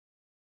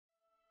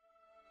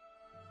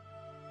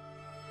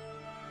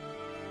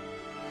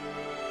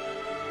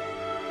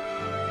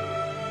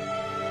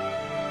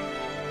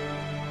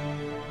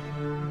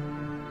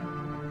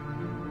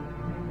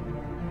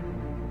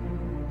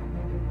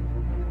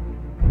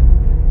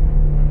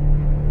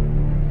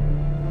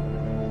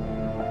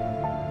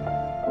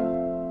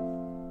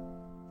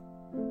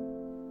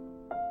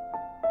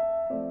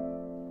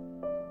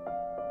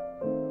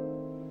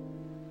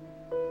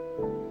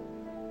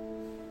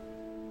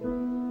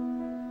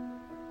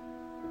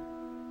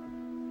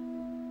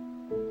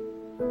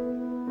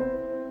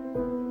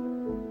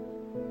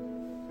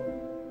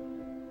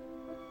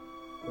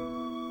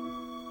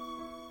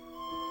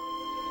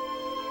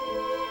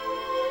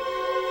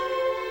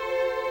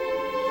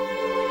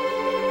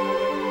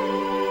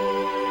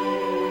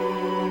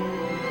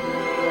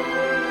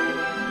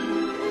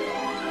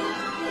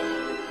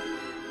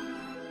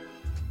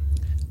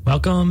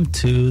Welcome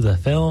to the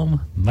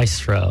Film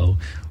Maestro,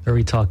 where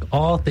we talk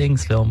all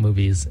things film,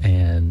 movies,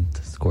 and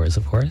scores,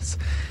 of course.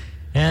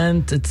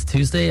 And it's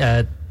Tuesday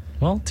at,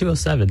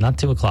 2:07, not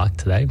 2 o'clock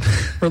today.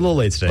 We're a little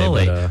late today,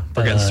 but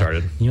we're getting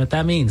started. You know what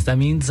that means? That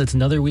means it's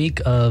another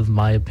week of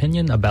my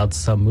opinion about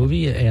some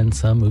movie and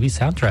some movie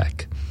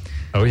soundtrack.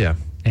 Oh, yeah.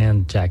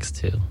 And Jack's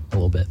too, a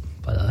little bit.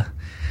 But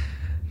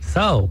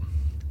so,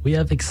 we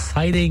have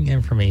exciting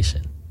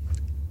information.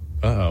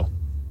 Uh-oh.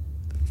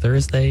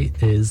 Thursday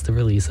is the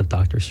release of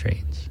Doctor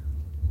Strange.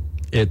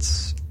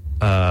 It's,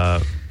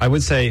 I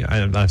would say,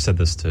 I've said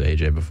this to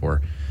AJ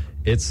before,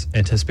 it's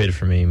anticipated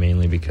for me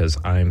mainly because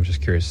I'm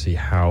just curious to see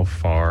how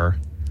far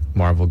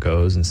Marvel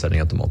goes in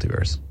setting up the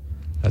multiverse.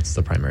 That's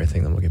the primary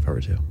thing that I'm looking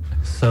forward to.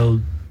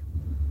 So,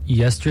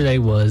 yesterday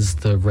was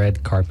the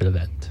red carpet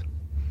event.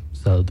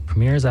 So, the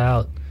premiere's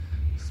out.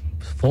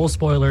 Full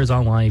spoilers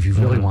online if you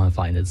really want to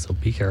find it, so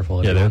be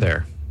careful. Yeah, they're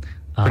there.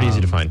 Pretty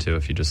easy to find, too,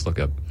 if you just look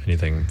up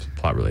anything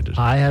plot-related.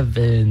 I have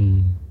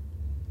been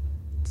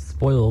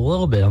spoiled a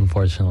little bit,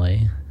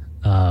 unfortunately,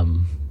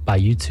 by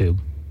YouTube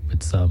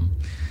with some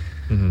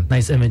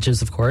nice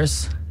images, of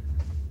course.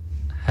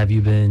 Have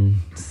you been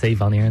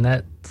safe on the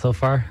internet so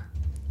far?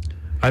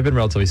 I've been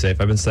relatively safe.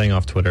 I've been staying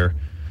off Twitter,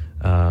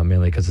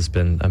 mainly because it's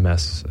been a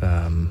mess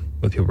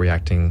with people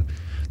reacting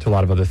to a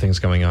lot of other things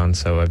going on,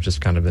 so I've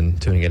just kind of been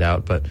tuning it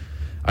out. But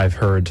I've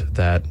heard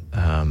that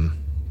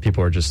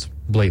people are just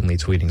blatantly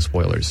tweeting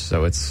spoilers,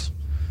 so it's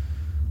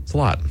a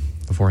lot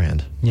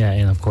beforehand. Yeah,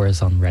 and of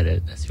course on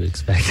Reddit, as you would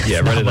expect. Yeah,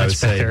 Reddit, I would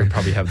say, would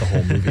probably have the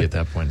whole movie at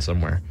that point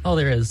somewhere. Oh,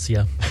 there is,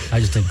 yeah. I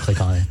just didn't click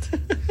on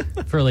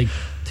it for like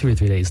 2 or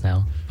 3 days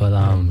now. But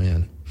oh,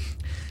 man.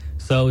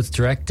 So it's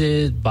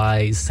directed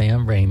by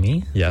Sam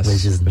Raimi. Yes,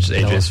 which is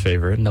AJ's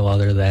favorite. No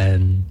other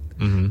than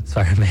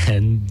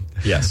Spider-Man.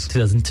 Yes.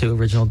 2002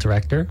 original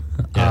director.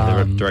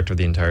 Yeah, the director of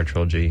the entire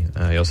trilogy.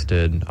 He also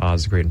did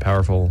Oz the Great and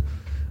Powerful.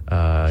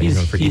 He's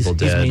known for Evil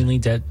Dead.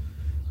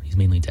 He's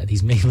mainly dead.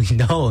 He's mainly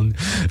known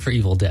for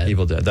Evil Dead.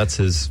 Evil Dead. That's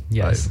his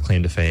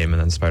claim to fame.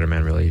 And then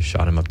Spider-Man really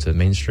shot him up to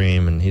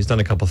mainstream. And he's done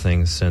a couple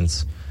things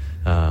since,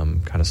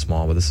 kind of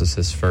small. But this is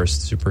his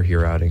first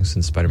superhero outing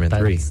since Spider-Man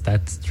 3.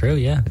 That's true,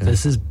 yeah.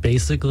 This is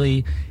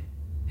basically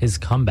his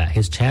comeback,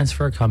 his chance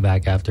for a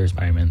comeback after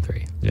Spider-Man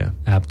 3. Yeah.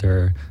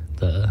 After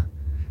the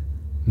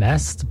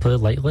mess, to put it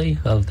lightly,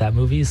 of that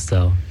movie.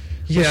 So,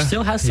 which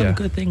still has some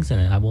good things in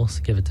it. I will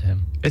give it to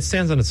him. It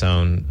stands on its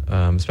own,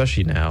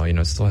 especially now. You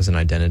know, it still has an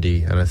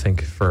identity, and I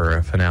think for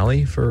a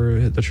finale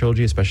for the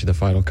trilogy, especially the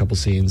final couple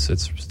scenes,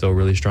 it's still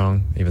really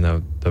strong. Even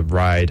though the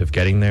ride of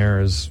getting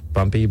there is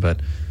bumpy, but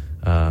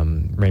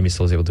Raimi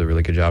still is able to do a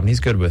really good job, and he's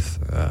good with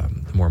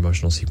more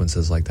emotional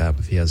sequences like that.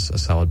 If he has a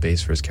solid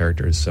base for his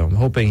characters, so I'm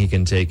hoping he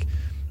can take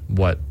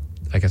what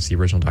I guess the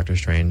original Doctor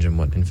Strange and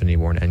what Infinity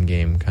War and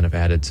Endgame kind of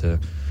added to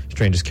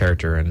Strange's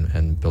character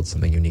and build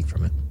something unique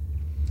from it.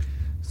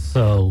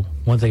 So,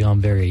 one thing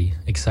I'm very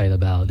excited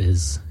about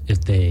is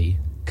if they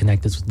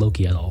connect this with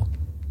Loki at all.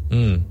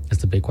 That's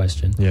the big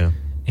question. Yeah.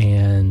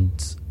 And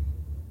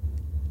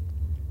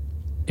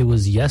it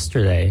was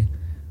yesterday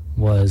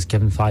was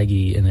Kevin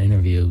Feige in an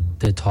interview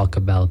did talk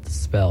about the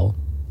spell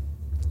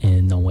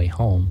in No Way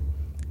Home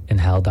and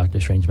how Doctor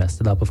Strange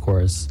messed it up, of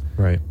course.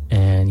 Right.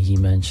 And he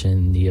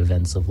mentioned the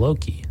events of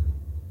Loki.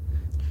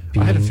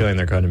 I had a feeling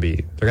they're going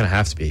to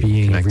have to be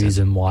being connected. The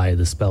reason why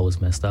the spell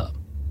was messed up.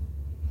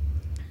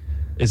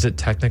 Is it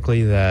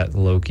technically that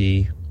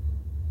Loki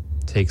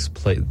takes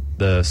place,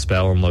 the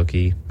spell in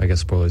Loki, I guess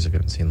spoilers if you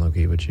haven't seen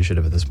Loki, which you should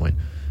have at this point,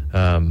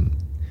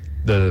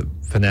 the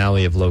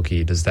finale of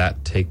Loki, does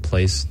that take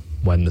place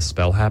when the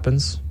spell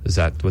happens? Is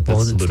that what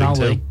that's alluding to? It's not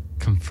like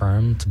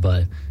confirmed,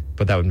 but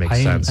that would make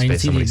sense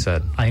based on what he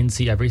said. I didn't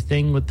see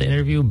everything with the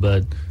interview,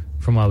 but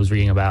from what I was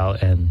reading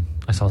about, and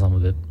I saw some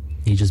of it,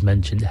 he just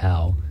mentioned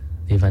how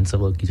the events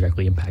of Loki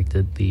directly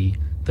impacted the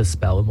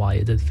spell and why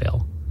it did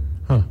fail.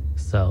 Huh.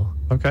 So.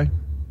 Okay.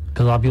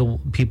 Because a lot of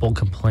people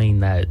complain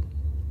that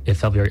it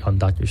felt very on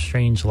Doctor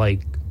Strange, like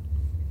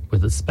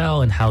with the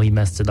spell and how he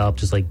messed it up,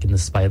 just like in the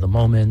spite of the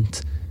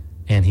moment.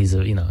 And he's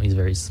a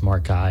very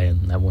smart guy,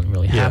 and that wouldn't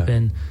really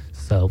happen.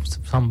 So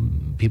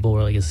some people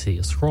were like to see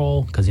a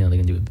scroll because they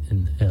can do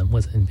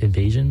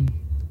invasion,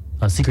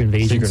 secret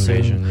invasion. Secret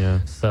invasion,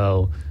 yeah.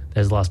 So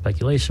there's a lot of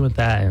speculation with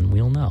that, and we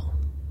don't know.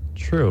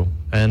 True,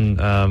 and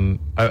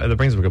that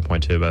brings up a good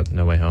point too about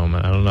No Way Home.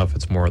 I don't know if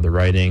it's more the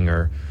writing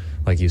or,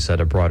 like you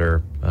said, a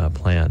broader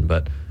plan,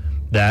 but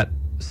that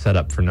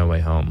setup for No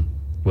Way Home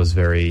was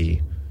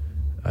very,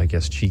 I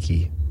guess,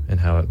 cheeky in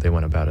how they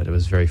went about it. It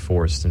was very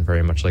forced and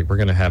very much like, we're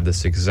going to have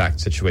this exact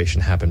situation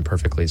happen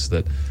perfectly so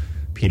that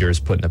Peter is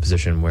put in a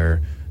position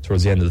where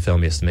towards the end of the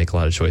film he has to make a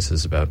lot of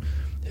choices about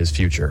his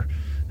future.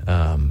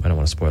 I don't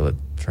want to spoil it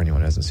for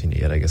anyone who hasn't seen it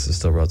yet. I guess it's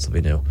still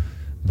relatively new.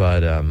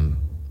 But,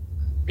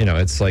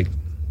 it's like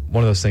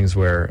one of those things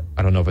where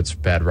I don't know if it's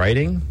bad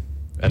writing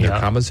and they're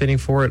compensating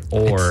for it,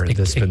 or this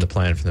has been the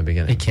plan from the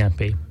beginning. It can't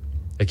be.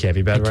 It can't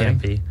be bad writing? It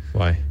can't be.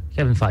 Why?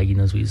 Kevin Feige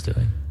knows what he's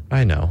doing.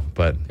 I know,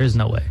 but... There's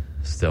no way.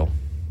 Still.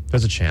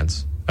 There's a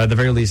chance. At the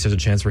very least, there's a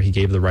chance where he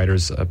gave the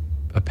writers a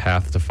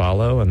path to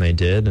follow, and they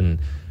did, and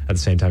at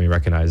the same time, he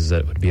recognizes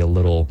that it would be a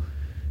little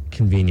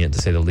convenient,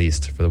 to say the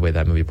least, for the way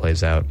that movie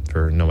plays out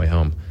for No Way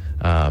Home,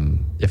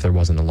 if there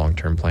wasn't a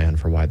long-term plan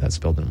for why that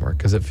spill didn't work,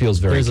 because it feels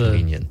very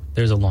convenient.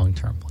 There's a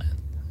long-term plan.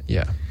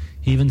 Yeah.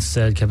 He even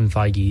said, Kevin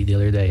Feige, the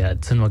other day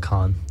at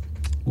CinemaCon,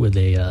 where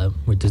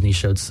Disney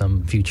showed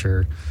some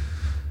future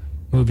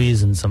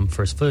movies and some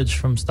first footage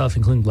from stuff,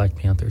 including Black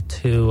Panther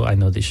 2. I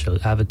know they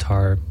showed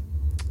Avatar.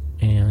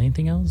 And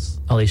anything else?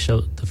 Oh, they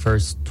showed the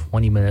first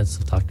 20 minutes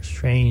of Doctor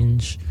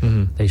Strange.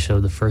 Mm-hmm. They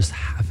showed the first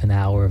half an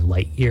hour of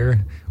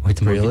Lightyear.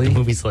 The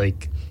movie's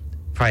like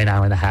probably an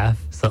hour and a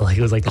half. So like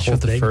it was like the whole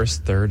thing. The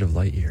first third of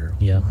Lightyear.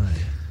 Yeah. Why?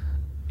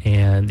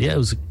 And yeah, it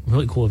was a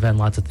really cool event.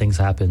 Lots of things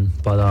happened.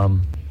 But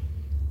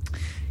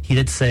he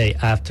did say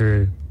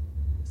after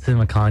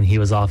CinemaCon he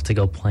was off to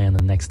go plan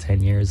the next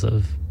 10 years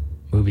of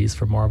movies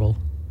for Marvel.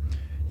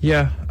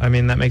 Yeah, I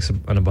mean, that makes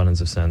an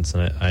abundance of sense.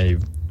 And I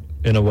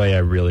in a way, I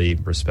really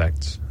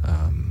respect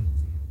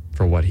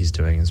for what he's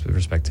doing.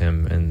 Respect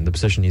him and the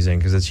position he's in,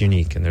 because it's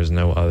unique and there's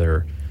no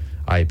other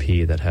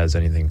IP that has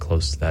anything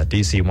close to that.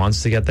 DC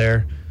wants to get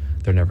there;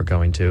 they're never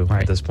going to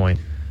at this point.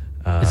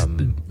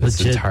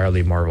 It's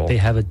entirely Marvel. They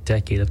have a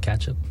decade of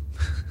catch up.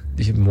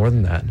 More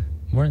than that.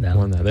 More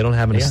than that. They don't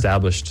have an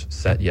established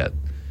set yet.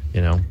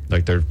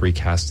 Like they're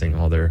recasting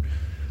all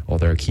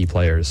their key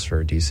players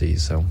for DC.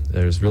 So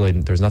there's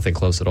nothing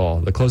close at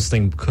all. The closest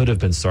thing could have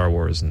been Star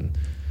Wars, and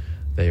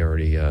they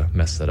already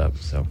messed it up.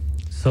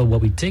 So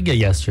what we did get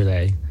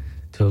yesterday,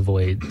 to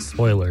avoid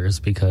spoilers,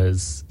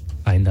 because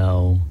I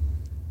know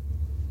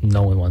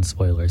no one wants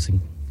spoilers, and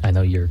I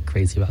know you're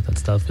crazy about that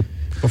stuff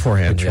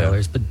beforehand, with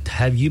trailers. But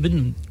have you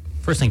been?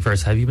 First thing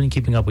first, have you been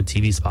keeping up with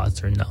TV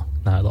spots, or no?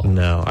 Not at all.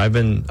 No,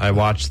 I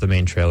watch the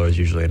main trailers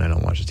usually, and I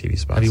don't watch the TV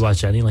spots. Have you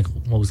watched any? Like,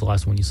 what was the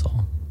last one you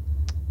saw?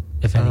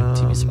 If any,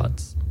 TV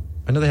spots.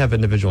 I know they have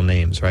individual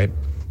names, right?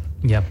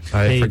 Yeah,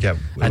 I forget.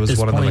 It was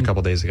one of them a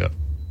couple days ago.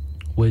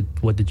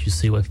 What did you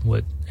see?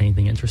 What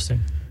anything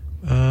interesting?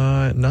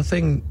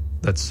 Nothing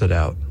that stood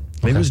out.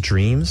 Maybe it was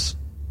Dreams.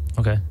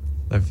 Okay.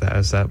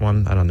 Is that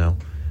one? I don't know.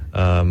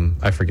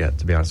 I forget,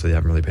 to be honest with you. I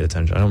haven't really paid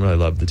attention. I don't really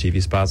love the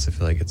TV spots. I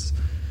feel like it's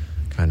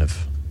kind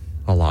of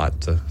a lot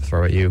to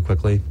throw at you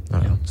quickly. I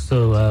don't know.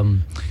 So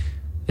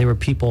there were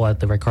people at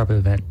the red carpet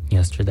event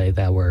yesterday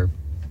that were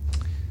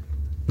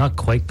not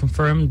quite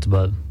confirmed,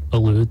 but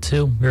alluded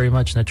to very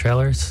much in the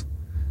trailers.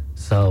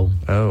 So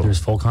there's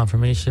full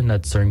confirmation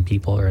that certain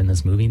people are in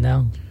this movie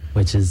now,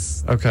 which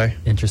is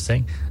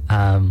interesting.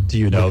 Do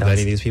you know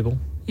any of these people?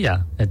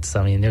 Yeah,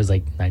 there's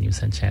like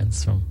 90%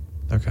 chance from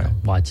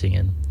watching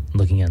and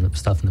looking at the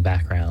stuff in the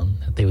background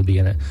that they would be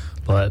in it.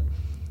 But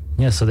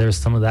yeah, so there's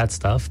some of that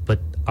stuff, but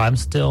I'm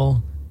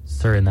still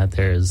certain that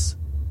there's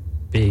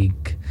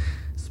big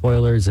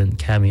spoilers and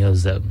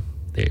cameos that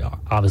they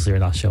obviously are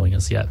not showing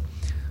us yet.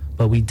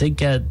 But we did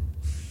get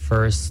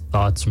first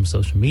thoughts from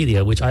social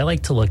media, which I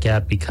like to look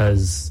at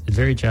because it's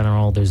very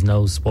general. There's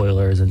no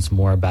spoilers, and it's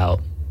more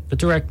about the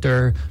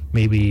director,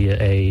 maybe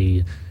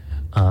an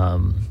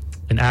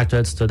actor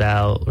that stood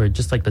out, or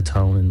just like the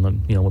tone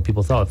and what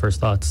people thought, first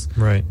thoughts.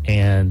 Right.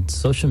 And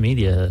social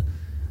media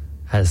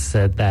has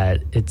said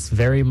that it's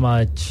very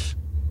much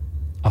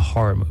a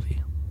horror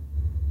movie,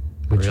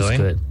 which is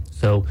good.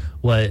 So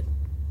what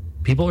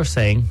people are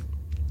saying,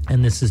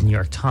 and this is New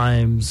York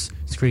Times,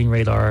 Screen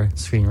Radar,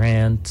 Screen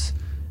Rant,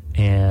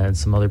 and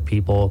some other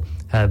people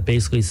have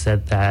basically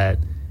said that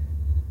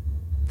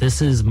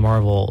this is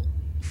Marvel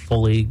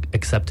fully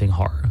accepting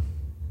horror.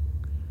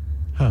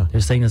 Huh.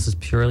 They're saying this is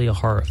purely a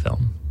horror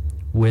film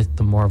with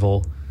the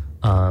Marvel,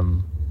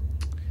 I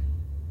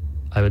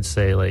would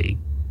say, like,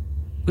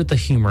 with the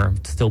humor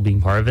still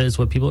being part of it is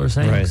what people are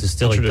saying. Right. It's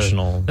still the like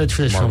traditional the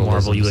traditional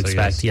Marvel you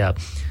expect, yeah.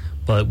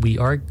 But we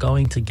are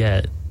going to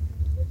get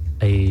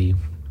a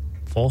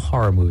full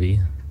horror movie,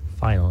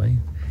 finally.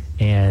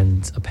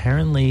 And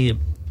apparently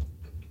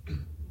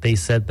they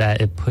said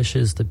that it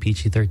pushes the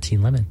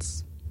PG-13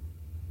 limits.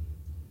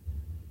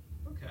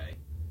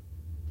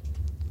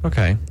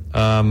 Okay.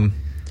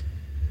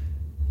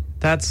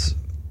 That's,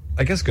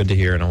 I guess, good to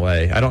hear in a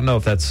way. I don't know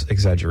if that's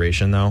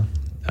exaggeration, though.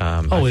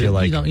 I feel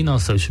like, you know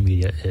social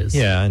media is.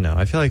 Yeah, I know.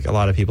 I feel like a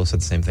lot of people said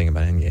the same thing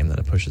about Endgame, that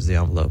it pushes the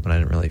envelope, and I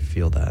didn't really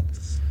feel that.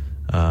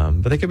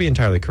 But they could be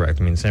entirely correct.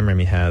 I mean, Sam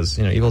Raimi has,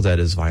 Evil Dead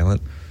is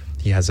violent.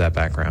 He has that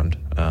background.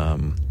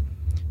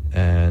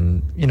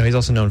 And, he's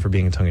also known for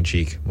being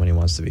tongue-in-cheek when he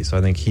wants to be. So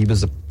I think he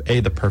was,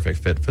 the perfect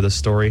fit for this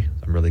story.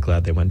 I'm really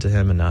glad they went to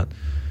him and not...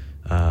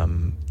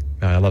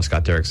 I love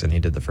Scott Derrickson. He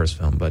did the first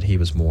film, but he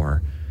was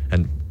more...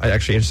 And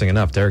actually, interesting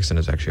enough, Derrickson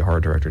is actually a horror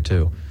director,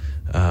 too.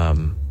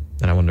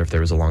 And I wonder if there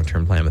was a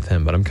long-term plan with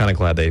him. But I'm kind of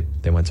glad they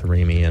went to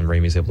Raimi, and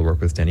Raimi's able to work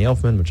with Danny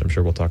Elfman, which I'm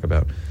sure we'll talk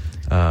about.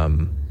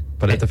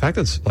 But the fact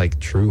that it's like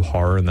true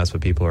horror and that's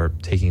what people are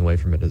taking away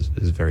from it is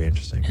very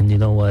interesting. And you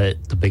know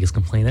what the biggest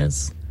complaint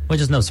is?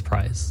 Which is no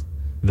surprise.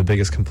 The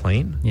biggest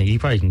complaint? Yeah, you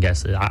probably can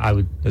guess it. I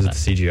would... Is it the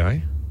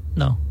CGI?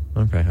 No.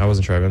 Okay, I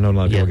wasn't sure. I know a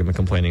lot of people have been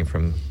complaining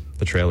from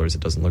the trailers.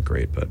 It doesn't look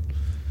great, but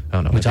I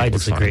don't know. Which I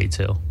disagree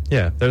too.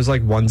 Yeah, there's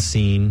like one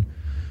scene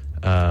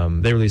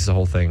They released the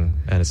whole thing,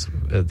 and it's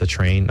with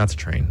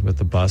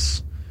the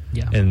bus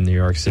in New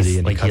York City,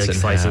 and he cuts it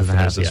in half, and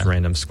there's this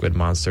random squid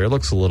monster. It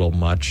looks a little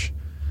much.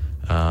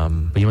 But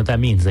you know what that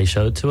means? They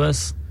showed it to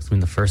us. It's in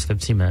the first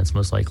 15 minutes,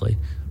 most likely.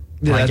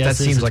 Yeah, that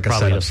seems like a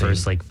probably setup the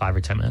first scene. 5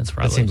 or 10 minutes.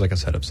 Probably That seems like a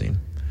setup scene.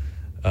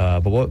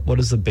 But what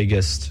is the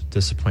biggest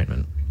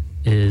disappointment?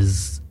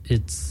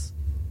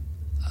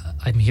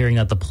 I'm hearing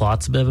that the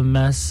plot's a bit of a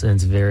mess, and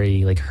it's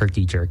very like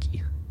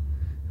herky-jerky,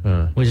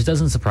 which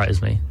doesn't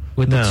surprise me.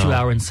 With the 2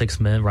 hour and 6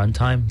 minute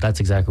runtime, that's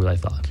exactly what I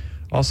thought.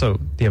 Also,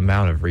 the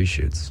amount of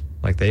reshoots.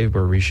 Like, they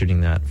were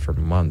reshooting that for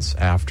months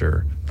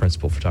after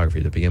principal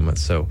photography to begin with.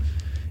 So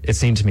it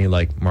seemed to me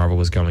like Marvel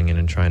was going in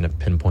and trying to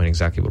pinpoint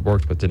exactly what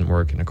worked, what didn't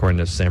work. And according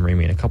to Sam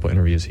Raimi, in a couple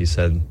interviews, he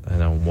said, I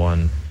know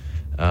one,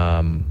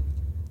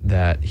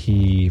 that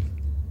he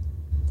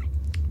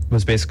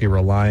was basically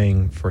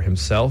relying for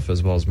himself,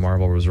 as well as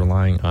Marvel was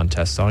relying on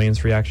test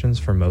audience reactions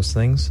for most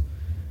things,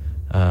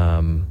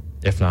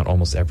 if not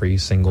almost every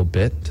single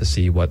bit, to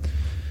see what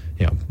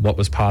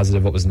was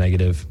positive, what was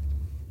negative,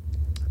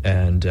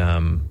 and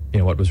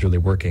what was really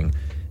working.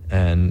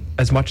 And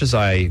as much as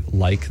I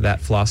like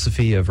that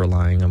philosophy of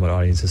relying on what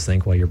audiences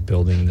think while you're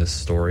building this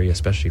story,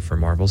 especially for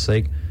Marvel's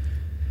sake,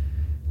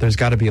 there's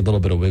got to be a little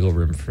bit of wiggle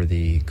room for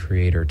the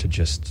creator to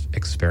just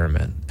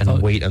experiment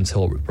and wait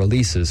until it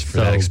releases for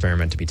that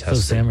experiment to be tested.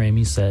 So Sam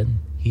Raimi said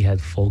he had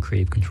full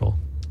creative control.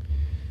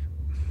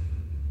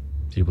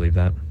 Do you believe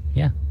that?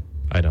 Yeah.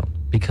 I don't.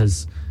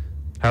 Because...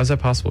 How is that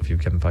possible if you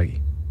have Kevin Feige?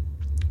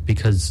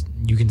 Because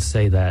you can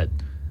say that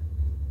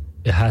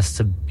it has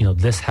to,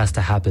 this has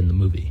to happen in the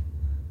movie,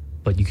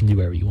 but you can do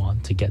whatever you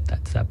want to get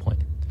that to that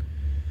point.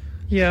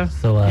 Yeah.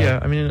 So,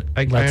 I mean,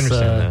 I understand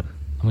that.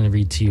 I'm going to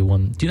read to you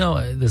one. Do you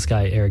know this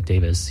guy, Eric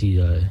Davis? He's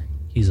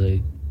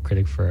a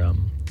critic for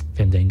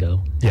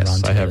Fandango.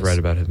 Yes, I have read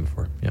about him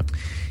before. Yeah.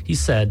 He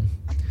said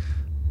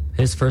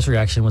his first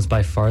reaction was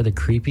by far the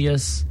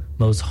creepiest,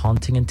 most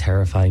haunting and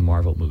terrifying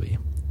Marvel movie.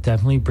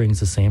 Definitely brings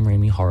the Sam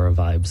Raimi horror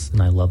vibes,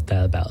 and I love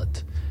that about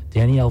it.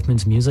 Danny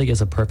Elfman's music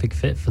is a perfect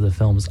fit for the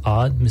film's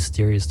odd,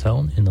 mysterious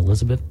tone, and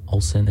Elizabeth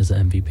Olsen is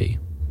an MVP.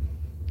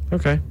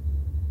 Okay.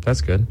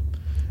 That's good.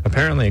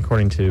 Apparently,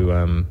 according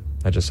to...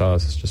 I just saw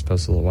this just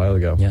posted a little while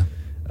ago. Yeah.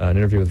 An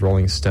interview with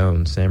Rolling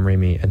Stone, Sam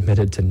Raimi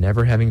admitted to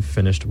never having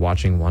finished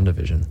watching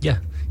WandaVision. Yeah.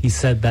 He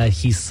said that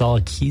he saw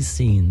key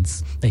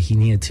scenes that he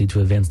needed to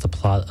advance the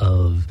plot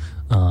of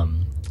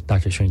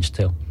Doctor Strange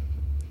 2.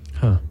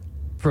 Huh.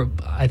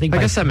 I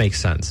guess that makes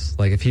sense.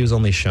 Like, if he was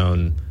only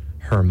shown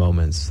her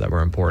moments that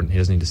were important, he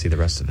doesn't need to see the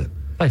rest of it.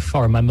 By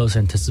far, my most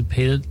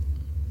anticipated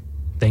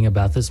thing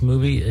about this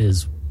movie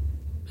is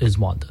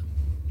Wanda.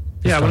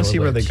 Yeah, I want to see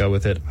where they go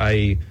with it.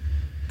 I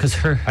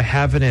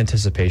have an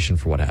anticipation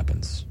for what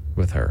happens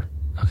with her,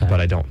 but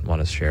I don't want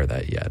to share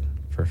that yet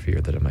for fear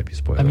that it might be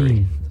spoilery. I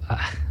mean,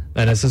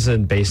 and this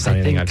isn't based on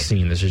anything I've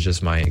seen. This is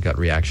just my gut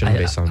reaction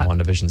based on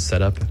WandaVision's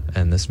setup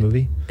and this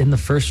movie. In the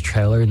first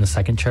trailer, in the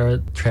second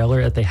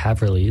trailer that they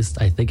have released,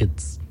 I think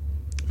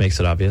makes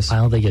it obvious. I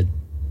don't think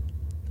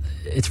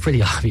it's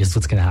pretty obvious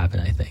what's going to happen,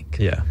 I think.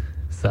 Yeah.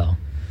 So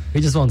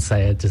we just won't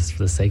say it just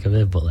for the sake of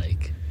it, but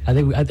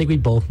I think we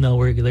both know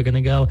where they're going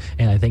to go,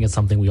 and I think it's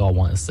something we all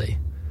want to see.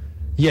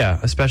 Yeah,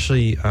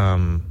 especially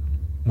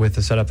with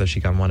the setup that she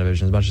got in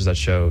WandaVision. As much as that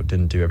show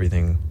didn't do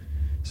everything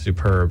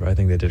superb, I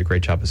think they did a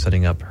great job of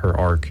setting up her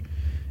arc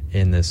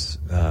in this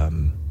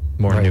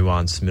more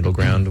nuanced middle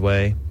ground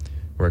way,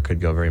 where it could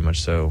go very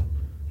much so,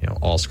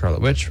 all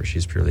Scarlet Witch, where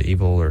she's purely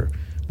evil, or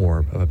more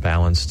of a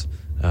balanced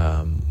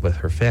with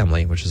her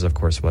family, which is, of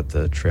course, what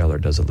the trailer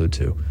does allude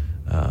to,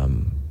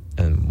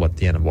 and what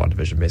the end of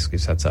WandaVision basically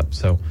sets up.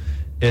 So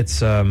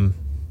it's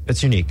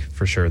unique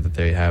for sure that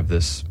they have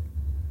this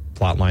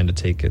plot line to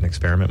take an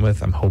experiment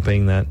with. I'm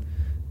hoping that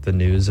the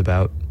news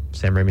about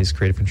Sam Raimi's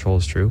creative control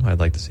is true.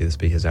 I'd like to see this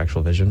be his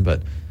actual vision,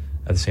 but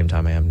at the same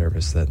time, I am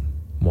nervous that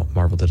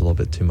Marvel did a little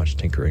bit too much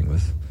tinkering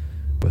with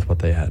what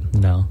they had.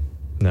 No,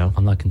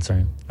 I'm not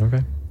concerned.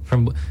 Okay.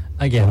 From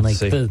again, like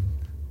the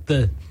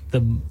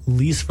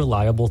least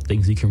reliable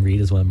things you can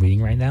read is what I'm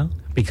reading right now,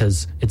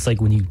 because it's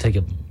like when you take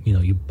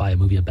you buy a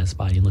movie at Best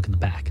Buy and you look in the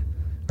back,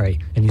 right,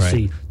 and you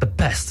see the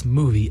best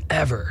movie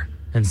ever.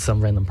 And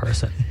some random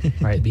person,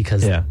 right?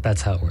 Because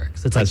that's how it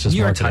works. It's like New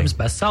York Times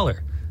bestseller.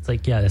 It's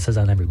like, that says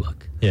on every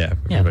book. Yeah,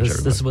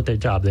 this is what their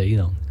job. That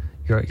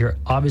you're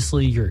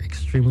obviously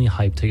extremely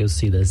hyped to go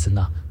see this in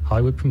the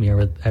Hollywood premiere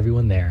with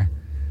everyone there,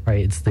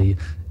 right? It's the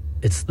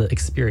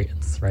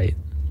experience, right?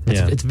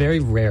 It's very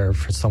rare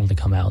for someone to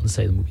come out and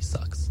say the movie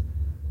sucks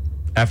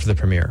after the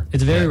premiere.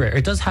 It's very rare.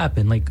 It does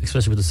happen, like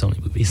especially with the Sony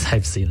movies.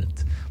 I've seen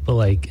it, but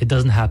like it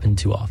doesn't happen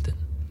too often.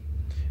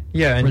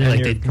 Yeah, and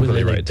you're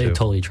completely right, too. They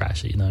totally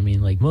trash it, I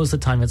mean? Like, most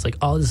of the time, it's like,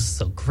 oh, this is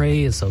so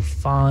great, it's so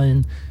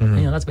fun. Mm-hmm.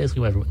 And, that's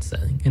basically what everyone's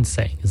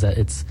saying, is that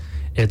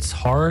it's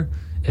horror,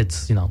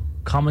 it's,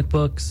 comic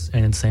books,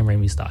 and it's Sam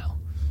Raimi style.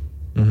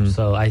 Mm-hmm.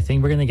 So I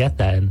think we're going to get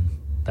that, and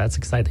that's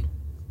exciting.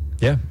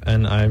 Yeah,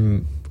 and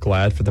I'm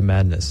glad for the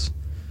madness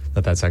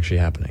that's actually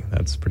happening.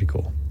 That's pretty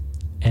cool.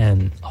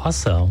 And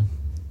also,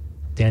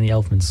 Danny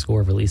Elfman's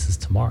score releases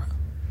tomorrow.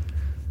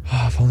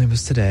 Oh, if only it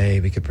was today,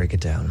 we could break it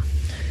down.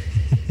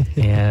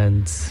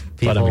 And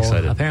people, But I'm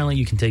excited. apparently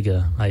you can take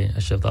I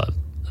should have thought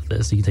of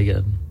this. You can take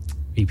a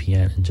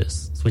VPN and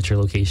just switch your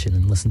location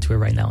and listen to it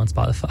right now on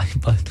Spotify.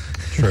 But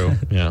True.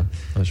 Yeah,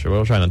 that's true.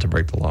 We'll try not to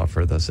break the law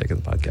for the sake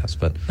of the podcast,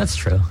 but that's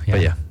true. Yeah.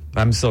 But yeah,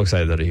 I'm still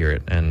excited though to hear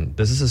it. And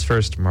this is his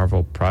first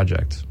Marvel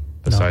project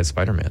besides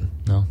Spider-Man.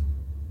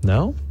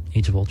 No?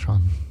 Age of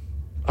Ultron.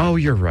 Oh,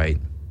 you're right.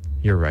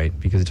 You're right,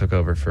 because he took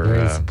over for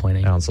Very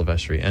disappointing. Alan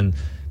Silvestri. And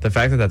the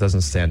fact that that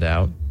doesn't stand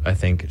out, I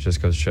think,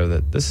 just goes to show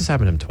that this has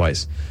happened to him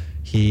twice.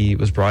 He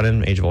was brought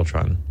in Age of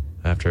Ultron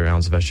after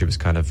Alan Silvestri was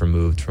kind of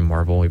removed from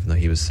Marvel, even though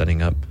he was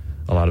setting up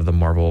a lot of the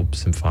Marvel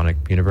symphonic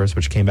universe,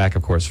 which came back,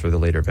 of course, for the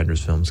later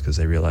Avengers films because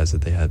they realized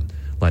that they had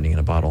lightning in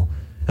a bottle.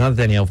 And not that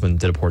Danny Elfman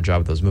did a poor job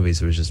with those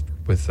movies. It was just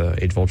with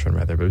Age of Ultron,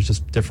 rather, but it was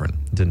just different.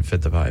 It didn't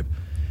fit the vibe.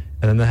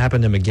 And then that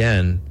happened to him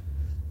again,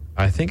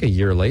 I think a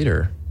year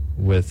later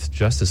with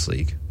Justice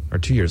League, or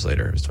 2 years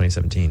later. It was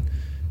 2017.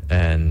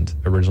 And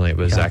originally it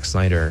was Zack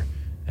Snyder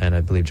and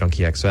I believe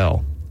Junkie XL,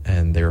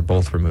 and they were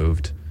both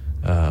removed.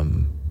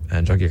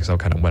 And Junkie XL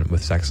kind of went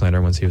with Zack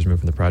Snyder once he was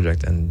removed from the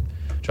project, and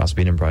Joss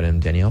Whedon brought in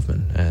Danny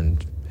Elfman,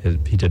 and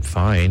he did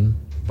fine,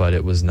 but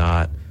it was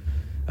not.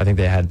 I think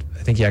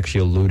he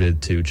actually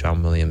alluded to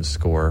John Williams'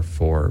 score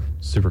for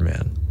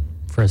Superman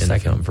for a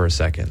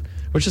second,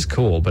 which is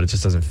cool, but it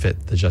just doesn't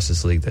fit the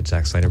Justice League that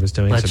Zack Snyder was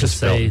doing. Let's so it just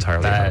just felt say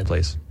entirely out that of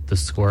place. the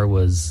score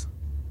was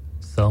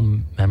so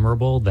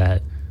memorable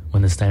that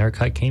when the Snyder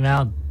cut came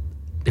out,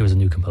 there was a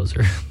new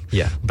composer.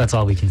 Yeah, that's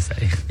all we can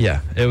say.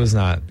 Yeah, it was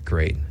not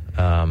great.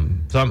 So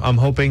I'm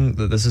hoping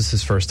that this is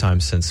his first time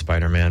since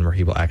Spider-Man where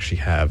he will actually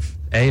have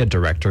a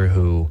director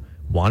who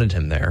wanted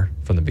him there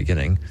from the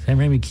beginning. Sam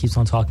Raimi keeps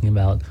on talking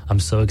about, I'm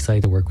so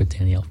excited to work with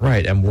Danny Elfman.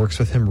 Right, and works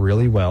with him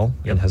really well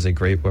and has a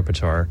great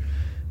repertoire.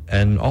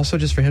 And also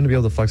just for him to be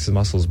able to flex his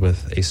muscles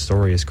with a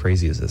story as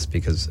crazy as this,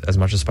 because as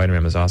much as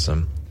Spider-Man was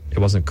awesome, it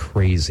wasn't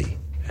crazy.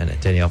 And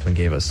Danny Elfman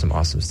gave us some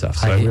awesome stuff.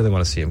 So I really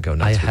want to see him go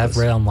nuts. I have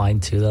read online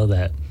too, though,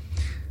 that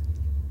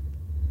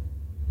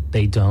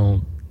they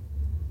don't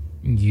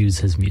use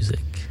his music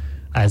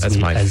as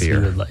we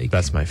would like.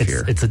 That's my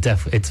fear.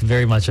 It's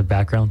very much a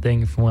background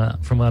thing from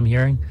what I'm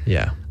hearing.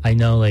 Yeah, I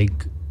know. Like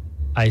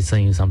I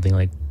sent you something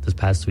like this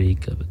past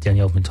week. Danny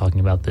Elfman talking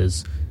about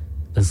this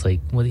like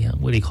what do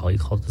you call it? He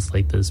called this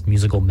like this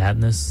musical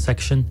madness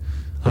section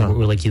where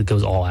like he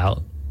goes all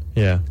out.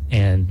 Yeah,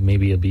 and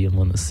maybe it'll be in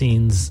one of the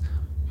scenes.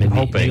 Maybe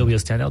it'll be a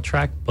standout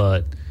track,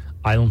 but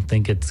I don't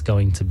think it's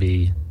going to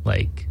be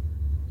like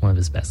one of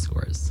his best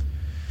scores.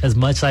 As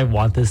much as I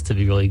want this to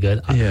be really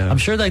good, I'm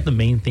sure like the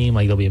main theme,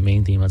 like there'll be a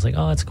main theme. I was like,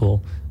 oh, that's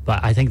cool,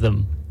 but I think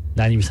the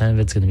 90% of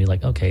it's going to be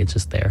like, okay, it's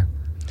just there.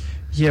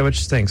 Yeah,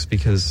 which stinks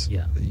because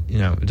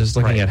just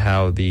looking at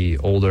how the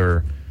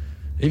older,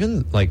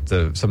 even like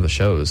some of the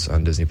shows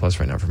on Disney Plus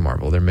right now for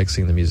Marvel, they're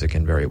mixing the music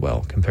in very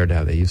well compared to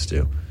how they used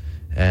to,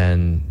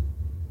 and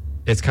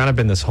it's kind of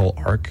been this whole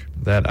arc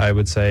that I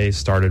would say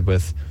started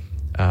with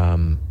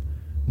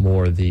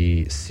more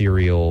the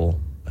serial,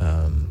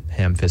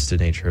 ham-fisted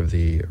nature of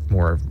the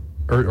more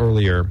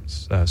earlier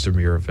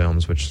superhero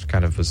films, which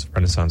kind of was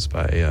renaissance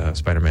by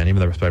Spider-Man.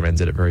 Even though Spider-Man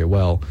did it very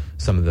well,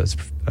 some of those,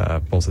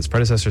 both its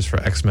predecessors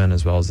for X-Men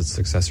as well as its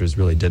successors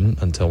really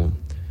didn't until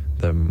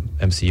the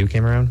MCU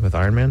came around with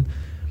Iron Man.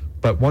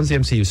 But once the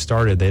MCU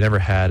started, they never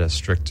had a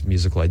strict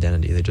musical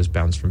identity. They just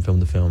bounced from film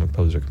to film,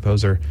 composer to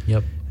composer.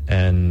 Yep.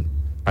 And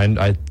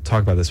I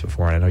talked about this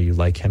before, and I know you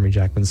like Henry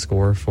Jackman's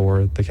score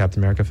for the Captain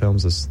America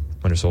films, this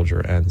Winter Soldier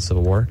and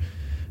Civil War.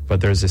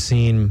 But there's a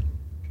scene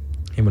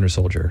in Winter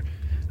Soldier,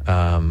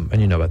 and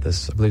you know about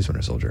this, I believe it's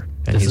Winter Soldier.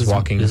 And he's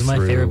walking through... This is my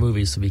favorite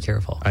movie, so be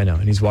careful. I know.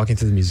 And he's walking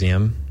through the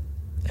museum,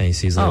 and he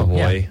sees a little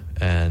boy,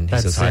 and he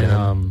says hi to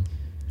him.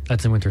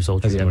 That's in Winter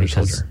Soldier. That's in Winter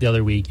Soldier. The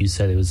other week you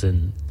said it was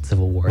in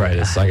Civil War.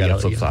 Right, so I got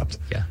it flip-flopped.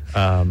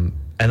 Yeah.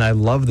 And I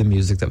love the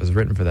music that was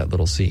written for that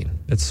little scene.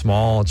 It's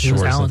small, it's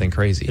short, it's nothing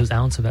crazy. It was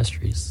Alan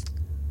Silvestri's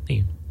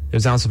theme. It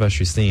was Alan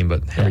Silvestri's theme,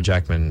 but Henry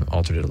Jackman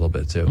altered it a little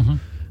bit too.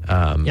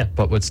 Mm-hmm.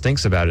 But what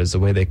stinks about it is the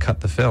way they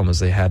cut the film is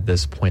they had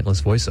this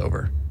pointless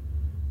voiceover,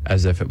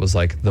 as if it was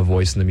like the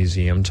voice in the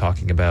museum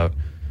talking about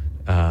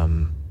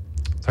Captain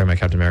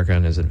America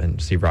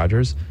and Steve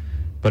Rogers.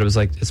 But it was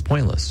like, it's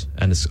pointless,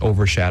 and it's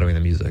overshadowing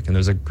the music. And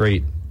there's a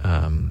great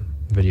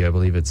video, I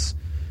believe it's,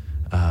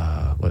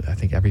 I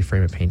think Every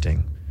Frame of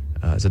Painting.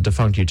 It's a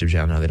defunct YouTube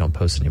channel now, they don't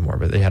post anymore,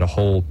 but they had a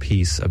whole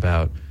piece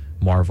about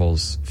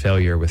Marvel's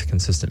failure with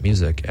consistent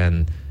music,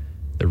 and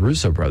the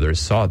Russo brothers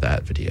saw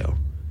that video,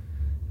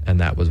 and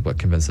that was what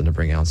convinced them to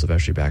bring Alan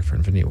Silvestri back for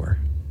Infinity War.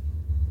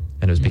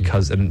 And it was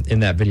because in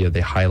that video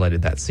they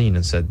highlighted that scene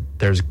and said,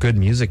 there's good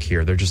music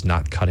here, they're just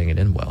not cutting it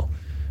in well.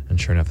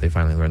 And sure enough, they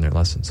finally learned their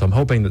lesson. So I'm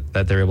hoping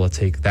that they're able to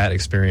take that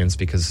experience,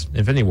 because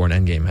Infinity War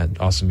and Endgame had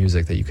awesome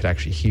music that you could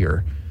actually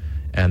hear.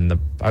 And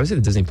I would say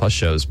the Disney Plus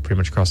shows pretty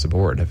much across the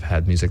board have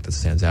had music that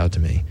stands out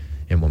to me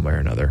in one way or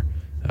another,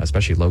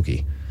 especially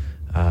Loki.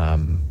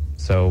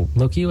 So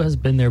Loki has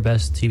been their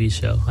best TV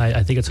show.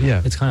 I think it's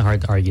kind of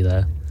hard to argue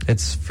that.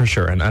 It's for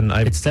sure, and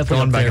I've It's definitely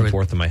gone up back there and with-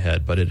 forth in my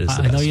head, but it is. The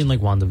I know best. you didn't like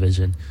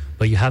WandaVision,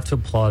 but you have to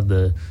applaud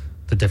the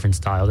different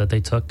style that they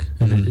took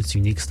and Mhm. its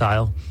unique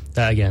style.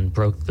 That again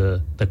broke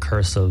the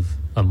curse of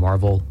a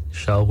Marvel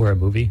show or a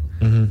movie.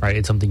 Mhm. Right,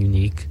 it's something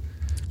unique.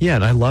 Yeah,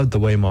 and I loved the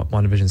way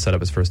WandaVision set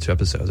up its first 2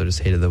 episodes. I just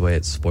hated the way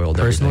it spoiled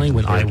Personally, everything.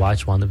 when from I the third.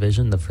 watched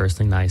WandaVision, the first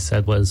thing that I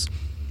said was,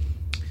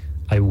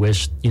 I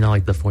wish,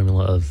 like the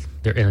formula of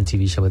they're in a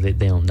TV show, but they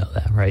don't know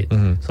that, right?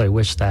 Mhm. So I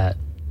wish that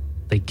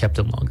they kept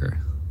it longer.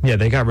 Yeah,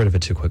 they got rid of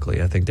it too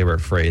quickly. I think they were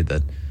afraid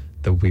that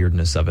the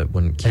weirdness of it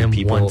wouldn't keep And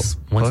people once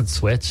it hooked.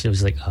 switched, it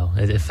was like,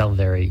 it felt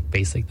very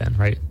basic then,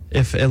 right?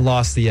 If it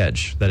lost the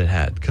edge that it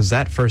had, because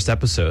that first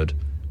episode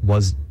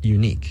was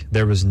unique.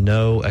 There was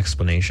no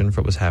explanation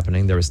for what was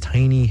happening. There was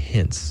tiny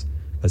hints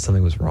that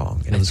something was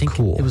wrong, and it was think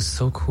cool. It was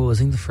so cool. I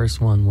think the first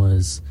one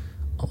was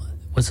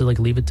it like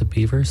Leave It to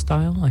Beaver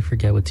style? I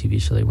forget what TV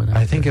show they went after.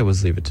 I think it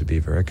was Leave It to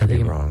Beaver. I could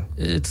be wrong.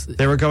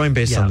 They were going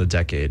based Yeah. on the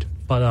decade.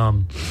 But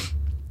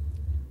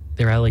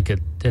they were at like a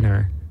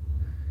dinner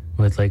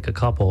with like a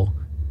couple,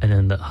 and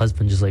then the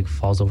husband just like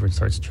falls over and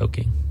starts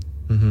choking,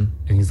 Mm-hmm.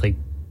 and he's like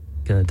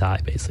gonna die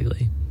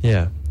basically,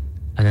 Yeah,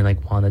 and then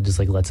like Wanda just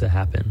like lets it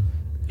happen,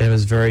 it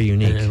was very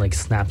unique. and like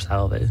snaps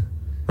out of it.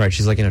 Right,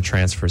 she's like in a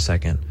trance for a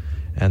second,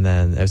 and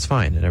then it's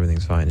fine, and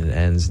everything's fine, and it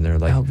ends, and they're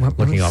like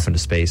looking off into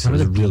space. It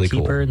was Remember the really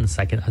cool. beekeeper in the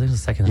second? I think it was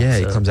the second Yeah,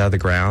 episode. he comes out of the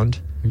ground.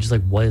 I'm just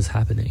like, what is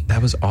happening?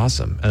 That was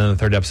awesome. And then the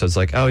third episode's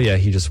like, oh yeah,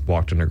 he just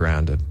walked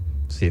underground to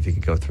see if he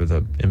could go through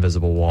the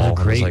invisible wall. A And I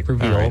was great like,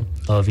 reveal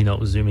all right.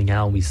 of zooming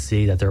out, we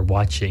see that they're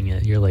watching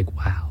it. You're like,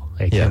 wow,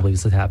 I can't Yeah. believe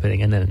this is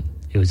happening, and then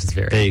it was just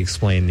very. They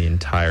explained the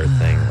entire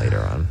thing later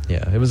on.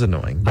 Yeah, it was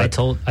annoying. I But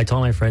told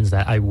my friends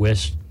that I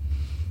wish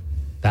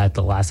that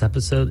the last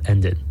episode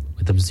ended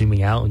with them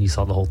zooming out and you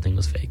saw the whole thing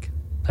was fake.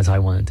 That's how I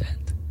wanted it to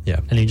end. yeah,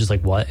 And you're just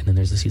like, what? And then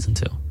there's a season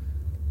 2.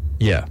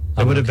 yeah, it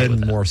I'm would have okay been with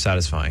that. more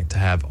satisfying to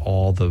have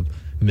all the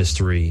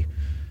mystery,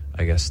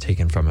 I guess,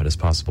 taken from it as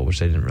possible, which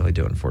they didn't really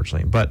do,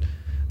 unfortunately. But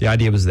the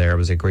idea was there. It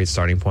was a great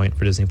starting point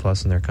for Disney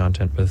Plus and their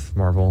content with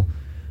Marvel.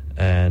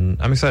 And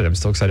I'm excited. I'm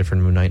still excited for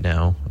Moon Knight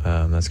now.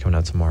 That's coming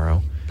out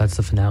tomorrow. That's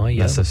the finale.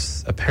 Yeah.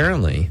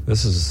 Apparently,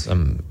 this is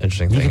some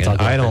interesting You thing. can talk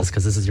And about I don't, this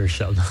because this is your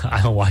show.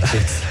 I don't watch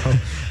it. So.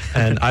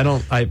 and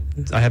I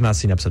have not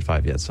seen episode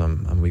 5 yet, so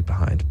I'm a week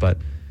behind. But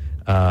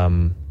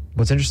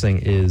what's interesting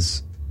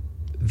is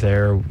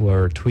there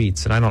were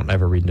tweets, and I don't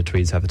ever read into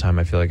tweets half the time.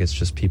 I feel like it's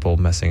just people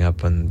messing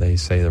up when they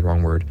say the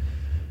wrong word.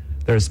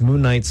 There's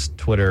Moon Knight's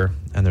Twitter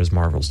and there's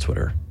Marvel's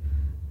Twitter.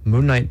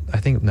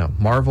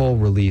 Marvel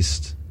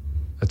released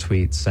a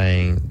tweet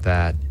saying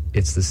that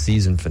it's the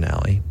season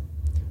finale.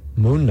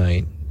 Moon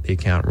Knight, the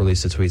account,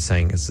 released a tweet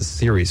saying it's the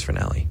series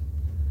finale.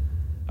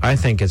 I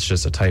think it's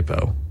just a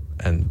typo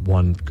and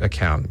one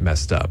account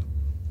messed up.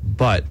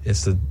 But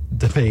it's the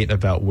debate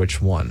about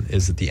which one.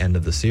 Is it the end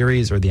of the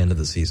series or the end of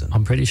the season?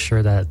 I'm pretty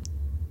sure that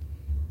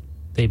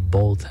they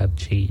both have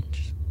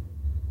changed.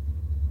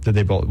 What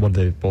did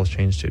they both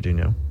change to? Do you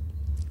know?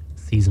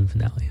 Season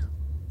finale.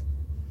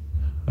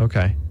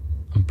 Okay.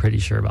 I'm pretty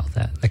sure about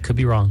that. I could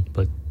be wrong,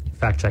 but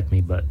fact check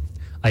me. But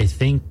I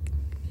think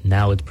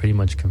now it's pretty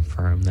much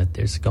confirmed that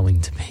there's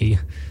going to be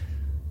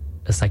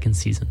a second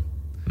season.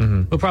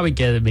 Mm-hmm. We'll probably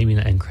get it maybe an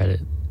end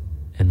credit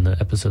in the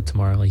episode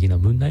tomorrow. Like,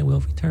 Moon Knight will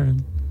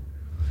return.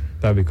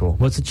 That'd be cool.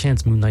 What's the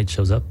chance Moon Knight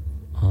shows up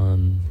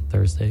on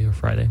Thursday or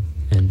Friday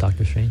in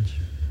Doctor Strange?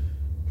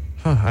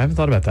 I haven't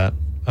thought about that.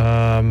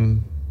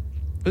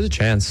 There's a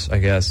chance, I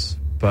guess,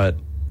 but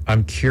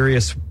I'm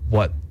curious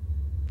what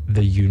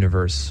the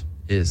universe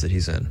is that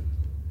he's in.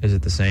 Is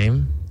it the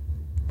same,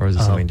 or is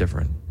it something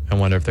different? I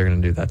wonder if they're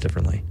going to do that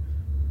differently.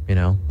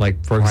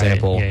 Like, for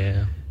example,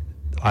 Yeah.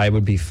 I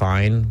would be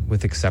fine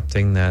with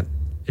accepting that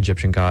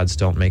Egyptian gods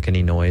don't make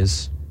any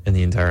noise in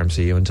the entire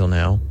MCU until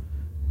now,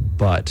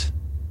 but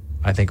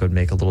I think it would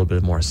make a little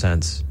bit more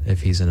sense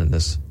if he's in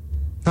this,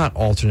 not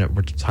alternate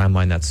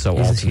timeline that's so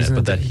alternate,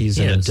 but that he's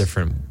in a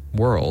different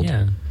world.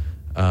 Yeah.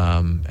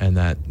 And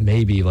that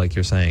maybe, like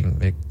you're saying,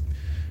 it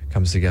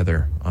comes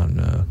together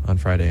on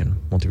Friday and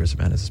Multiverse of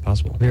Madness is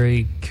possible.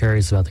 Very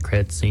curious about the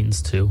credit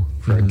scenes too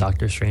for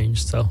Doctor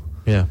Strange. So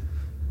yeah,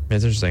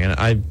 it's interesting, and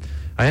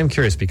I am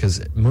curious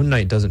because Moon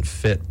Knight doesn't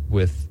fit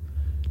with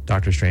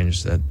Doctor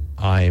Strange that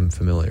I'm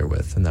familiar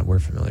with and that we're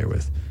familiar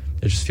with.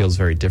 It just feels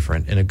very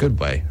different in a good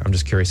way. I'm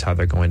just curious how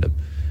they're going to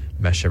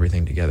mesh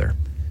everything together.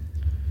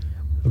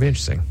 It'll be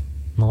interesting.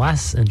 the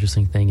last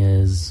interesting thing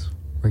is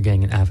we're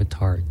getting an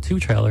Avatar 2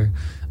 trailer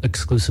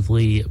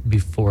exclusively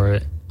before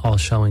all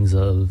showings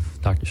of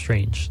Doctor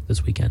Strange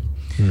this weekend.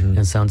 And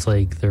it sounds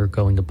like they're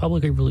going to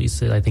publicly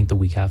release it, I think, the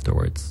week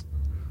afterwards.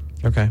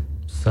 Okay.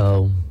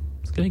 So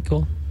it's going to be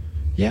cool.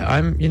 Yeah,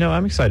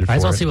 I'm excited for I it.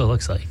 just want to see what it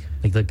looks like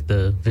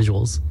the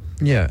visuals.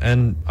 Yeah,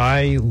 and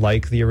I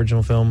like the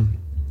original film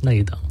No,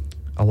 you don't.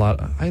 a lot.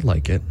 I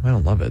like it. I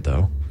don't love it,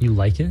 though. You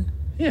like it?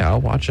 Yeah,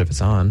 I'll watch it if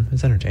it's on.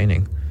 It's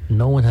entertaining.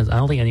 No one has. I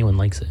don't think anyone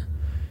likes it.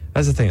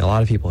 That's the thing. A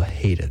lot of people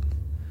hate it.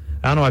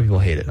 I don't know why people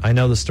hate it. I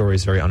know the story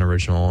is very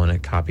unoriginal and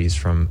it copies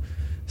from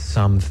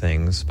some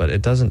things, but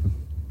it doesn't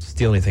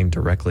steal anything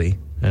directly.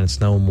 and it's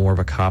no more of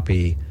a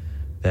copy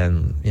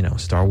than, you know,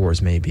 Star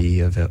Wars may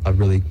be. Of a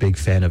really big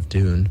fan of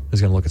Dune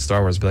is going to look at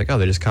Star Wars and be like, oh,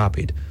 they just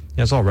copied. You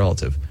know, it's all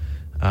relative.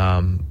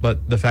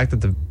 But the fact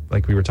that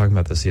like we were talking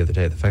about this the other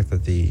day, the fact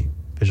that the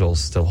visuals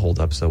still hold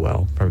up so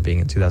well from it being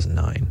in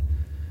 2009,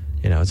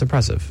 you know, it's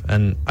impressive.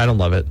 And I don't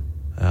love it.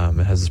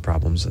 It has its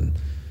problems, and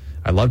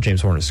I love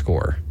James Horner's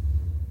score,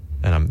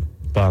 and I'm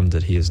bummed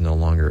that he is no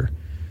longer,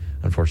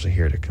 unfortunately,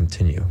 here to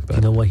continue. But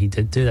you know what he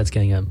did do that's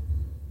getting a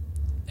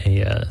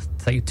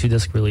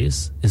 2-disc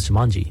release is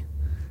Jumanji.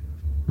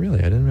 Really?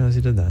 I didn't realize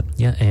he did that.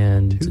 Yeah,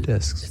 and 2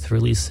 discs. It's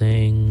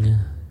releasing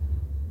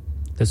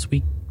this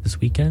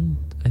weekend,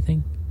 I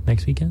think.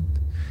 Next weekend.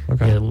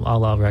 Okay. Yeah,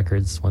 All Out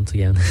Records once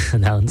again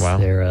announced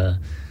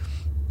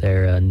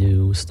their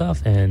new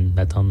stuff, and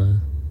that's on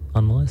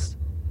the list.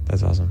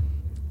 That's awesome.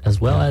 As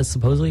well as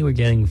supposedly we're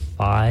getting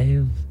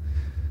 5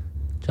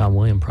 John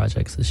Williams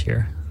projects this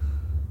year.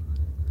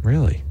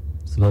 Really?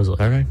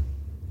 Supposedly. Okay.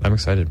 I'm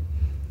excited.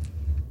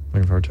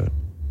 Looking forward to it.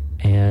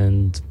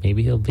 And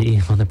maybe he'll be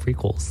on the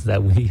prequels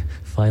that we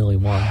finally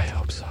want. I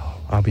hope so.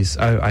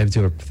 I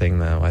do a thing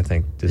though. I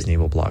think Disney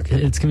will block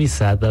it. It's gonna be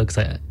sad though,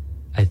 because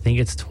I think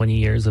it's 20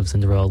 years of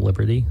Cinderella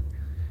Liberty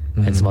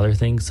and some other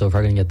things. So if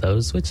we're gonna get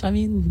those, which I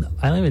mean,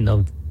 I don't even know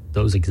if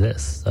those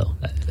exist. So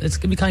it's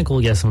gonna be kind of cool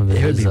to get some of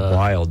it would be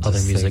wild other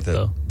to music think that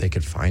though. they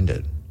could find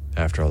it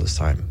after all this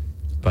time.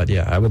 But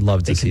yeah, I would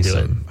love to see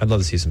some. I'd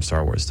love to see some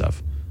Star Wars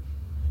stuff.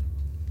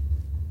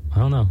 I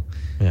don't know.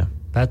 Yeah,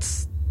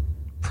 that's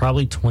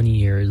probably 20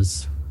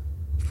 years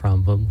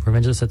from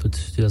Revenge of the Sith was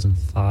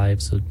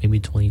 2005, so maybe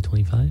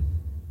 2025.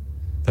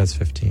 That's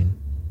 15,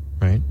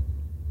 right?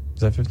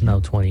 Is that 15? No,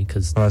 20,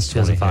 because that's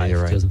 2005. Yeah,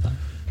 you're right.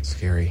 2005.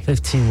 Scary.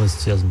 15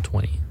 was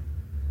 2020,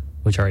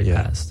 which already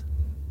passed.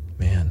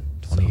 Man,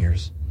 20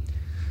 years.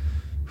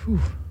 Whew.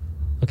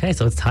 Okay,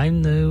 so it's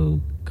time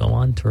to go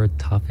on to our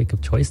topic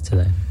of choice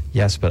today.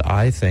 Yes, but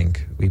I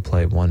think we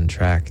play one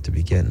track to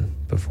begin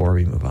before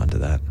we move on to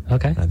that.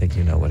 Okay. I think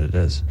you know what it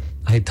is.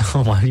 I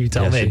don't. Why do you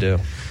tell me? Yes, you do.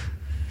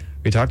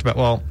 We talked about,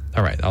 well,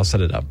 all right, I'll set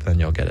it up, then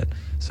you'll get it.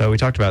 So we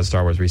talked about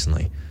Star Wars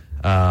recently.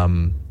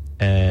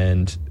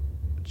 And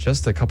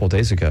just a couple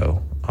days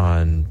ago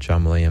on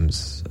John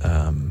Williams'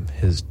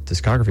 his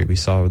discography, we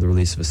saw the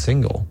release of a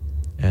single,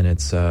 and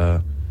it's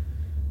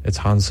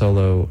Han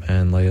Solo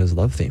and Leia's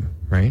love theme,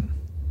 right?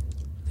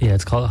 Yeah,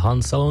 it's called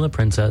Han Solo and the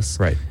Princess.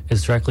 Right.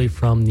 It's directly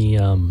from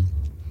the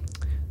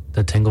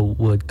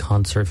Tanglewood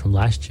concert from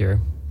last year.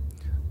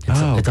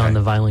 It's on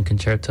the Violin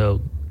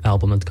Concerto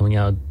album that's coming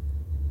out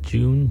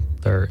June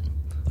 3rd.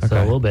 Okay. So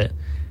a little bit.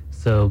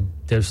 So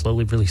they're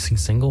slowly releasing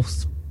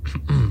singles.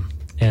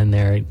 And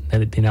they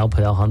now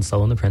put out Han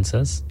Solo and the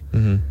Princess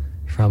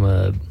from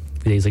a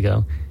few days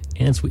ago.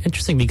 And it's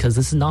interesting because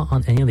this is not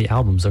on any of the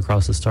albums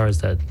Across the Stars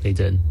that they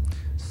did.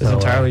 So,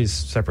 it's entirely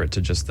separate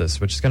to just this,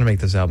 which is going to make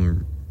this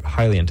album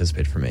highly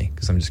anticipated for me,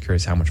 because I'm just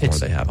curious how much more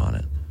they have on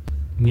it.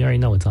 We already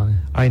know what's on it.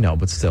 I know,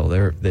 but still,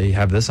 they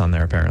have this on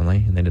there apparently,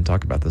 and they didn't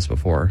talk about this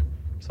before,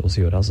 so we'll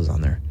see what else is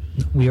on there.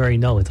 We already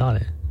know what's on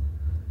it.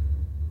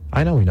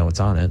 I know we know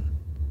what's on it.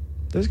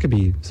 There could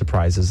be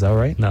surprises though,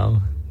 right?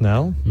 No.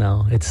 No?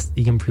 No,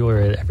 you can pre-order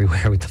it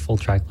everywhere with the full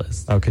track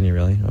list. Oh, can you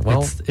really?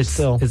 Well,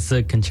 it's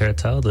a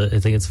concerto. I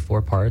think it's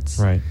 4 parts.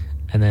 Right.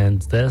 And then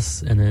it's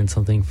this, and then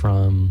something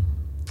from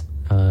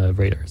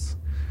Raiders.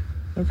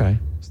 Okay.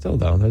 Still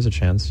though, there's a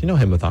chance. You know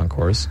him with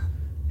encores.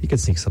 He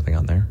could sneak something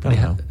on there. I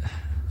don't know.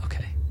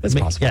 Okay. It's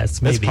possible.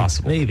 Yes, maybe. It's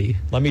possible. Maybe.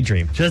 Let me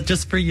dream.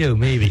 Just for you,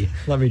 maybe.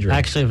 Let me dream.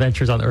 Actually,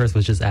 Adventures on Earth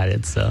was just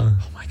added, so.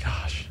 Oh my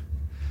gosh.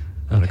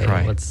 I'm gonna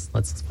cry. Let's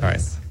all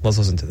right. Let's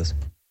listen to this.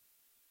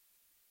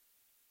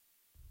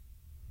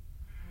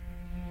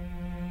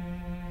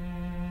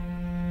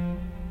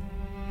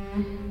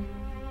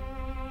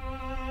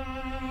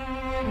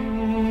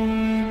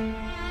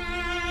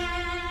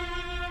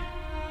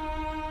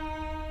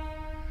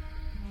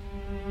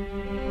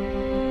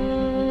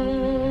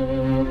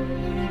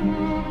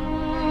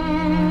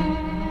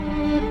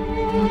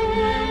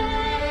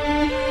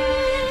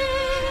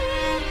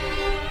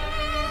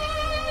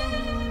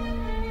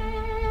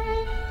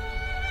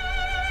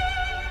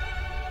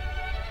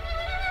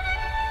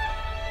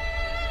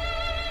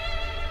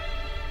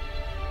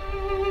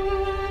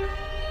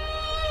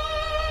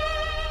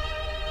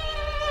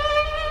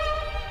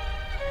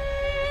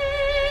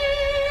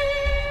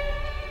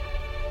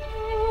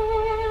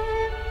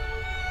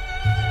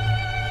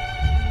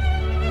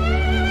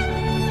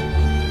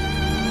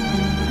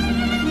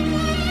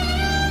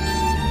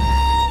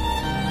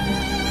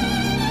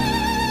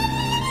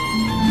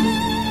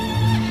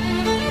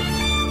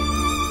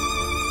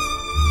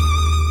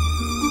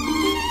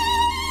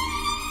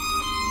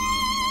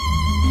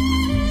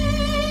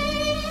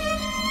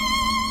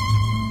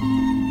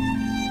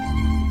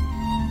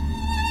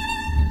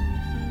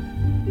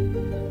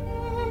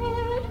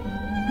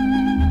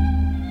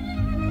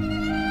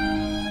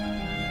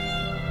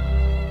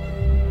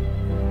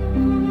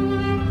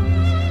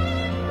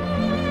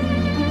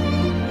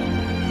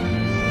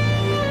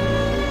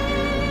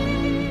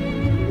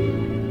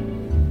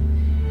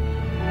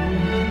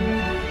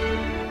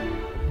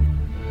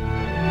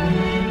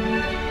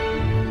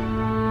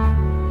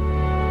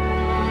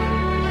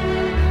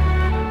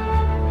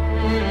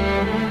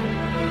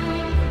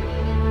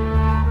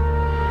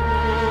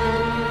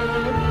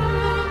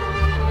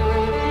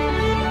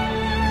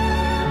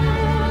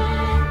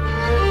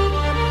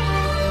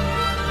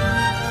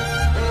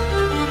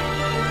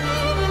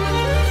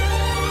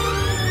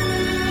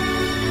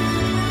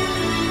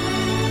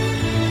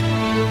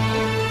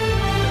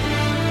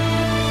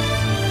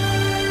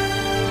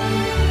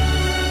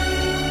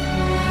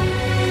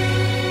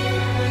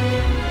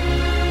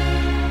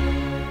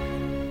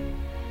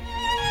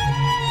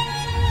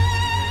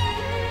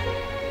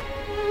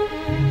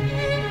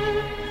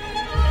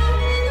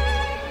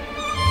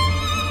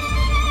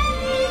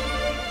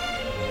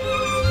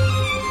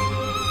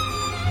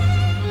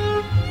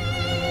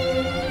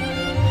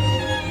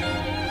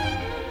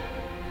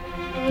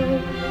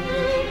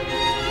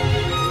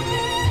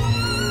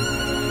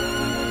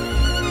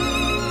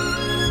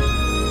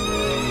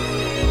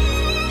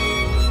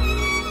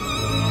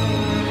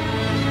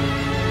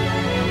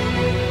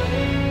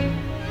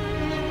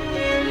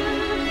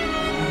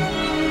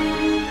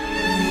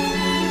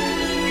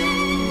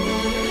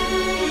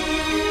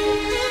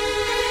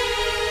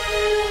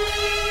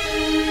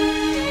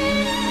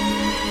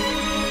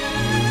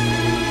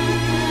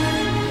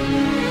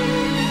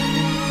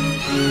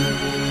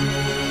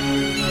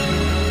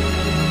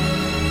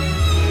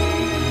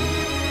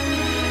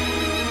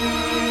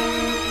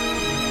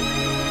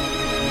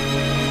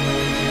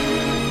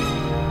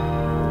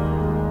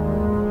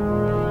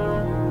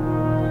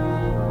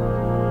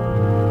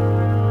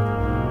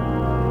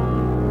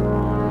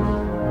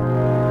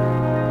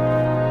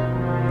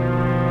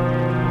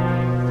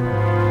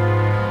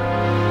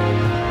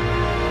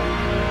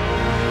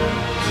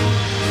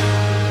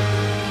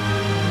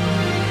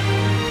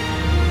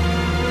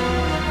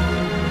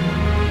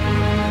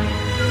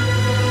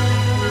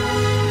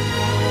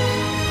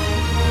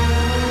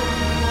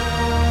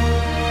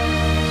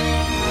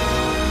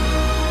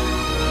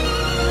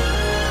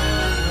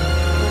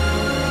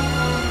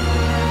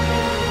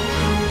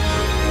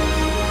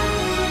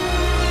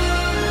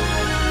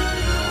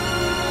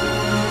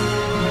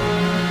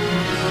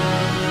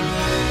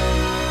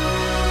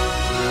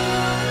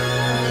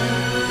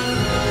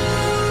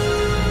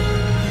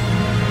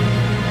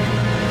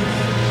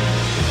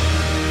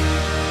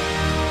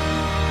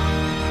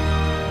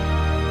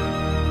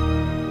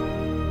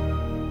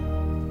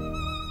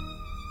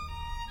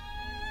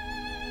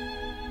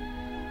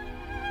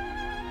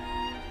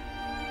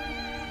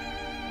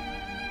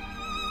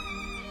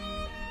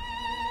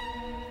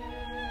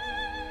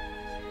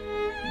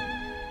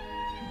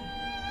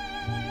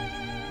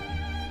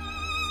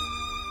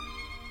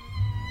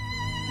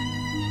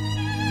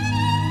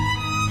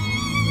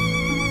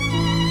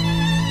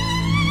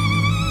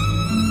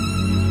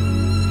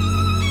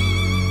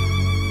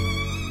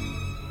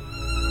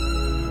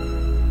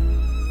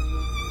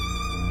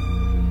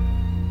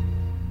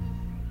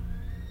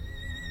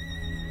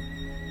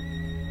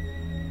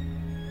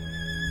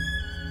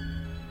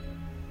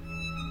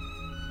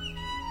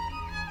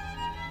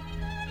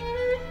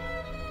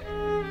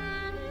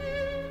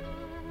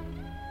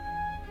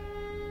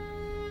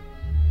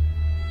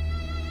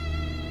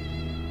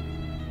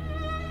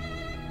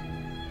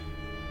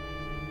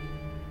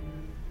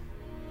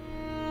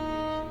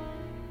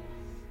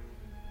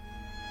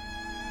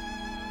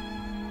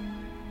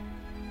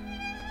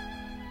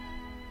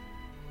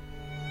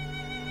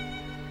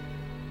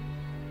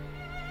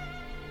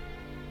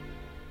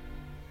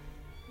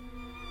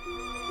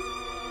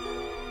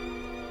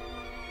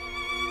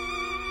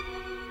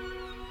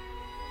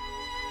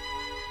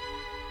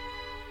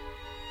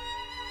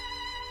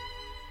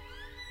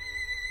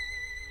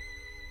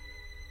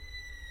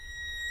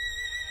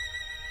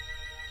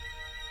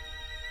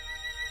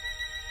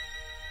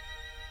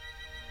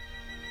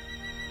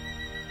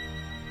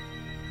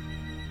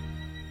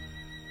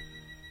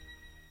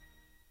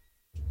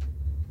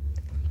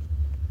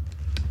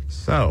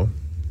 So,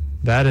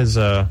 that is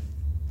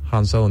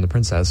Han Solo and the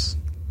Princess.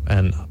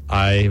 And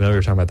I remember we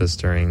were talking about this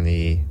during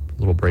the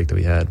little break that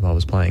we had while I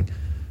was playing.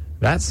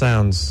 That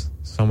sounds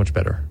so much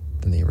better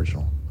than the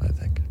original, I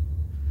think.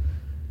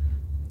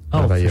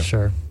 Oh, for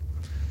sure.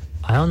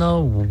 I don't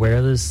know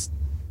where this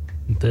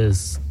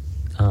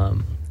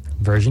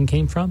version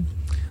came from.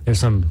 There's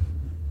some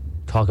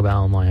talk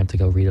about online I have to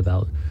go read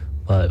about.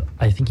 But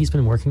I think he's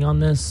been working on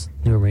this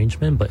new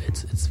arrangement, but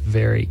it's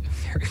very,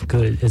 very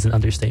good is an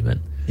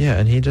understatement. Yeah,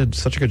 and he did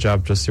such a good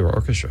job just through our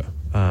orchestra.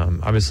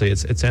 Obviously,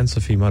 it's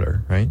Anne-Sophie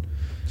Mutter, right?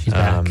 She's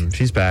back.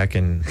 She's back,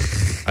 and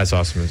as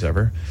awesome as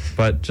ever.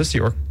 But just the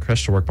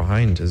orchestra work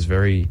behind is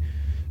very,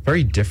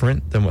 very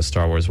different than what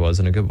Star Wars was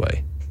in a good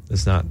way.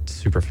 It's not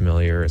super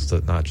familiar. It's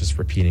not just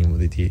repeating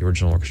what the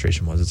original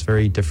orchestration was. It's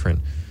very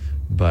different,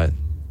 but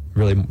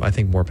really, I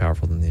think, more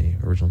powerful than the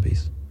original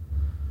piece.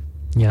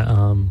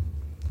 Yeah,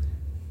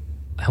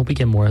 I hope we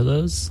get more of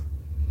those,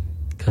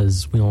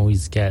 because we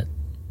always get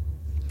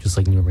just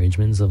like new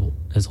arrangements of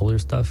his older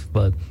stuff.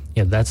 But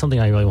yeah, that's something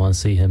I really want to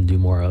see him do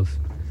more of.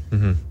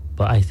 Mm-hmm.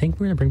 But I think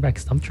we're going to bring back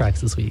stump tracks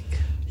this week.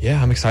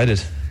 Yeah, I'm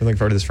excited. We're looking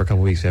forward to this for a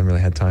couple weeks. We haven't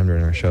really had time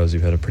during our shows.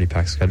 We've had a pretty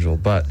packed schedule,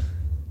 but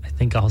I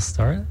think I'll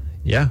start.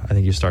 Yeah, I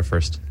think you start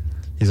first.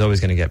 He's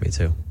always going to get me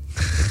too.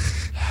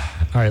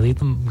 All right, leave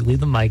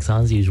the mics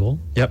on as usual.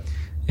 Yep.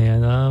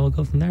 And we'll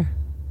go from there.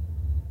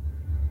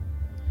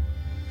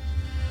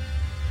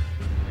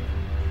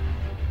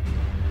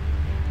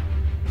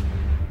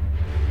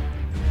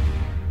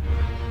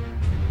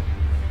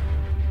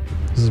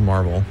 This is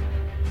Marvel.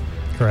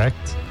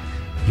 Correct.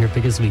 Your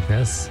biggest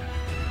weakness.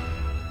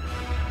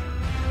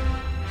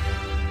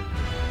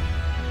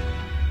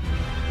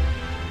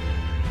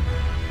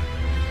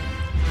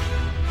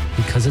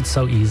 Because it's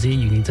so easy,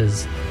 you need to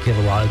give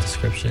a lot of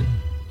description.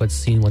 What's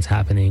seen, what's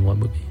happening, what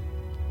movie.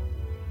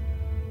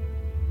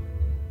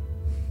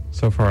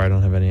 So far, I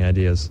don't have any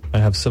ideas. I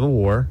have Civil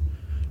War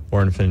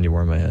or Infinity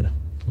War in my head.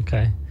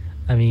 Okay.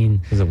 I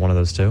mean... Is it one of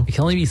those two? It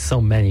can only be so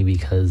many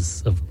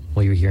because of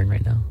what you're hearing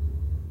right now.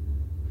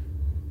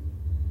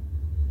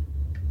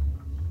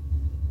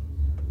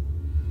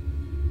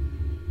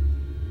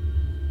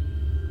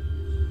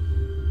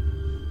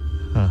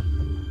 Huh.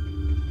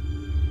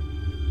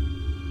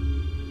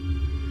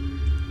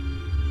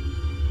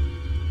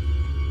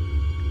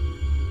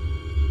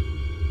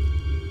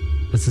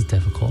 This is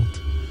difficult.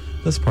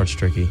 This part's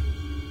tricky.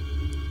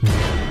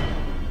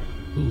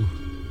 Ooh.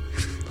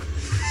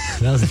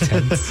 That was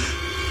intense.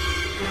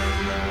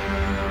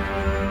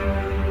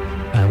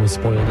 I almost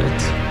spoiled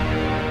it.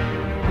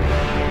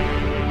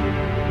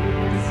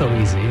 So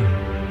easy.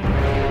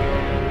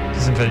 Is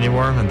this Infinity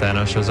War when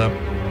Thanos shows up?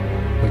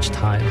 Which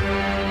time?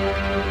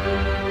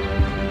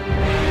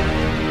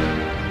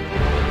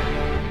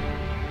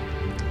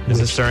 Is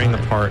this during the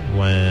part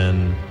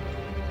when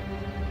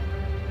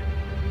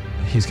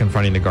he's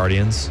confronting the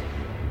Guardians?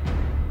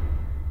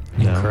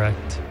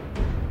 Incorrect. No.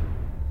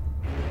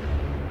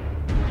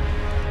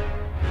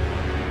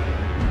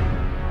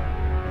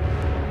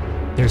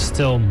 There's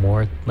still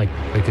more, like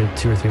a good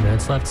 2 or 3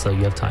 minutes left, so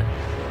you have time.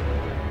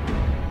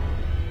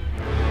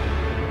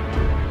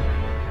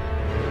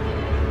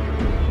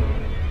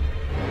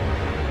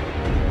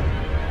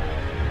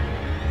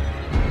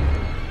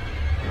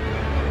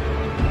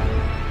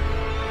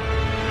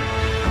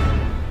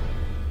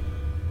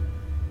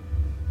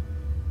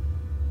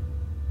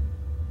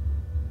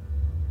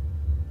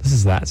 This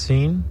is that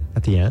scene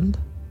at the end?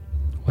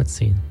 What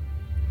scene?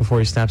 Before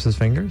he snaps his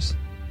fingers?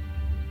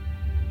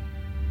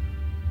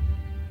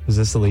 Is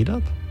this the lead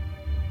up?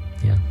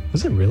 Yeah.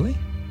 Was it really?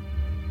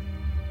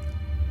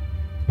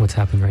 What's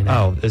happening right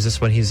now? Oh, is this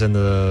when he's in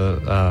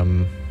the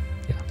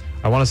yeah.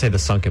 I want to say the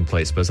sunken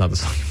place, but it's not the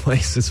sunken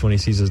place. It's when he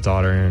sees his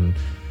daughter and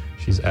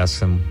she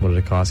asks him what did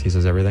it cost. He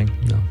says everything.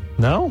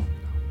 No,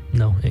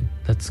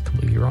 that's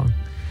completely wrong.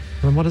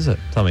 Then what is it?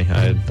 Tell me.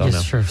 I don't know.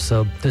 Yes, sure.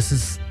 So this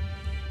is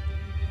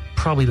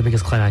probably the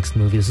biggest climax of the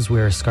movie. This is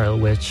where Scarlet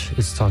Witch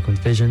is talking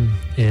with Vision,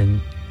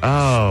 and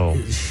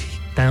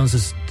Thanos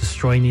is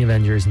destroying the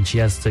Avengers, and she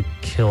has to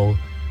kill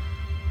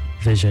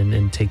Vision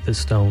and take the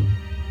stone,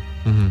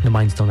 the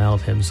Mind Stone, out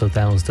of him, so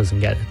Thanos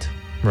doesn't get it.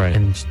 Right.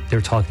 And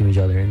they're talking to each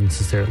other, and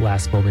this is their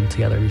last moment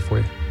together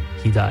before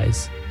he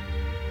dies.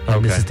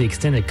 And this is the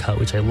extended cut,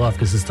 which I love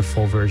because this is the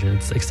full version.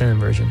 It's the extended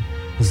version.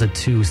 This is a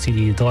 2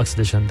 CD deluxe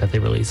edition that they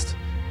released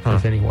for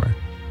Infinity War.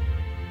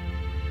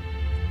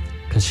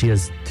 Because she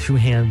has 2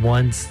 hands,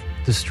 one's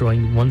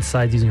destroying one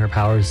side using her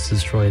powers to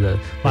destroy the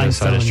Mind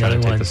Stone, and the other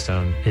one is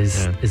trying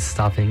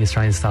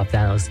to stop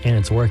Thanos, and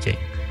it's working.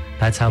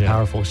 That's how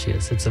powerful she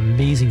is. It's an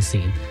amazing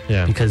scene.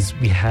 Yeah. Because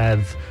we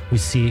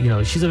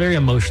see, she's a very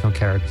emotional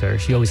character.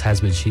 She always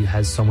has been. She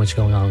has so much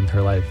going on in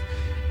her life,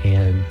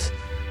 and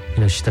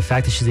the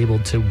fact that she's able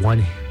to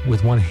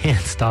with one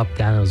hand stop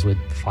Thanos with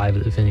 5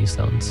 of the Infinity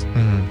Stones,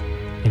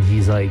 and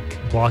he's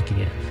like blocking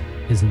it,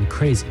 isn't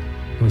crazy.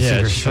 Yeah,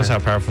 it shows how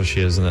powerful she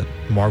is, and that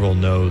Marvel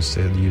knows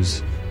to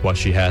use what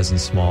she has in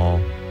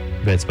small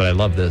bits. But I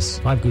love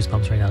this. I have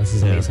goosebumps right now. This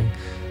is amazing.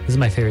 This is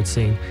my favorite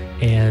scene,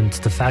 and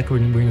the fact we're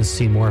going to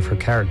see more of her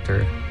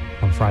character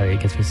on Friday. It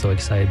gets me so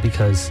excited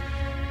because,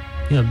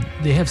 you know,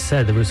 they have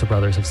said, the Russo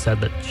brothers have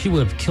said that she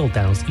would have killed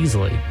Thanos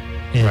easily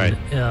in Right.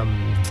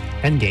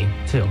 Endgame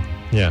too.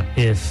 Yeah.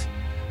 If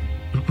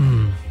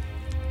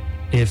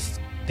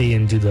they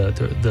didn't do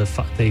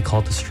they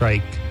called the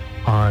strike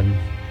on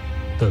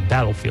the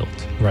battlefield.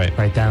 Right.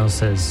 Right. Thanos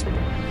says,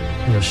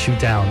 you know, shoot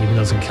down, even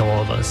though it's gonna kill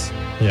all of us.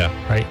 Yeah.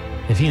 Right.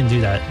 If he didn't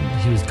do that,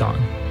 he was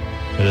gone.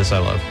 This I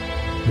love.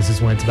 This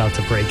is when it's about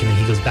to break, and then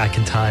he goes back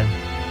in time.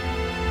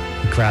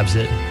 He grabs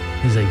it.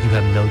 He's like, you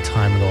have no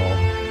time at all.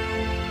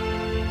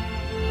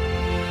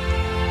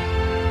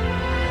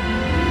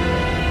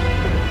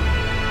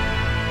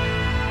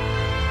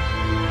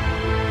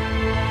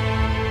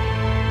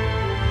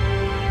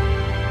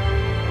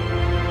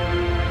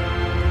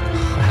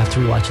 I have to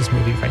rewatch this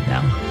movie right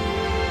now.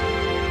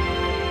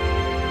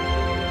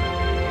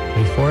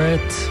 Wait for it.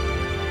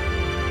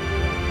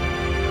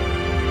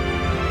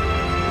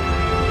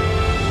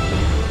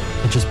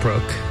 It just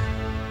broke.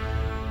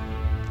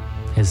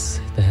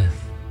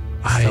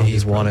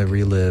 I want to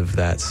relive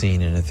that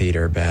scene in a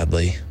theater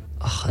badly.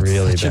 Oh, it's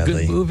really such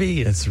badly. a good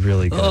movie. It's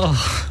really good.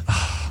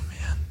 Oh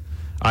man,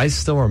 I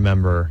still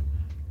remember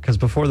because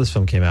before this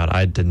film came out,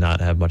 I did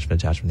not have much of an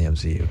attachment to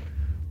the MCU.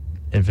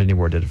 Infinity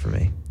War did it for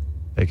me.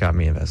 It got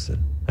me invested,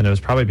 and it was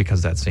probably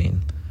because of that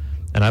scene.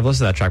 And I've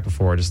listened to that track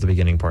before. Just the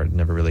beginning part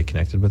never really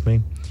connected with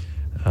me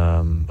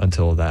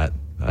until that.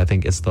 I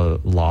think it's the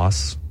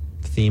loss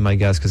theme, I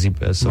guess, because he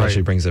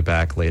actually brings it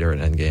back later in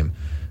Endgame.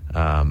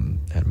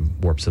 And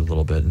warps it a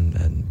little bit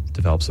and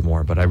develops it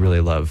more. But I really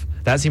love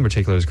that scene in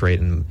particular is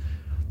great, and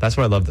that's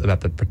what I love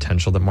about the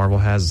potential that Marvel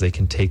has. Is they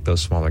can take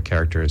those smaller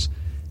characters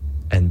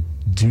and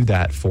do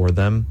that for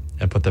them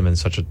and put them in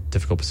such a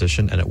difficult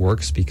position, and it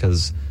works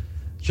because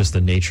just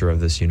the nature of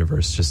this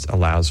universe just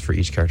allows for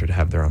each character to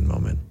have their own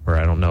moment. Where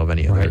I don't know of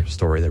any other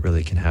story that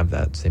really can have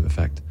that same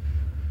effect.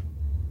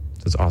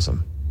 So it's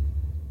awesome.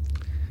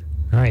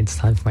 All right, it's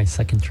time for my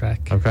second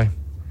track. Okay.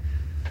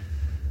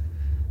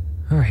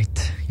 All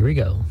right, here we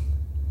go.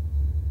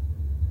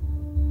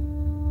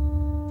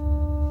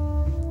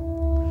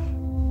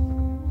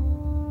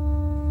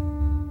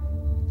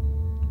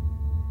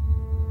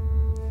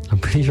 I'm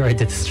pretty sure I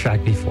did this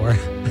track before.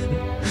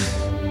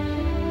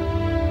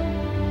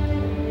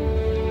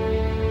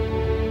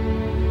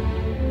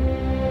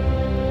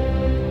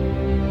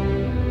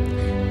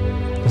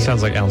 It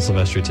sounds like Alan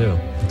Silvestri too.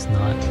 It's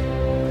not.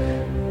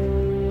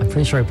 I'm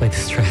pretty sure I played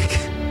this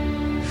track.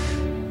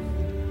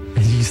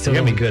 And you still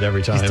get me good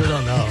every time. You still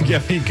don't know. You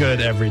get me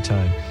good every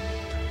time.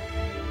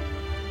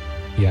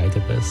 Yeah, I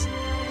did this.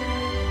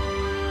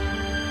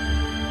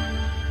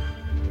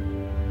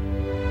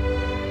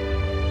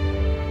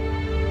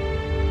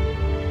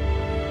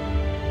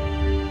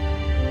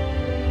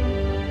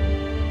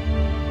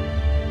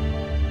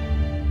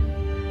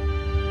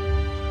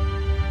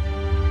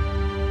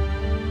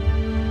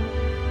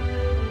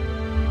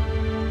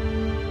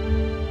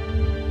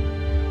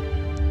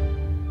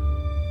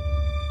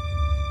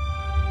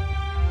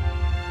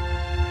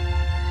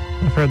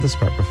 I've heard this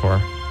part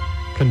before.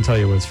 Couldn't tell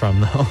you what it's from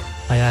though.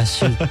 I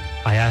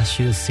asked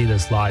you to see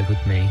this live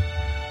with me.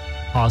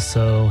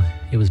 Also,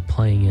 it was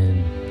playing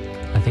in,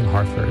 I think,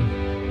 Hartford. I'm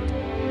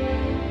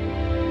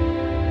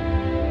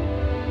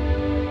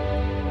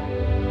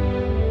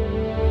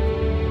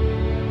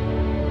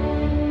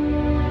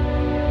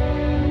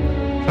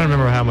trying to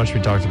remember how much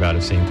we talked about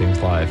of seeing things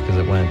live because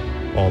it went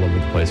all over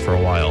the place for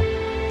a while.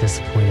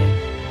 Disappointing.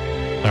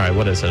 All right,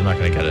 what is it? I'm not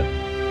going to get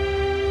it.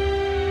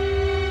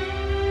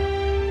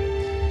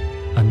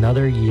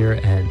 Another Year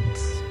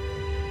Ends.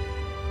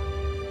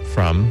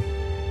 From?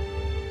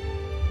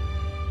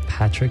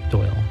 Patrick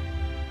Doyle.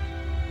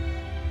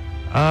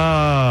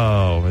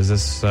 Oh, is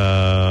this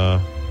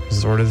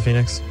Order of the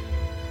Phoenix?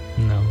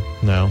 No.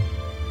 No.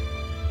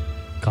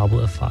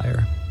 Goblet of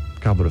Fire.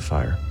 Goblet of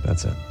Fire.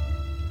 That's it.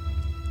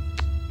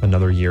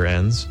 Another Year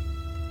Ends.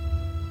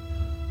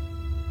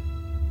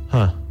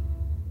 Huh.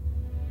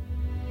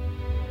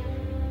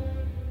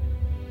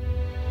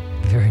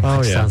 Very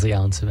much sounds like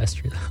Alan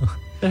Silvestri, though.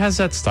 It has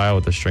that style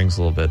with the strings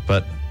a little bit,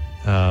 but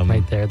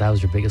right there, that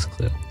was your biggest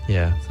clue.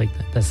 Yeah, it's like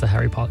that's the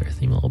Harry Potter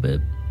theme a little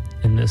bit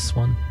in this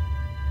one.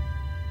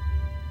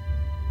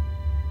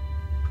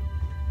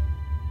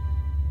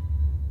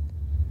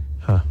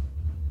 Huh.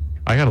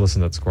 I gotta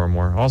listen to that score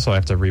more. Also, I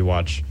have to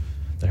rewatch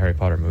the Harry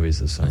Potter movies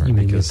this summer. You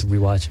mean you have to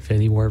rewatch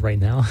Infinity War right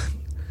now?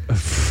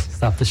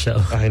 Stop the show.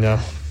 I know.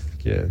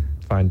 Yeah,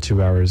 find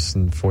 2 hours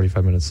and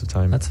 45 minutes of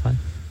time. That's fine.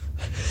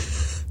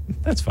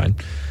 That's fine.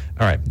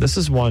 All right, this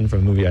is one from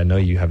a movie I know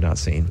you have not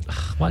seen.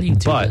 Why do you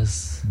do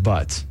this?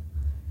 But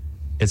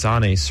it's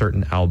on a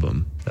certain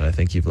album that I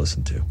think you've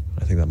listened to.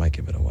 I think that might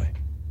give it away.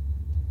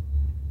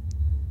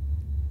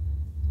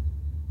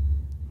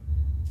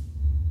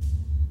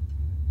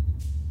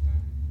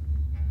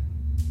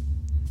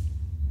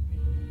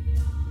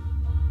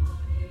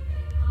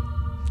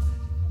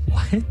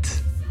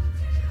 What?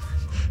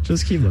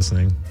 Just keep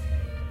listening.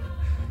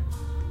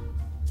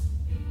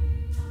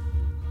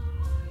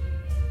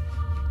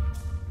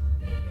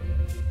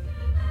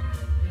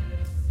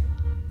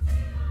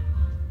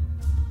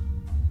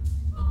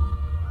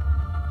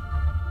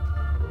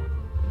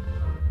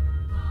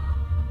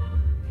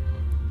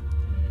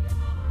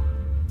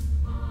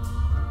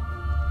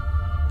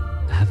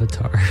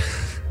 Avatar.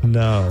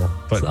 No,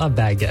 but It's not a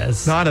bad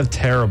guess. not a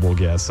terrible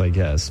guess, I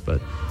guess.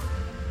 But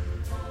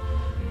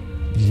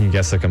you can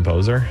guess the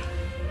composer.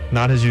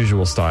 Not his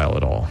usual style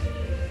at all.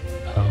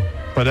 Oh.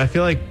 But I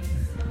feel like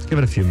let's give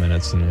it a few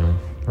minutes and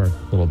or a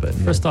little bit.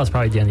 First thought's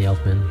probably Danny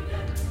Elfman.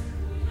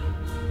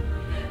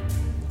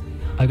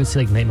 I could see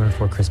like Nightmare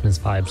Before Christmas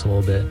vibes a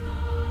little bit,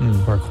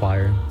 or a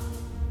choir.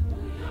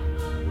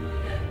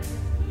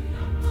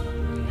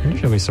 I wonder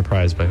if you'll be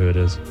surprised by who it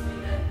is.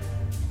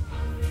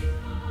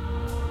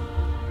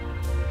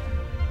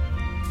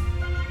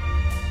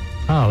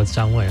 Oh, it's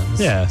John Williams.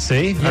 Yeah,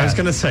 see? Yeah. I was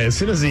going to say, as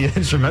soon as the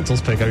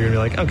instrumentals pick up, you're going to be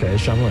like, okay,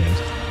 it's John Williams.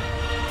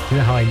 You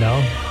know how I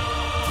know?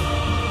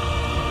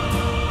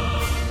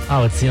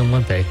 Oh, it's the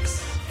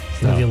Olympics.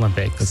 It's not No, the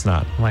Olympics. It's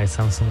not. Why it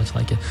sounds so much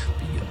like it.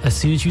 As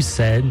soon as you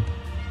said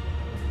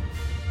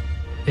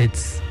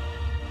it's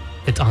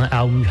on an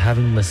album you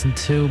haven't listened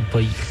to,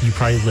 but you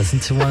probably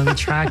listened to one of the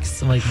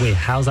tracks. I'm like, wait,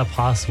 how's that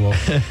possible?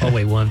 Oh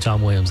wait, one of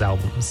John Williams'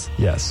 albums.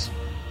 Yes.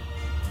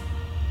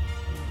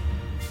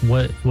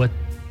 What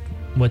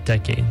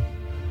decade?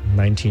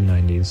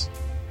 1990s.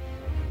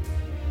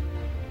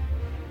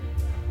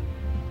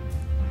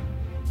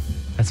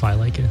 That's why I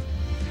like it.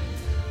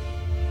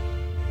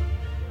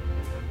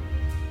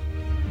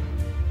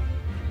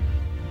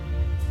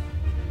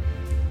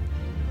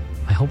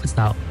 I hope it's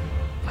not.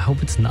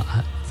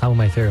 It's not one of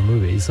my favorite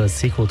movies. So it's a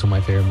sequel to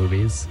my favorite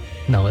movies.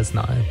 No, it's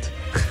not.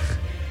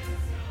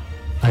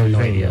 I have no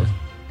idea.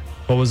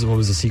 What was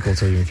the sequel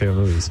to your favorite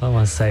movies? I don't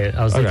want to say it.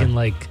 I was Okay. thinking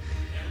like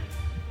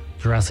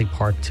Jurassic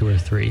Park 2 or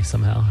 3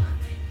 somehow.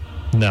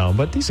 No,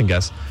 but decent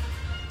guess.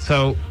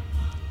 So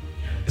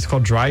it's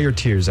called Dry Your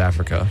Tears,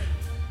 Africa,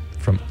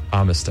 from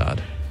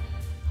Amistad,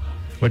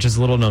 which is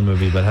a little known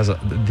movie, but has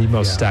the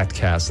most stacked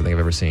cast I think I've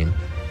ever seen.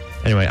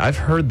 Anyway, I've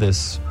heard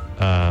this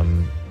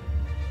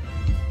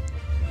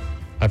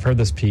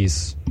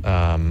piece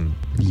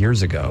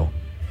years ago,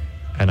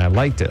 and I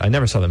liked it. I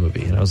never saw the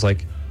movie, and I was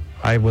like,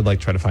 I would like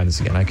to try to find this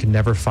again. I could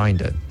never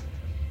find it.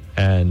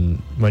 And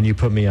when you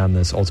put me on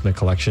this Ultimate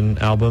Collection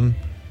album,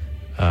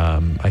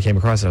 I came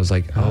across it. I was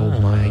like, oh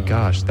my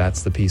gosh,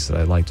 that's the piece that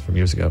I liked from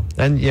years ago.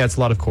 And yeah, it's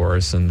a lot of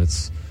chorus, and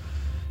it's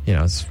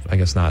I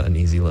guess not an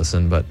easy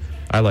listen, but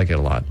I like it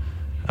a lot.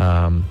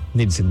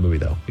 Need to see the movie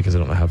though, because I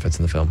don't know how it fits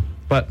in the film.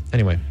 But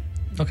anyway,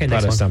 Okay, glad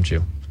next I one. stumped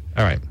you.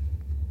 All right,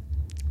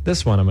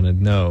 this one I'm going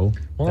to know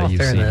Well, that in all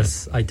you've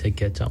fairness, I did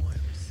get John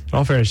Williams. seen it. In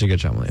all fairness, you get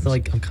John Williams. So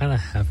like I'm kind of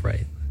half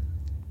right.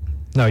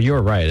 No,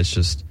 you're right. It's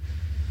just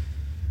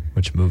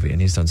which movie, and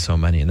he's done so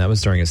many, and that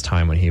was during his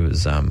time when he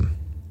was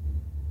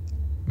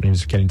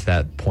getting to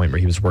that point where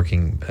he was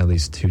working at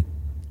least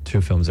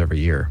two films every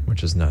year,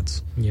 which is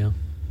nuts. Yeah.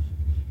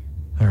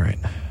 All right,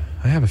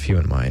 I have a few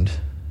in mind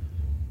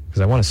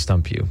because I want to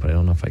stump you, but I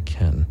don't know if I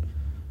can.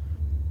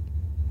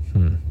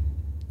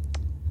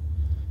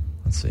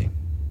 Let's see.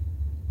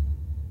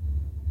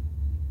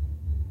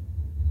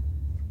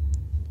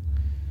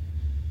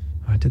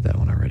 I did that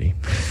one already.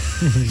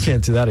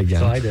 Can't do that again.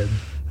 So I did.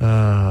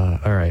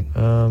 All right.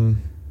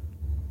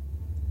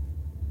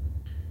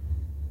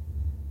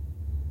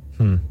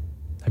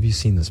 Have you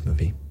seen this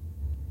movie?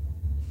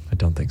 I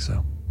don't think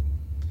so.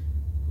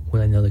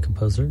 Would I know the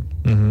composer?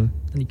 Mm-hmm.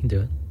 Then you can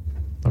do it.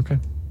 Okay.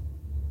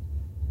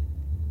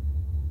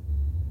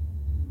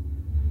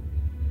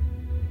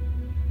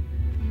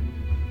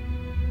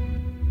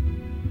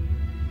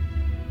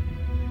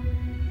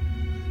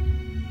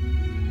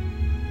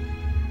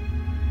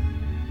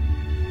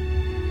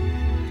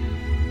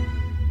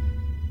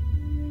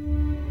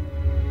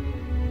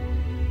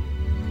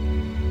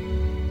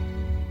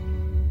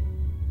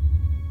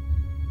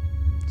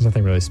 There's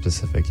nothing really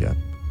specific yet.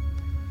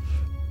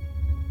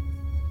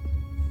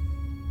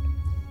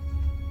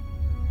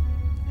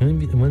 It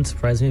wouldn't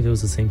surprise me if it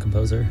was the same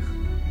composer.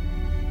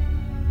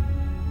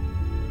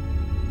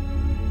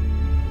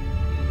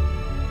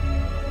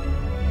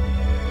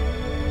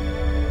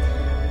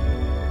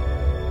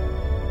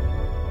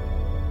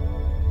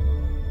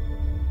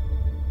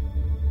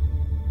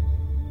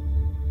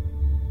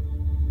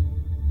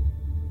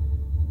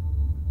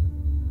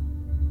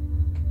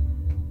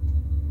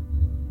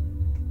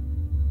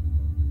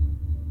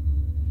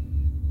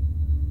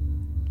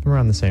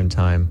 Around the same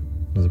time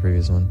as the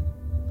previous one.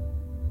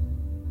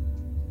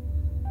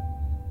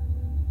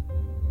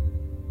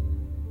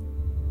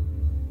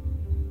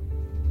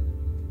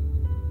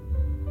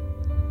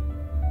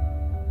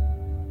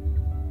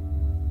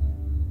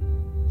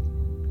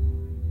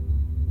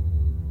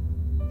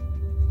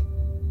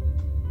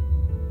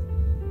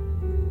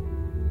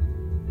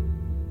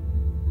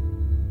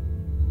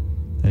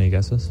 Any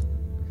guesses?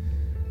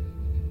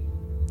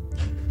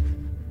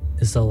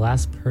 Is the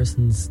last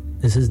person's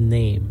is his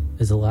name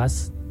is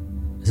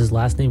his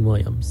last name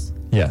Williams,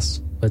 Yes.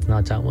 but it's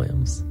not John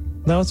Williams.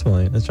 No, it's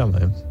Williams. It's John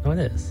Williams. Oh, it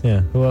is.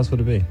 Yeah. Who else would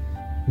it be?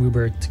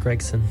 Rupert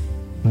Gregson.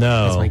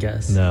 No. That's my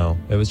guess. No.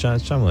 It's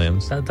John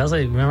Williams. That was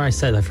like, remember I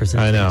said that first.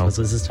 I know. Was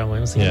this John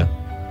Williams? Yeah.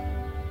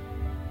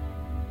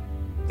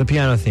 The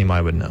piano theme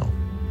I would know.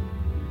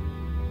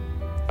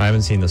 I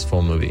haven't seen this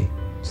full movie.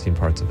 I've seen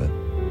parts of it.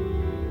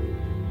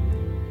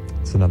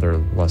 It's another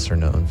lesser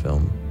known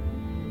film.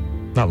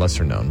 Not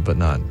lesser known, but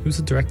not. Who's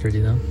the director, do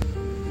you know?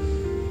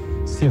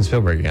 Steven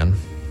Spielberg again.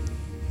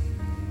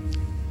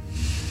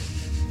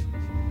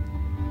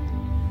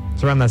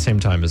 It's around that same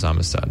time as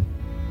Amistad,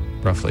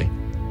 roughly.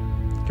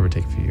 Give or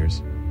take a few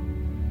years.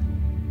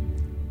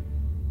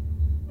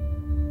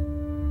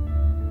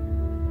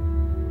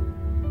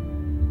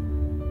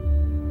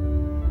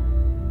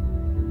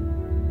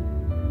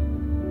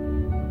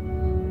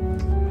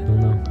 I don't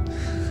know.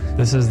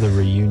 This is the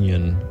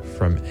reunion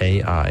from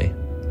AI,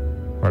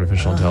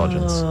 Artificial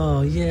Intelligence.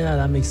 Oh, yeah,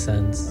 that makes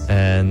sense.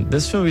 And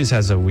this movie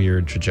has a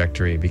weird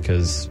trajectory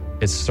because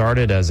it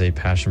started as a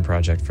passion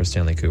project for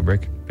Stanley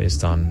Kubrick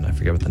based on, I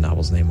forget what the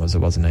novel's name was, it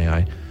wasn't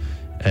AI.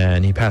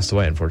 And he passed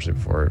away,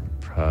 unfortunately, before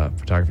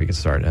photography could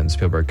start, and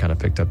Spielberg kind of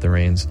picked up the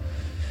reins.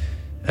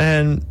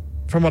 And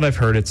from what I've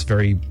heard, it's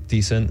very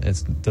decent.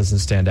 It doesn't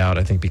stand out,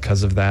 I think,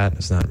 because of that.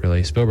 It's not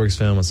really Spielberg's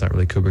film, it's not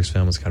really Kubrick's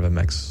film, it's kind of a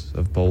mix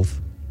of both.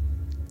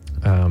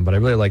 But I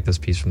really like this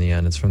piece from the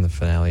end. It's from the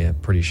finale, I'm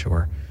pretty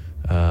sure.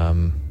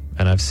 And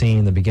I've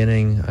seen the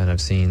beginning, and I've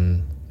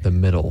seen the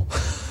middle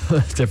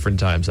different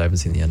times. I haven't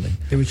seen the ending.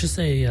 It was just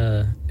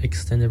a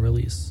extended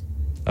release.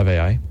 Of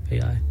AI?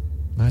 AI.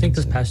 I think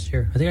this past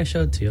year. I think I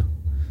showed it to you.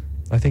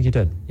 I think you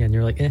did. Yeah, and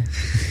you're like, eh.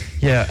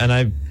 Yeah,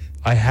 and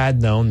I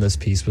had known this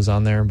piece was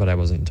on there, but I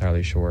wasn't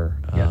entirely sure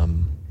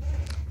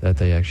that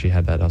they actually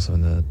had that also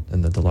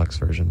in the deluxe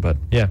version. But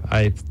yeah,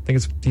 I think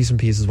it's a decent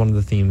piece. It's one of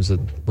the themes that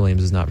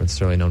Williams is not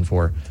necessarily known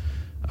for.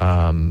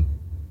 But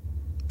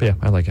yeah,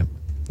 I like it.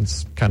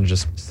 It's kind of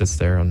just sits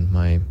there on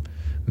my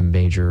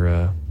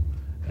major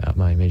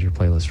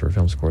playlist for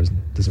film scores.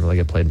 It doesn't really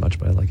get played much,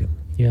 but I like it.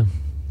 Yeah.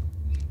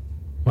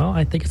 Well,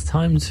 I think it's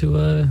time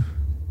to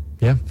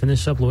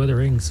finish up Lord of the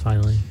Rings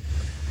finally.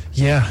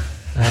 Yeah.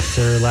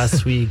 After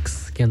last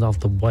week's Gandalf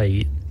the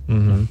White,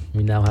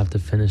 we now have to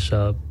finish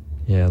up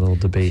a little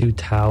debate. Two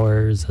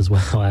Towers as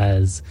well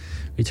as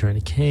Return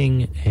of the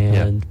King,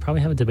 and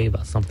probably have a debate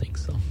about something.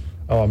 So.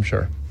 Oh, I'm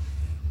sure.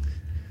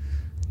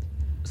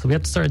 So we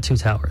have to start at Two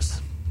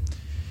Towers.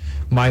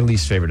 My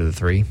least favorite of the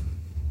three,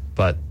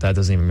 but that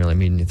doesn't even really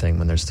mean anything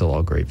when they're still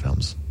all great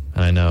films.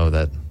 And I know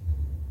that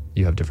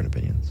you have different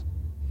opinions.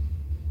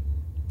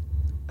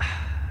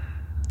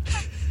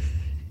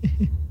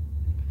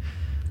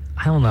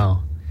 I don't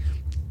know.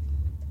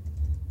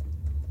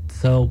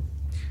 So,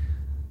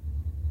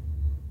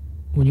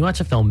 when you watch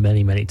a film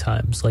many, many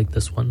times, like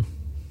this one,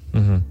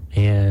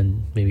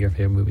 and maybe your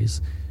favorite movies,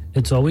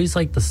 it's always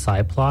like the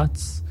side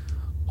plots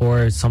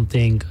or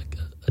something,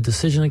 a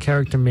decision a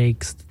character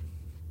makes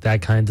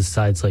that kind of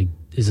decides, like,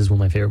 is this one of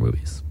my favorite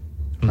movies?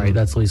 Right?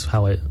 That's at least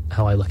how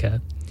I look at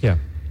it. Yeah.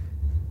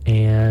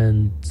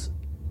 And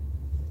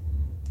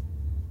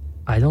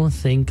I don't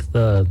think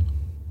the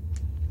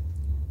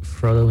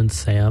Frodo and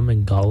Sam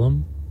and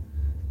Gollum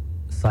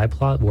side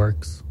plot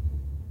works.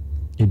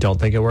 You don't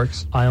think it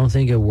works? I don't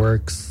think it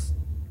works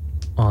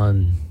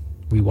on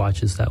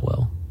rewatches that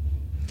well.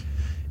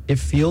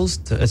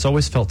 It's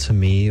always felt to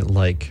me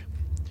like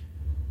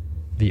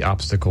the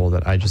obstacle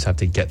that I just have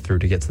to get through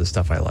to get to the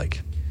stuff I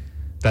like.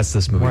 That's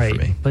this movie for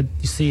me. But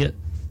you see it,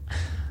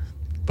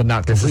 but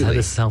not completely.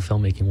 This is how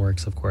filmmaking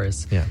works, of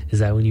course. Yeah. Is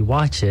that when you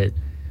watch it,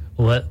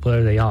 what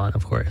are they on,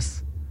 of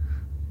course?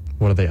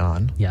 What are they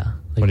on? Yeah.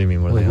 Like, what do you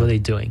mean, what are they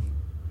doing?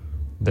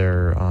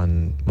 They're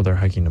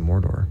hiking to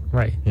Mordor.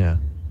 Right. Yeah.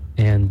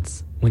 And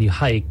when you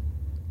hike,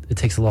 it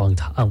takes a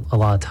lot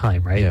of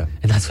time, right? Yeah.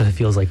 And that's what it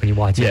feels like when you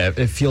watch it. Yeah,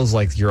 it feels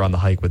like you're on the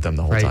hike with them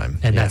the whole time.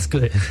 And that's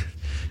good.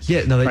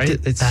 Yeah, no, right?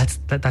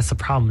 That's the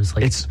problem. Is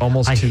like it's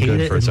almost too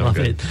good for its own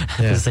good. I hate it and love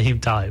it at the same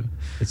time.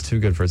 It's too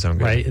good for its own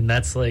good. Right? And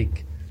that's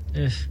like,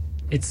 you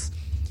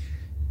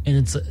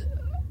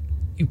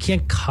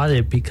can't cut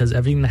it because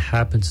everything that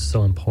happens is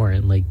so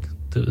important. Like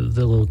the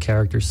little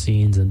character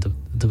scenes and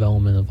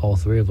development of all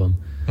three of them.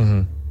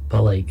 Mm-hmm.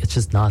 But like, it's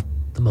just not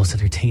the most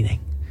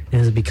entertaining.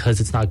 And is it because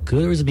it's not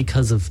good, or is it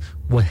because of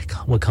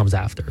what comes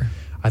after?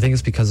 I think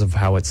it's because of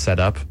how it's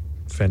set up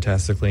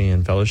fantastically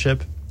in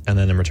Fellowship, and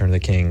then in Return of the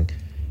King,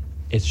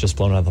 it's just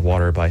blown out of the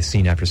water by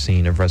scene after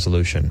scene of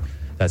resolution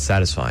that's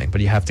satisfying.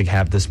 But you have to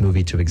have this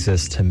movie to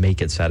exist to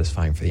make it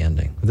satisfying for the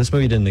ending. But this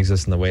movie didn't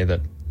exist in the way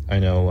that I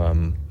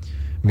know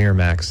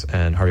Miramax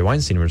and Harvey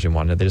Weinstein originally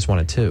wanted. They just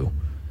wanted two.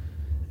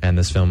 And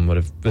this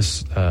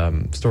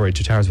story,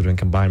 Two Towers, would have been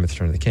combined with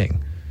Return of the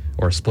King,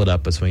 or split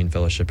up between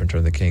Fellowship and Return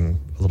of the King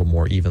a little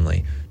more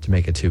evenly to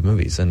make it two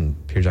movies. And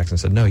Peter Jackson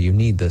said, no, you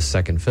need this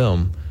second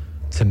film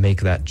to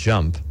make that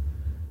jump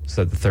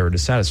so that the third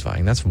is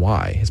satisfying. That's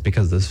why. It's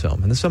because of this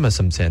film. And this film has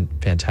some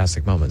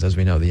fantastic moments. As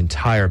we know, the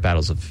entire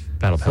Battle of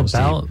Helm's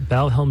Deep.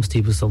 Battle of Helm's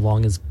Deep was the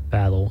longest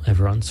battle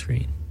ever on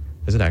screen.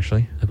 Is it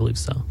actually? I believe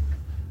so.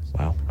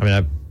 Wow. I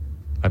mean,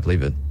 I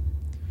believe it.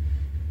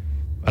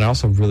 And I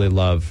also really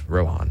love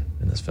Rohan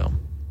in this film.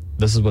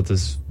 This is what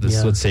is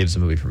what saves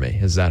the movie for me,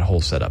 is that whole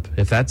setup.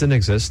 If that didn't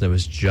exist and it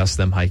was just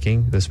them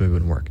hiking, this movie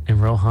wouldn't work.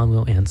 And Rohan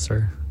will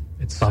answer.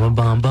 It's bum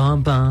bum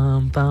bum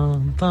bum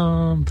bum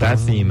bum. That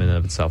theme in and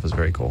of itself is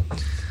very cool.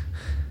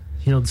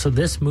 So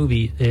this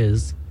movie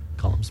is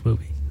Gollum's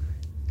movie,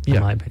 in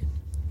my opinion.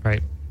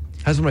 Right.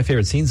 That's one of my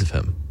favorite scenes of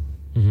him.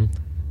 Mm-hmm.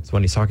 It's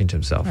when he's talking to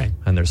himself Right.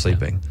 and they're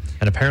sleeping. Yeah.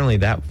 And apparently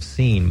that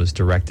scene was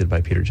directed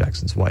by Peter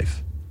Jackson's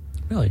wife.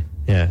 Really?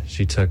 Yeah,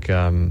 she took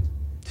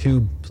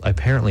 2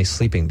 apparently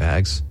sleeping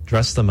bags,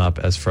 dressed them up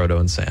as Frodo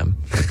and Sam,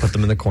 put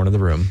them in the corner of the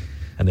room,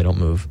 and they don't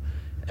move,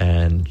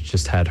 and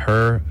just had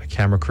her, a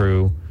camera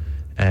crew,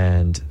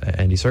 and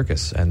Andy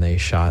Serkis, and they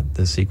shot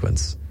this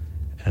sequence.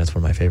 And it's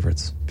one of my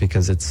favorites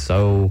because it's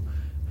so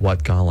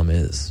what Gollum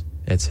is.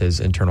 It's his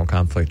internal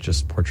conflict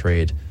just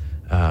portrayed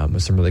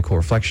with some really cool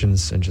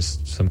reflections and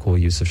just some cool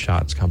use of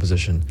shots,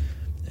 composition.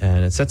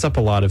 And it sets up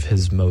a lot of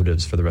his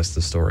motives for the rest of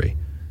the story.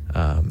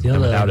 And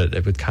without it,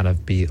 it would kind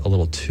of be a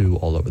little too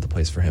all over the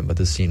place for him. But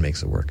this scene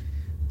makes it work.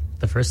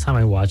 The first time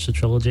I watched the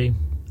trilogy,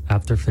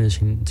 after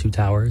finishing Two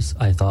Towers,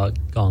 I thought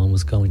Gollum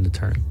was going to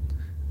turn.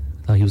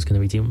 I thought he was going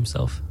to redeem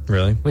himself.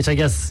 Really? Which I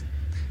guess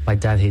my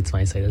dad hates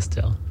when I say this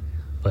too.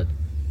 But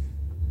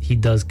he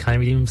does kind of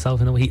redeem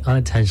himself in a way. He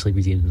unintentionally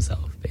redeems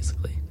himself,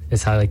 basically.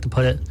 Is how I like to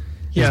put it.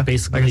 Yeah,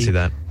 basically, I can see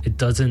that. It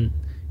doesn't,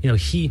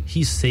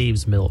 he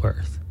saves Middle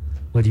Earth.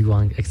 Whether you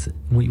want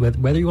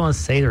to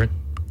say it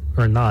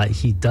or not,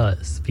 he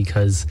does.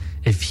 Because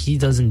if he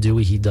doesn't do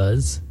what he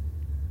does,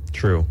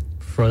 true,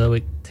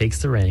 Frodo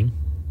takes the ring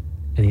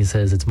and he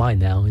says, "It's mine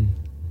now,"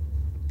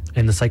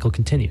 and the cycle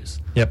continues.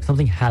 Yep,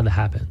 something had to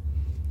happen.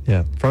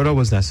 Yeah, Frodo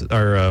was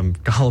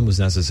Gollum was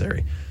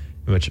necessary,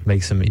 which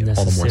makes him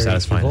all the more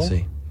satisfying to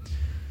see.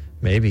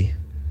 Maybe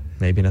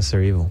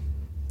necessary evil.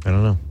 I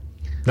don't know.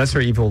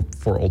 Necessary evil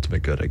for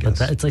ultimate good, I guess.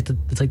 But it's like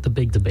the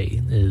big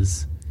debate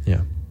is,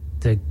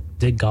 did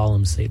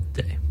Gollum save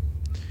the day?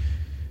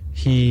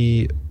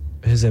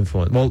 His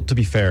influence. Well, to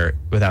be fair,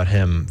 without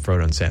him,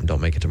 Frodo and Sam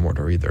don't make it to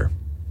Mordor either.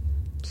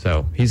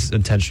 So he's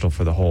intentional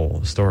for the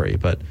whole story,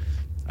 but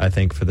I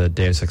think for the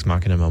Deus Ex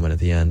Machina moment at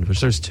the end,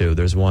 which there's 2.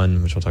 There's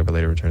one, which we'll talk about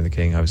later, Return of the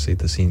King, obviously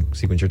the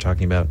sequence you're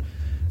talking about,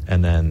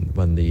 and then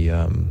when the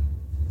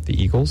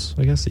Eagles,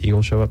 I guess, the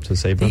Eagles show up to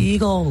save them. The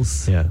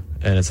Eagles! Yeah,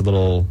 and it's a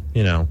little,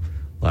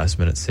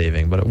 last-minute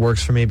saving, but it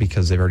works for me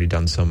because they've already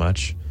done so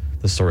much.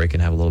 The story can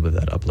have a little bit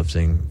of that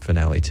uplifting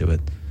finale to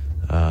it.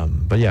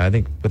 But yeah, I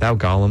think without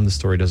Gollum, the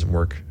story doesn't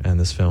work, and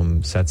this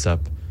film sets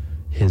up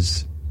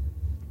his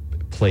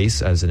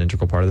place as an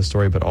integral part of the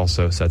story, but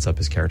also sets up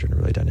his character in a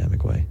really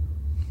dynamic way.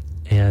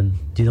 And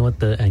do you know what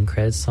the end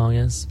credits song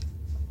is?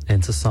 And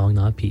it's a song,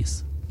 not a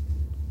piece.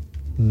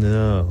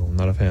 No,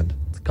 not a fan.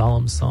 It's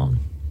Gollum's song.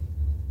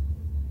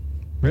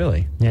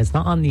 Really? Yeah, it's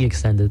not on the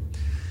extended.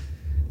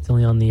 It's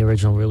only on the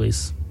original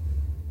release.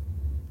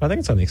 I think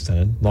it's on the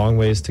extended. Long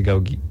ways to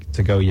go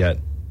yet,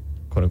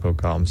 quote unquote,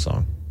 Gollum's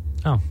song.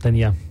 Oh, then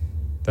yeah.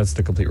 That's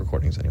the complete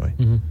recordings anyway.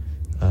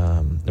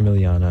 Mm-hmm.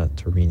 Emiliana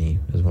Torrini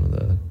is one of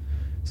the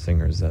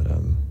singers that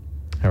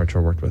Howard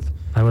Shore worked with.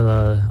 I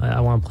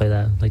want to play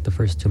that, like the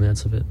first 2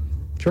 minutes of it.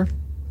 Sure.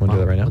 Want to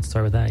do that right now? Let's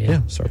start with that, yeah.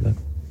 Yeah, start with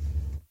that.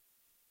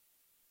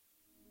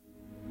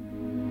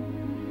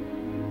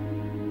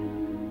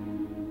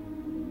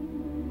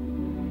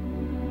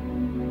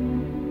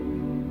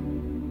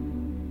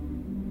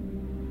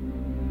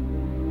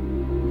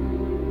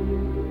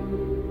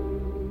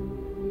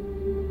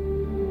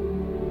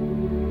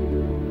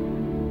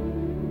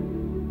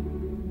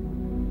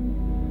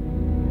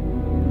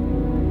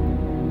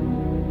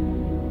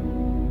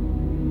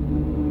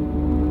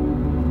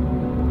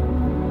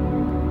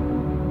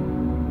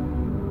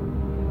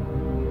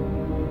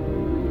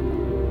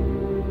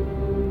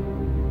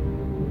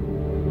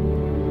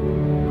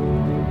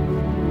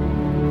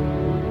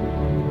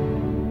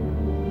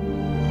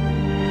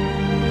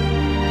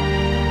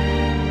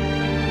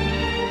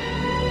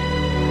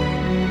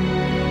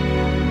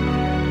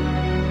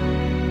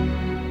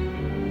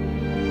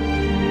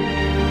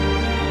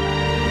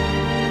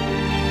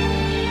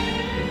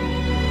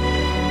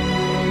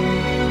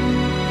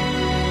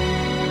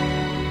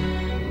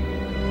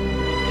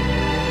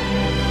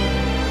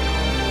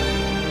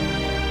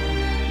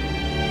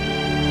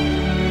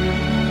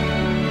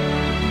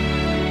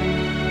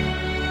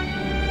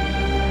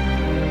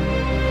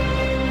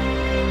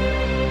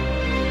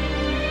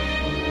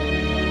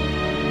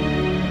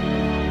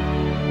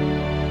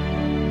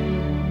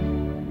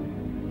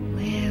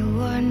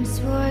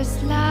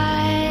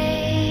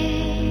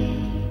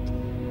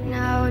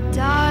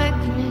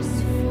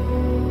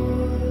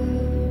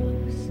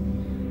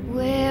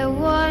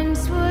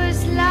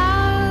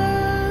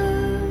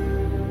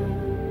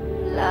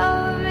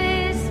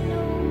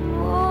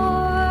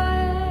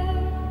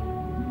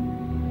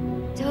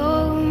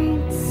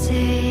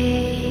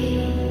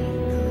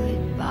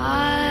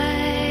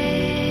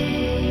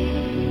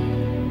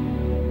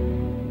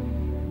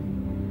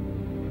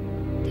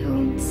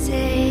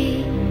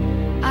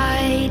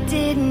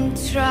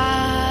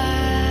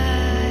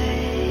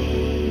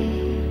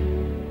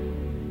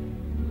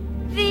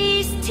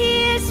 These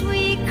tears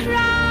we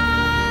cry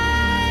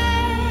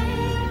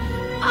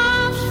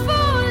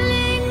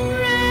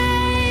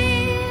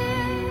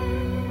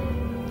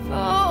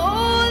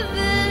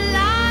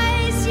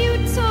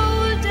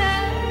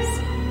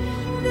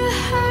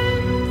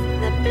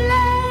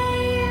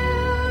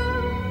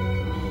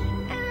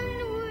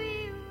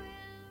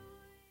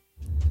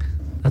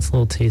That's a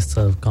little taste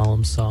of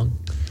Gollum's song.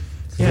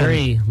 It's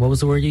very. What was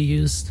the word you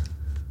used?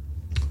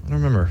 I don't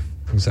remember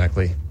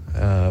exactly.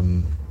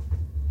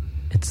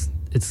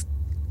 It's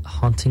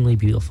hauntingly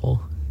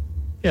beautiful.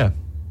 Yeah,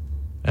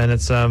 and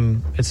it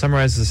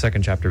summarizes the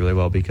second chapter really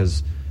well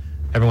because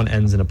everyone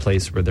ends in a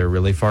place where they're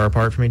really far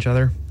apart from each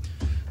other,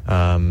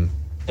 in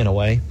a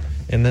way,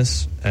 in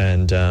this.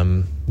 And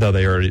though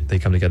they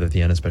come together at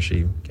the end,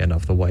 especially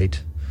Gandalf the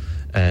White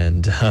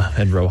and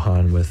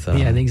Rohan with the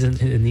endings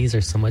in these are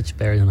so much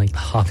better than like the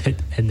Hobbit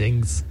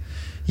endings.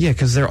 Yeah,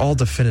 because they're all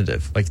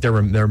definitive. Like they're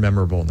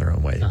memorable in their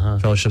own way.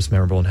 Fellowship's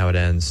memorable in how it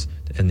ends,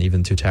 and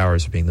even Two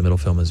Towers, being the middle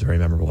film, is very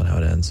memorable in how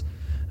it ends.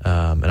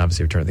 And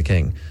obviously Return of the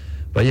King.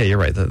 But yeah, you're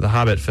right. The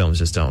Hobbit films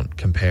just don't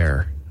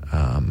compare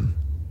in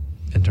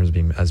terms of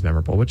being as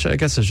memorable, which I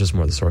guess is just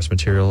more the source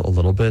material a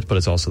little bit, but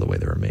it's also the way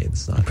they were made.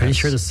 It's not I'm pretty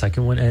sure the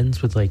second one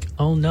ends with like,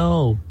 oh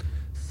no,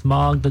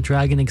 Smaug the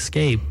dragon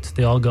escaped.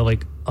 They all go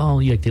like, oh,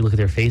 yeah, they look at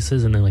their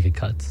faces and then like it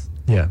cuts.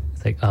 Yeah.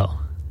 It's like,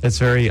 oh. It's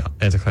very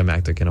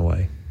anticlimactic in a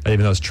way,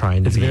 even though it's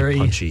trying to be very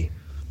punchy.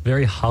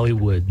 Very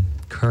Hollywood,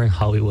 current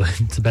Hollywood.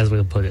 It's the best way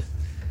to put it.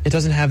 It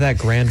doesn't have that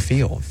grand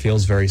feel. It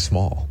feels very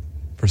small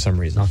for some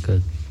reason. Not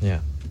good. Yeah.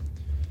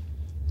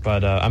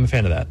 But I'm a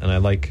fan of that. And I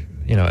like,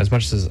 as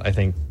much as I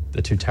think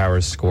the Two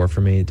Towers score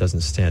for me doesn't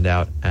stand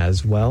out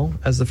as well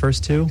as the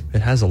first two,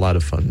 it has a lot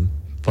of fun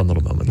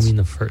little moments. You mean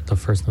the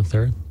first and the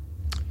third?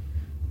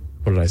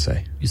 What did I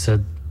say? You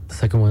said the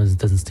second one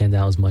doesn't stand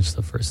out as much as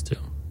the first two.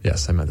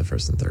 Yes, I meant the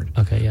first and third.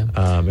 Okay,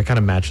 yeah. It kind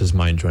of matches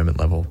my enjoyment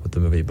level with the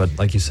movie, but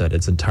like you said,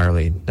 it's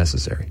entirely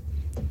necessary.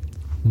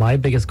 My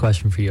biggest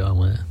question for you, I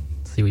want to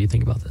see what you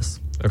think about this.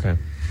 Okay.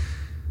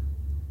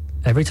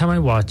 Every time I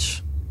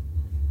watch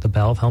The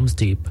Battle of Helm's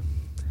Deep,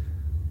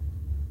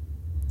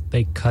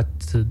 they cut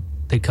to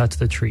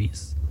the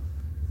trees.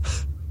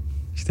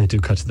 They do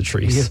cut to the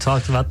trees. We have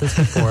talked about this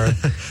before.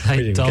 We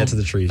didn't get to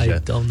the trees yet. I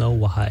don't know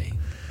why.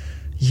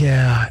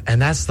 Yeah,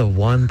 and that's the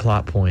one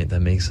plot point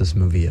that makes this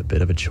movie a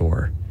bit of a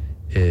chore.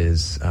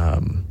 Is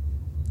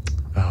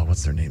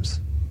what's their names?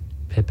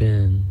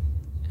 Pippin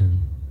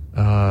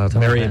and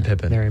Merry and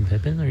Pippin. Merry and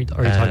Pippin? Are you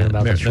talking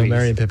about the trees? No,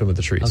 Merry and Pippin with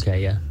the trees.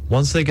 Okay, yeah.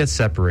 Once they get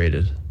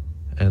separated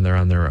and they're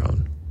on their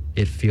own,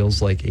 it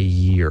feels like a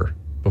year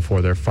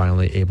before they're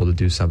finally able to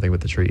do something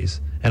with the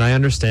trees. And I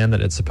understand that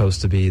it's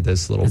supposed to be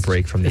this little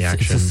break from the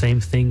action. It's the same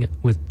thing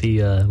with the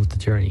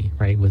journey,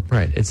 right?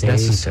 It's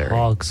necessary. They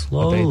talk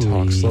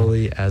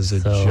slowly as a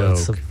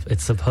joke.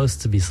 It's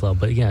supposed to be slow,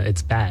 but again,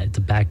 it's bad. It's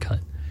a bad cut.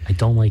 I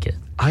don't like it.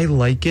 I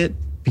like it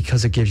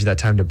because it gives you that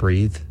time to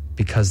breathe,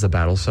 because the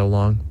battle's so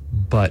long.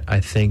 But I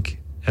think,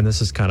 and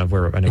this is kind of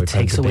where I know it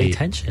takes away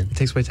tension. It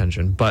takes away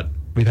tension. But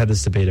we've had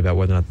this debate about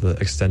whether or not the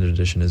extended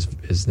edition is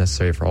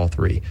necessary for all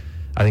three.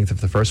 I think that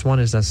the first one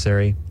is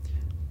necessary,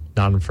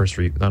 not on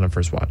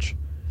first watch.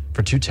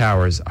 For Two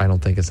Towers, I don't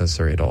think it's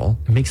necessary at all.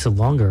 It makes it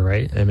longer,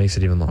 right? It makes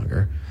it even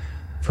longer.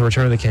 For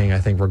Return of the King, I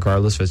think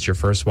regardless if it's your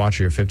first watch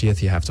or your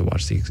 50th, you have to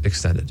watch the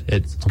extended.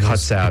 It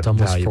cuts out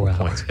valuable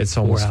points. It's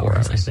almost 4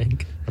 hours. I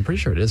think. I'm pretty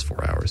sure it is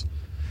 4 hours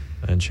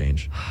and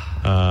change.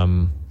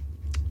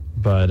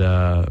 But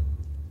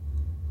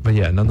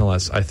yeah,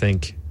 nonetheless, I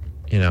think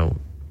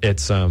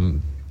it's a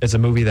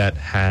movie that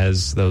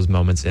has those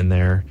moments in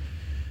there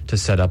to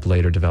set up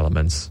later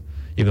developments,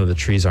 even though the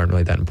trees aren't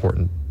really that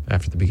important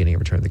after the beginning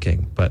of Return of the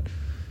King. But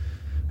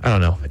I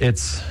don't know.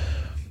 It's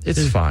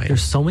fine.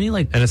 There's so many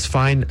and it's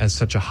fine as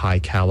such a high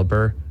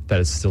caliber that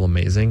it's still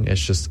amazing.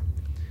 It's just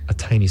a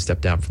tiny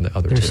step down from the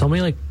other two. There's so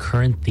many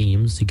current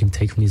themes you can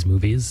take from these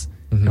movies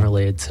and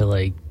relate it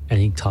to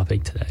any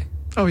topic today.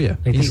 Oh yeah,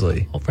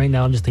 easily. Right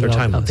now, I'm just thinking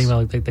about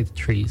the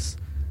trees,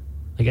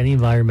 any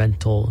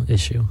environmental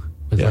issue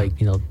with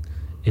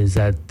is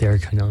that they're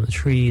cutting down the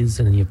trees,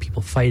 and then you have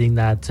people fighting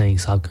that, saying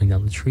stop cutting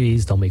down the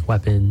trees, don't make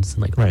weapons,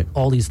 and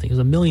all these things. There's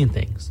a million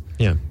things.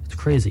 Yeah, it's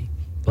crazy.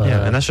 But,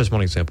 and that's just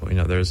one example.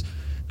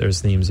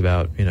 There's themes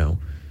about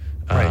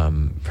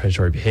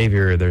predatory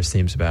behavior. There's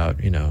themes about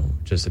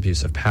just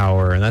abuse of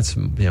power, and that's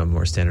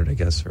more standard, I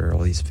guess, for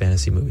all these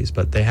fantasy movies.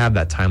 But they have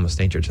that timeless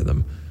nature to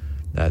them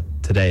that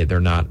today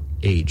they're not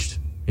aged.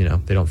 They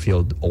don't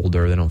feel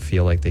older. They don't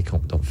feel like they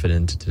don't fit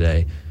into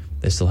today.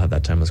 They still have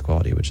that timeless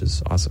quality, which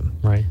is awesome.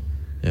 Right.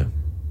 Yeah.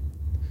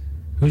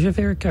 Who's your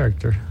favorite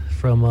character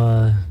from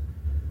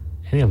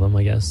any of them?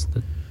 I guess.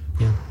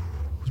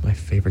 Who's my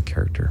favorite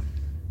character?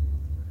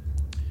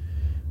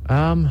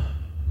 I'm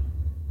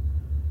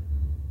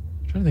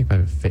trying to think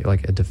if I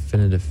have a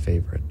definitive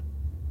favorite.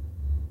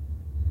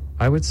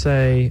 I would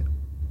say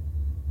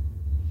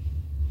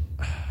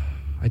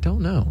I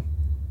don't know.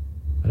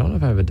 I don't know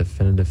if I have a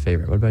definitive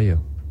favorite. What about you?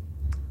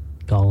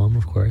 Gollum,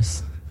 of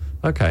course.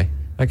 Okay.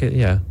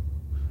 Yeah.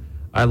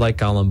 I like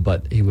Gollum,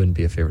 but he wouldn't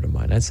be a favorite of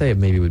mine. I'd say it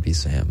maybe would be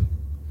Sam.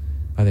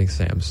 I think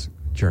Sam's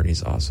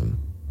journey's awesome,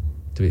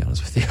 to be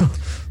honest with you.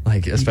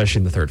 Especially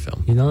in the third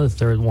film. The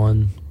third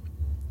one,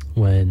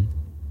 when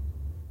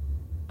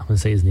I'm going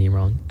to say his name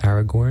wrong.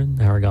 Aragorn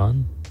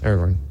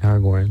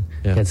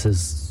gets his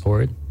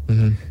sword.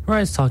 Mm-hmm. Where I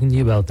was talking to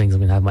you about things I'm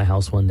going to have in my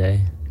house one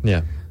day.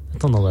 Yeah.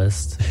 It's on the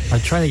list. I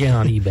tried to get it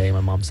on eBay.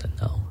 My mom said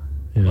no.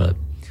 Yeah. But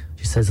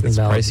she says something It's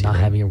about pricey, not right?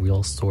 having a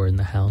real store in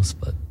the house,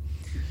 but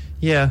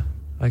Yeah,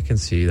 I can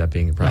see that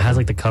being a it problem. has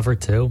like the cover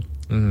too.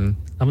 Mm-hmm.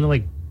 I'm gonna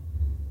like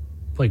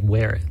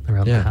wear it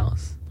around Yeah. the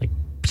house. Like,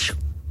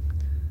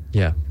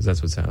 Yeah, because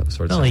that's what swords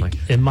no, sound like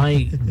like. in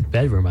my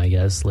bedroom, I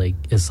guess. Like,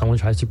 if someone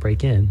tries to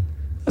break in,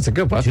 That's a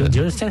good do weapon.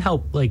 you understand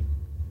how like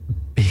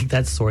big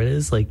that sword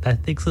is? Like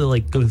that thing's gonna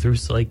like go through.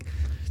 So like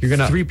You're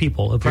gonna 3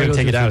 people. It'll If you're probably gonna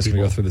take it through out, it's 3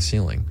 gonna go people. through the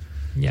ceiling,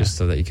 Yeah, just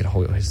so that you can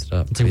hoist it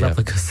up. it's like But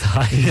replica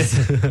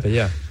size. But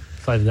yeah,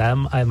 So I have that.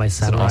 I have my an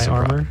samurai awesome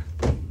prop. armor,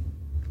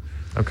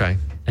 okay.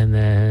 and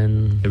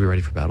then You'll be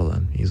ready for battle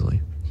then,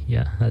 easily.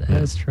 yeah,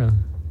 that's true.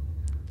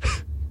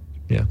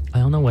 Yeah. I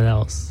don't know what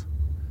else.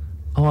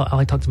 Oh,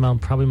 I talked about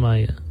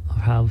probably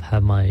I'll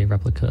have my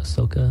replica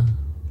Ahsoka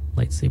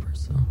lightsaber.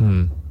 So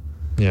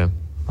Yeah.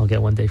 I'll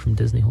get one day from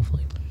Disney,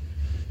 hopefully.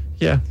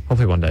 Yeah,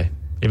 hopefully one day.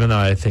 Even though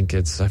I think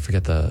I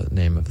forget the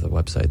name of the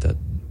website that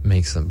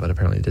makes them, but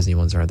apparently the Disney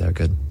ones aren't that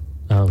good,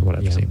 Oh, from what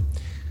I've yeah. seen.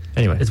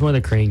 Anyway. It's more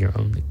than creating your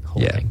own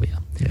whole Yeah. thing. But yeah.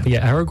 Yeah. But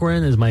yeah,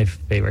 Aragorn is my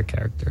favorite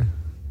character.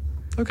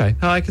 Okay.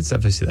 Oh, I could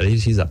definitely see that.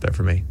 He's up there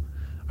for me.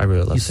 I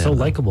really love He's Sam, so though.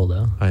 likable,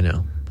 though. I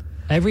know.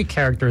 Every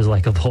character is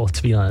likable,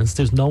 to be honest.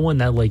 There's no one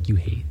that like you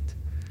hate.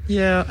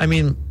 Yeah, I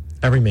mean,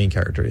 every main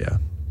character, yeah.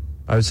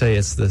 I would say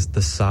it's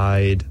the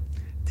side.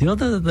 Do you know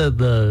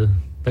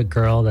the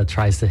girl that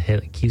tries to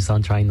keeps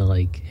on trying to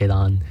like hit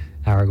on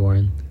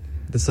Aragorn?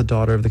 It's the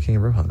daughter of the King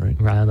of Rohan, right?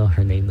 I don't know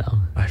her name though.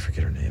 I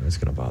forget her name. It's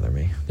going to bother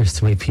me. There's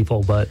too many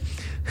people, but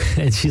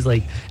and she's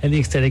like, in the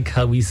extended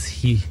cut,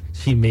 she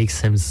makes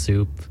him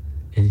soup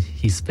and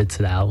he spits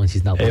it out when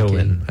she's not looking.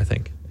 Eowyn, I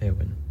think.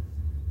 Eowyn.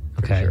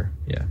 Pretty Okay, Sure.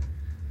 Yeah.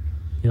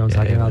 you know what I'm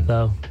talking Eowyn. about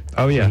though.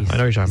 Oh, yeah. He I know what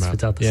you're talking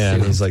spits about. out the Yeah,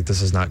 and soup. he's like,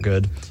 this is not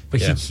good.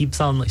 But yeah. she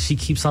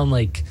keeps on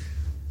like,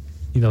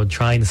 you know,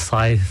 trying to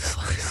slide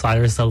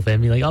herself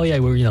in, be like, oh yeah, I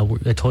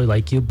totally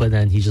like you, but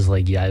then he's just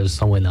like, yeah, it was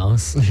someone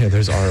else. Yeah,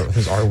 there's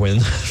our win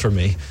for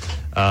me.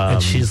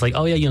 And she's like,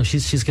 oh yeah,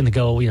 she's gonna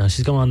go,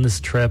 she's going on this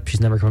trip,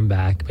 she's never coming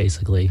back,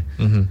 basically.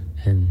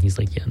 Mm-hmm. And he's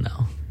like, yeah,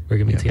 no, we're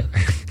gonna be together.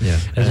 Yeah,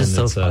 it's just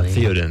so funny.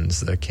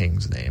 Theoden's the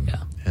king's name.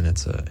 Yeah. And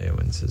it's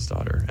Eowyn's his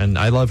daughter. And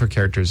I love her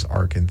character's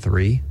arc in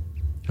 3.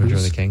 Return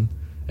of the King.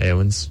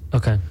 Eowyn's.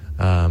 Okay.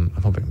 I'm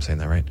hoping I'm saying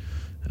that right.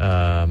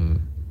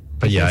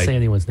 But I yeah, can't say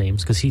anyone's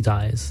names because he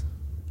dies.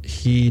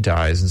 he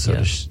dies, and so Yeah.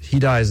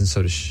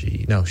 does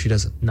she. No, she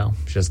doesn't. No,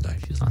 She doesn't die.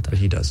 she does not die. But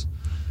he does.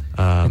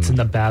 It's in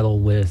the battle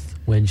with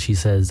when she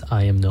says,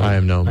 I am no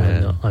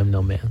man." I'm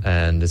no man.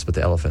 And it's with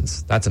the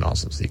elephants. That's an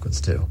awesome sequence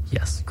too.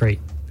 Yes, great.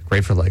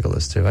 Great for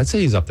Legolas too. I'd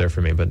say he's up there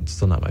for me, but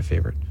still not my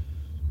favorite.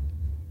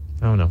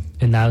 I don't know.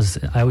 And I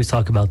always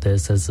talk about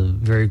this as a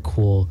very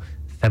cool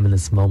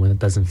feminist moment. It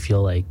doesn't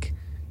feel like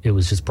it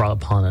was just brought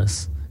upon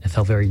us. It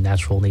felt very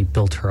natural, and they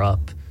built her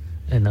up,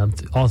 and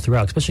all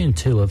throughout, especially in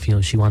 2,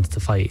 if she wants to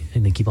fight,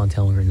 and they keep on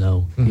telling her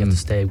no, you have to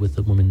stay with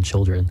the women and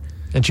children.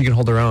 And she can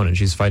hold her own, and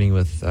she's fighting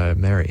with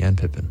Merry and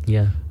Pippin.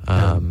 Yeah,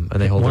 And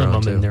they hold one their of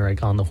own them, too. and they're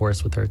like on the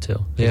horse with her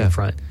too, Yeah. in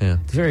front. Yeah.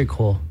 It's very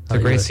cool. It's a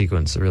great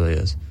sequence. It really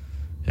is.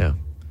 Yeah.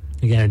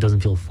 Again, it doesn't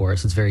feel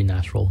forced. It's very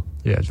natural.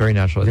 Yeah, it's very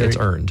natural. It's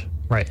earned.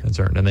 Right. It's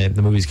earned. And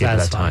the movies gave it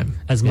that Satisfying. time.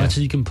 As Yeah. much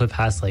as you can put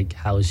past, like,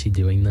 how is she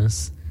doing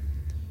this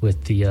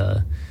with the,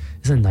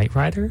 is it Knight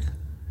Rider?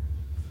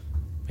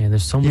 Man,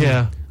 there's so many.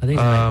 Yeah. I think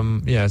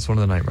yeah, it's one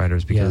of the Knight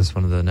Riders because Yeah. it's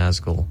one of the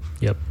Nazgul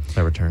Yep.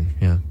 that return.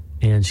 Yeah.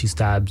 And she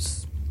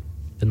stabs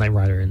the Knight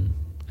Rider and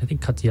I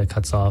think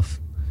cuts off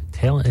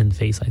tail and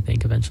face, I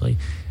think, eventually.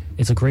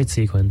 It's a great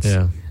sequence.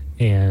 Yeah.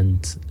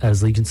 And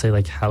as Legion say,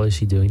 like, how is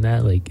she doing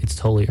that? Like, it's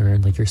totally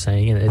earned, like you're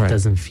saying, and it Right.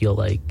 doesn't feel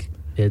like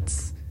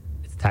it's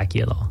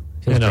tacky at all.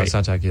 Feels Yeah, no, great. it's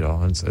not tacky at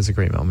all. It's a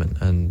great moment,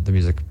 and the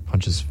music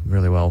punches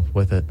really well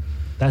with it.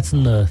 That's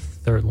in the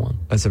 3rd one.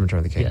 That's the Return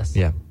of the King. Yes.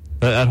 Yeah.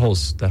 That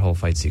whole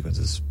fight sequence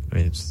is. I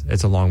mean,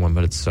 it's a long one,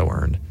 but it's so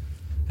earned.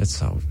 It's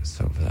so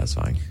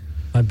satisfying.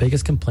 My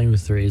biggest complaint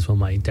with 3 is what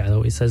my dad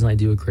always says, and I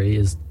do agree,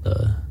 is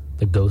the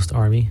ghost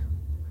army.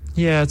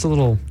 Yeah, it's a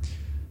little.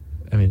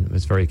 I mean,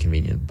 it's very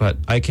convenient, but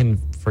I can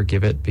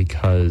forgive it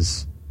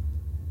because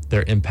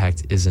their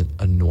impact isn't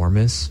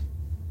enormous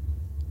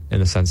in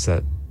the sense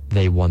that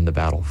they won the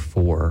battle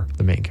for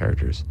the main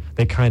characters.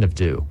 They kind of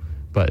do,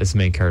 but it's the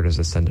main characters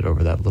that send it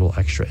over that little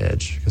extra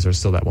edge because there's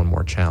still that one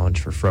more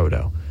challenge for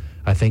Frodo.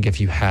 I think if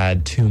you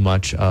had too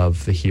much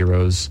of the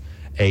heroes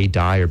A,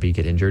 die or B,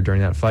 get injured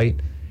during that fight,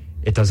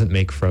 it doesn't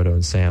make Frodo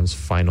and Sam's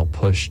final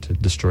push to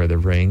destroy the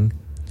ring.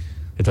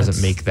 It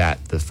doesn't make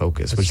that the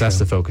focus, which that's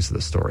the focus of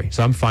the story.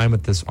 So I'm fine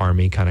with this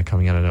army kind of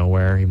coming out of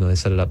nowhere, even though they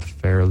set it up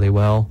fairly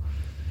well.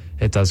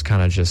 It does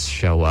kind of just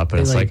show up,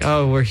 and it's like,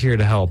 oh, we're here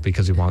to help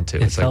because we want to.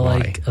 It It's felt like,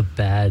 why? like a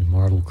bad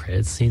Marvel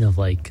credit scene of,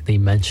 like, they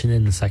mentioned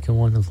in the 2nd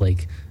one of,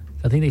 like,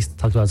 I think they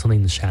talked about something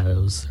in the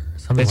shadows or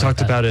something. They like talked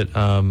that. about it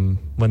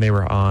when they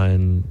were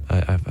on.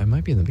 I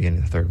might be in the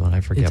beginning of the 3rd one.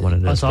 I forget when it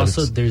is. It's but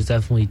also, it's- there's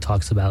definitely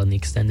talks about in the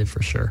extended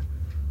for sure.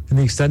 in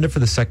the extended for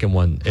the 2nd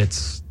one,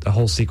 it's a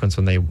whole sequence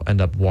when they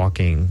end up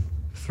walking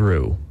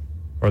through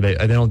or they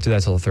don't do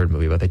that till the third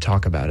movie, but they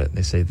talk about it.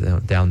 They say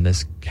down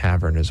this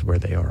cavern is where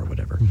they are, or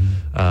whatever,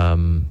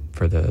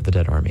 for the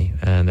dead army,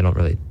 and they don't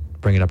really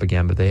bring it up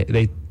again, but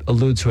they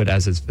allude to it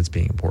as if it's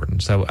being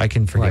important. So I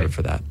can forgive it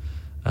for that.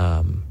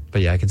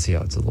 But yeah, I can see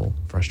how it's a little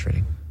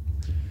frustrating.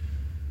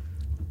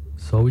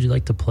 So what would you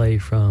like to play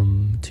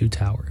from Two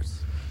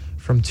Towers?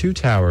 From Two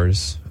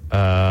Towers,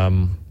 I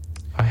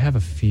have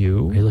a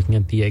few. Are you looking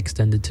at the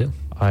extended too?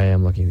 I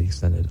am looking at the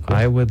extended. Cool.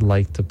 I would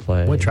like to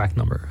play... What track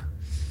number?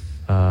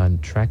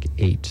 Track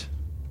 8.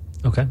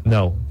 Okay.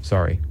 No,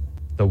 sorry.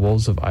 The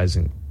Wolves of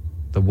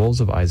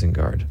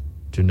Isengard.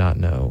 Do not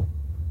know.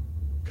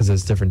 Because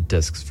there's different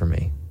discs for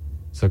me.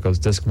 So it goes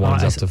disc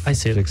 1's up to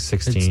 16.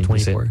 It's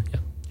 24.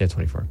 Yeah,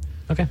 24.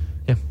 Okay.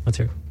 Yeah. Let's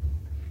hear it.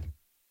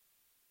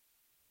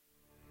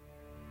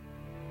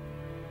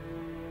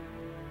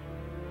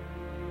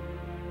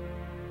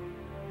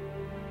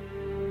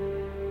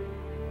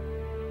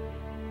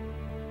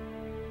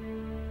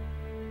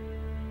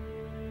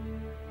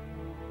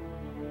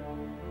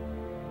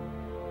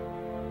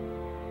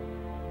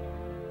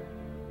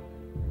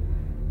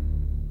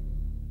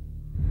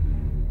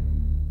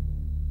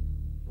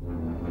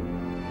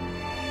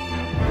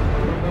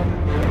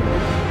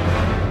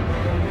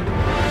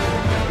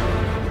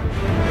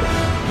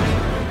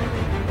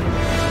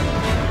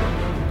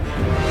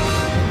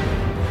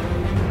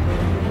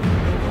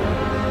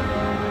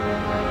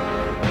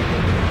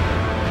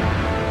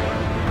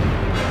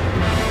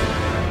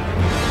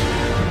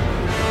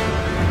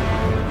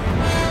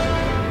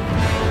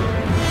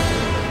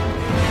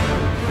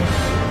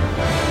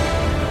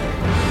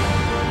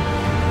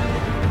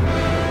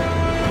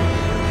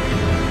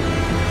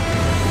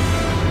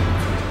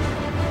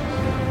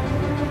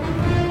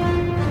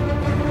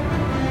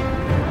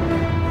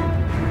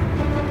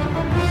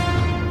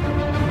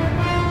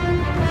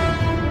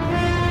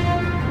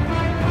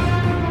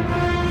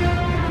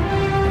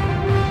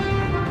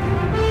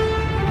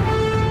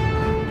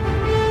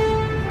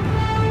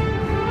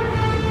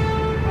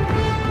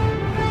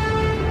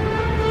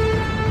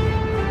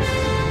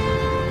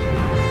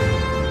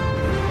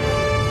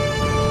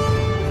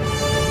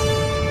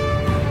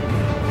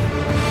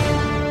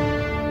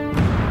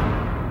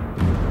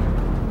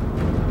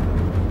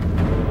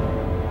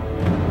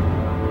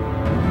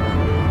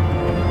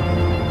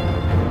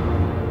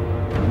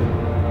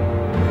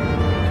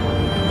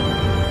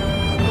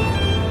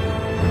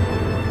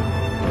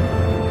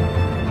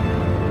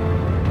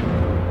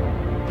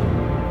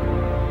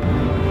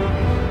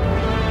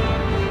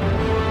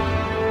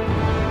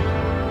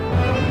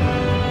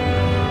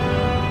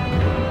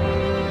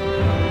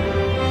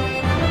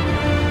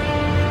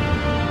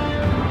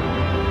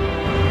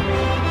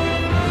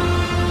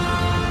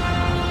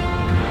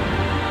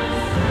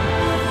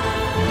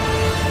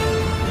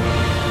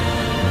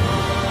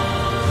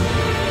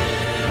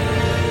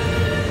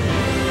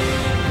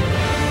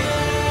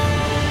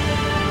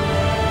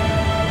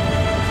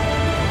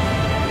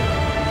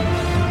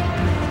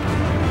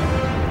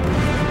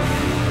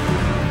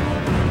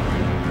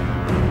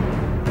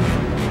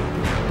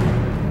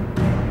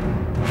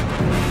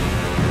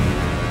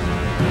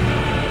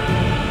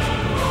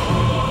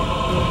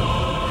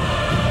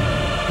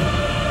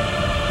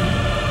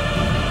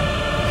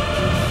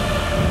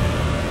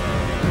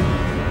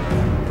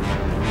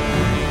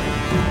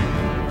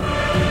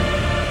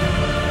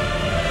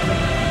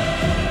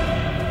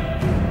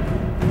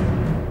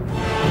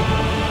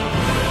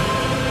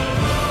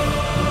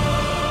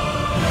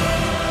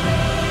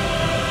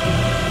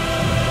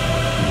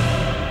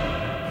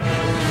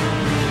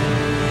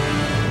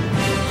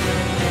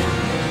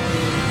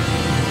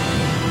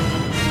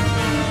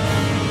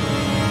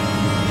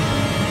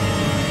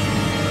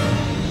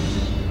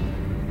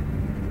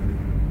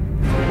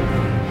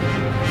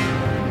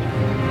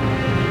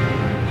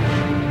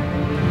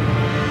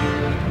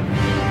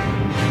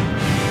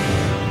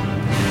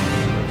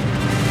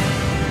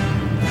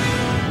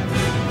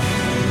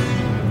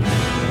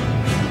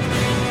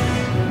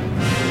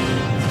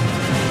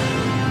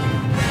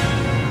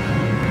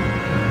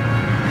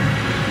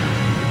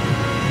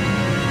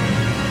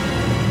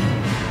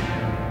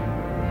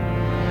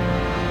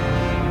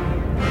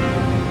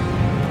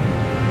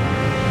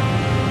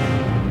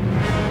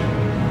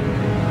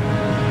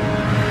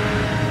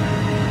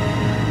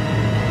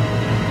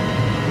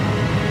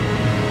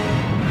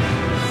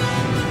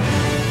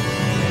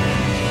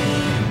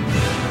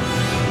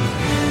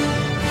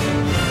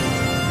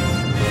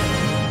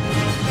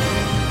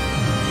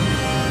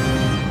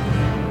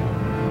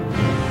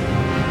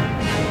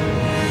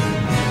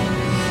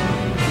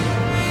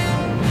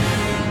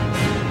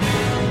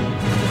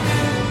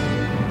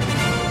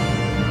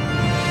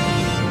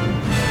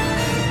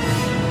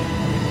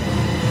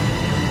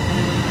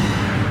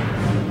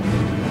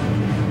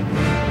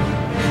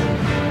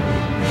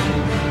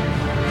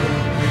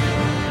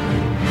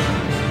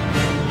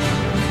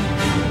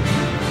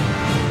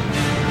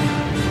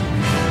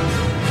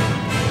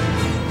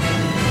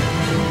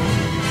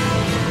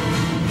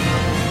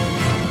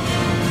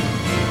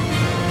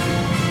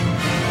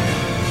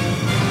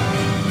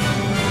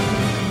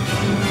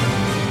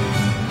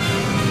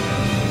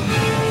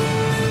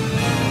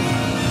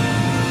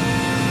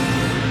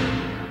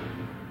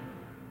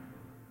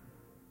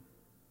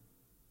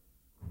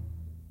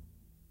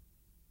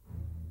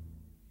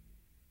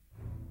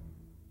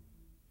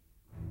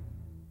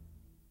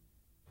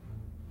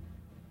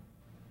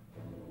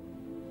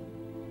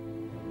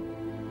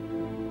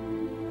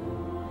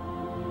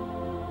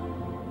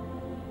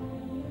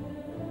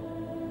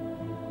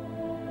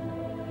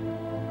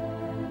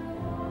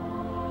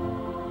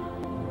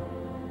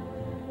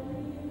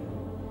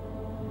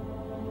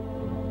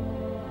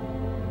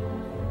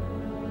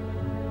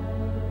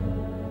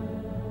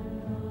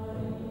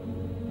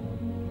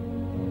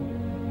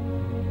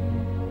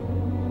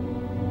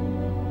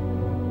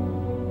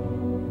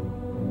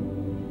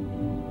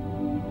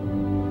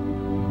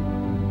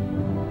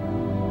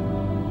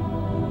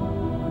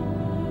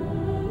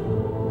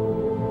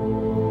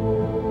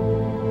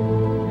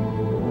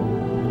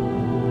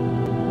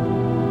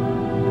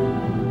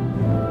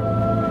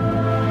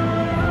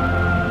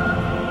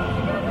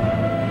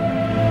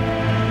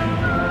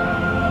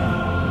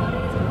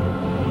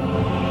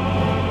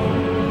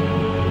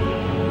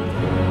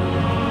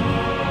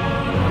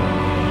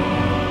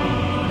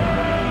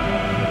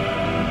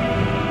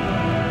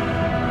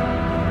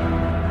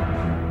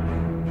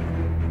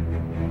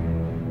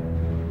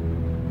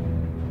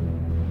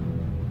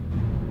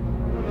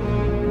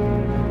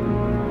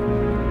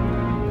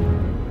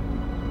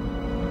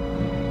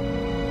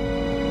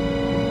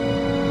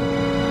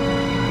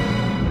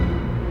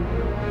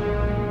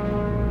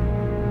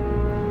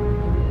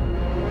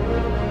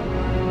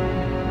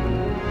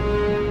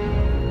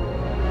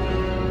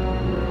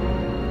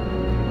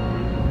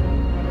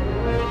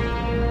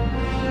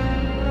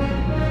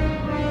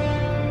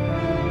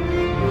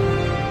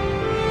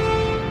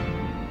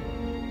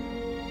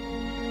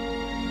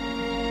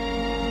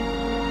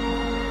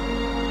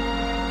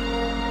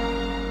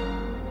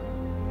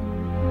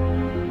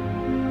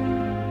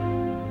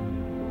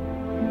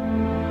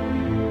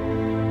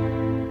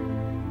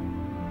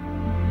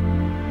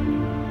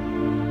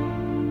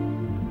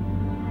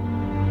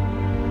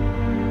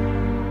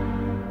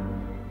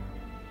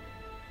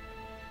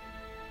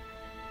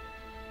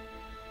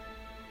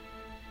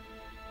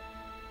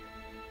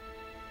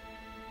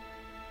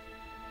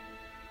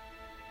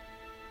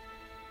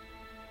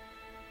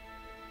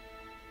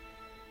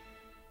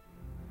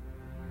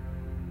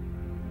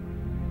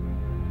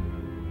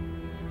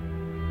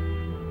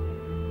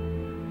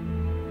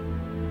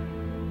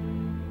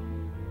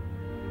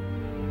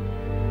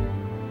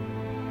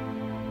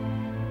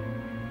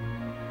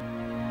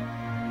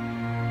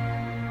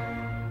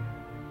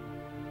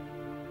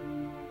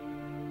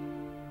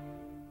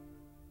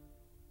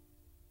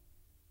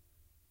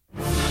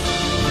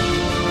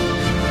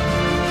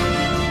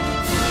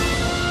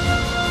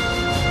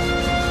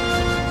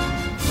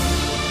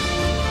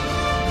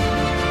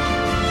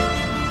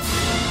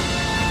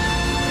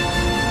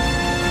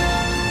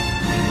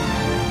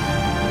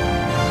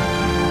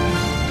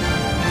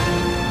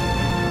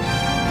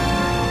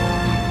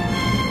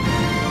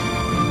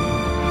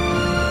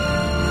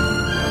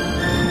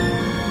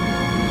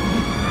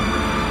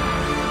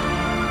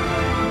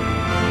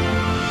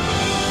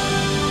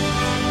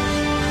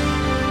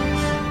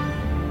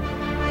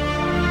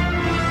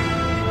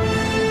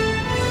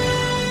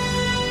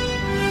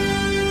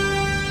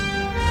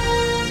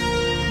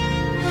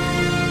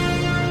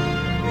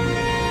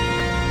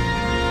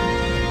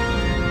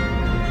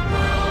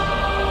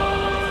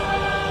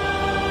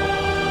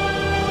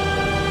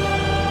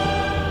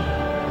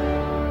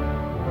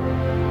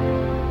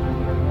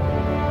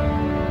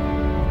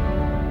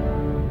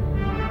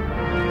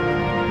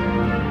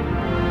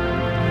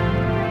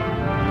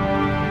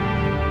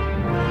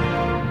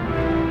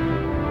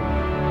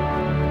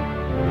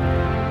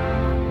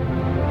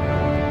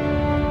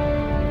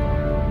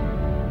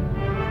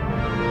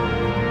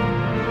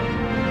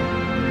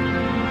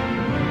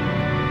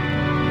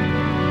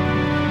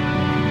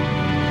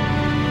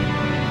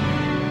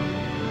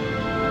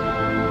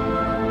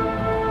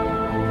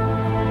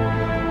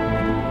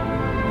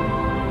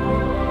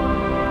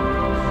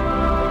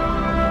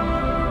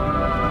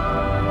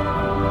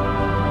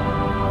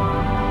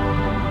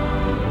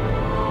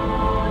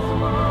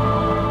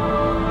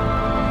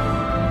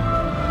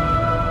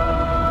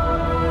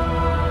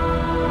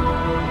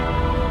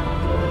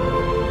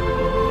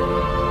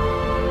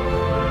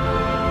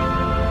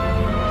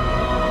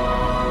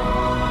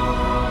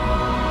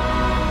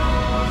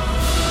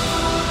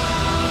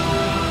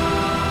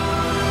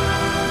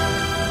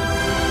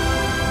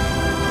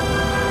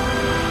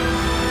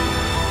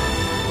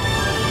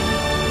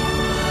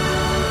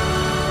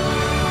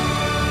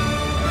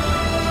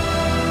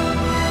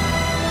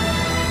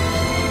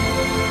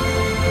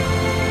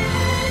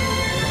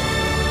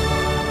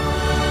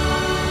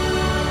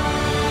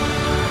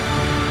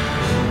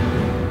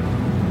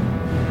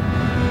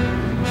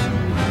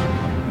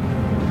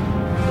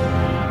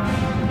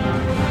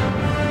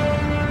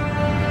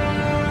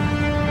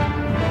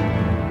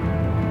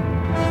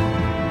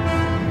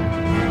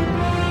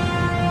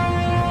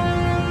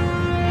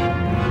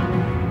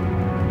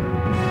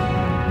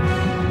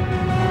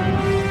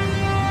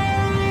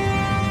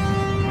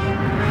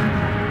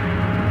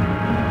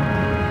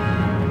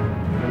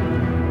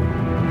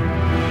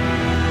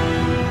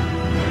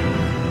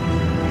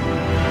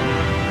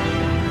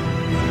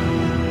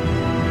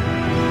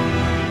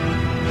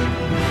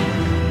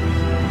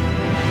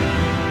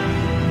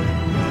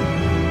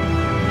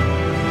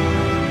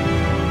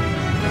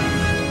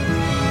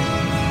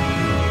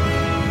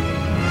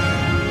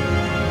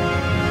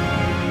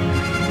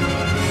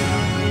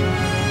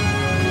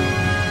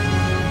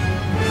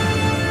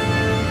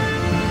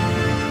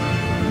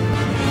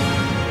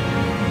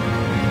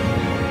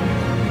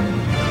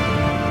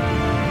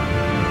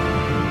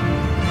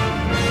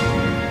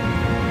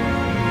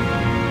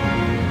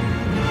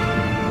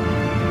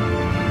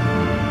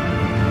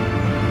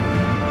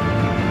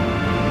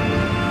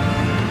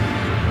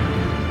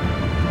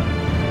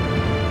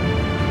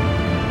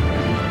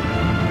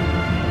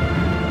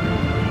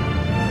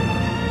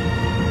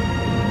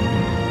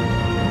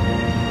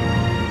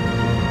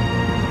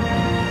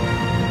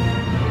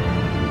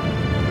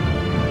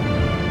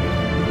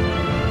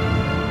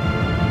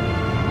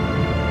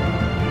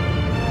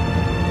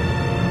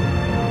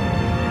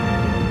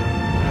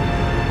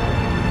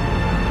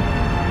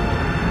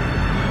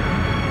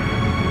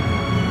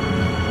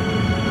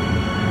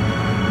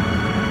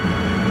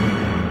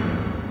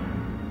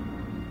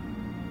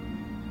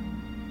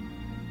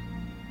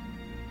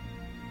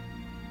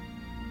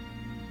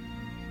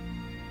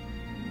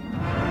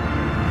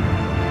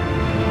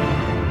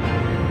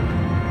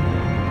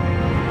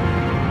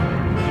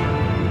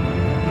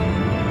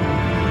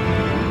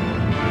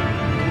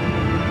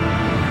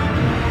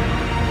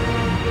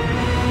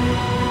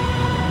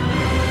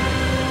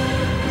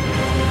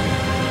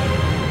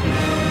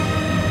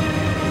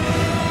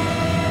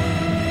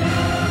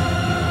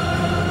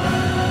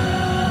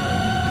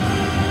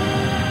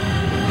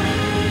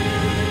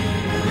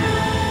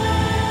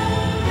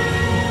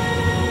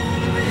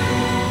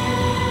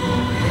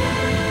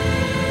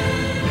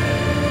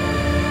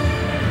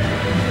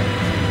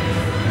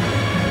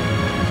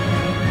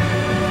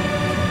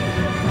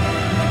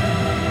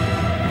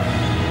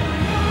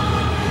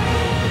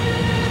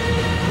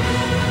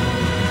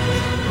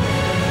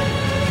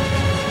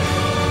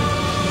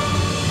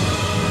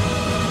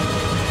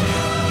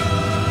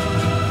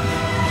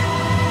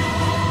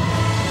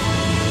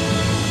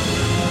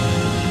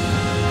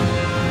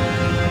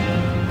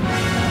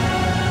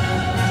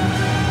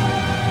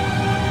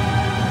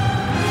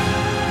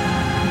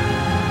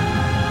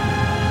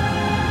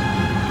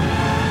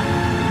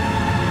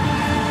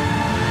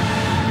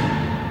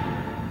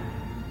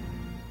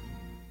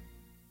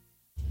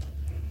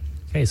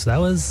 Okay, so that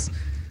was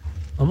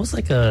almost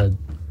like a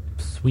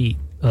suite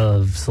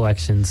of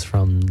selections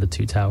from the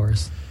Two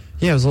Towers.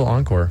 Yeah, it was a little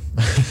encore.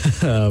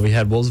 We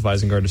had Wolves of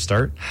Isengard to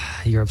start.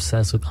 You're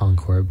obsessed with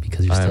encore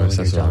because you're still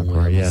obsessed John with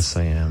encore. Williams. Yes,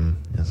 I am.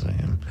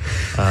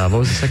 What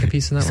was the second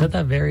piece in that You said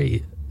that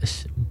very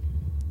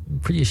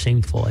pretty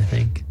shameful, I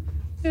think.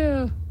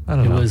 Yeah, I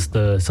don't know. It was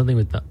the something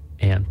with the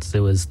ants. It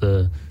was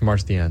the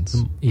March of the Ants.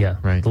 Yeah,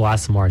 right. The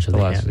last March of the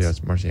Ants. Yeah,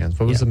 it's March of the Ants.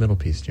 What was the middle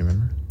piece? Do you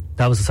remember?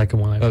 That was the second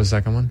one. That was the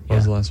second one? What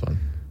was the last one?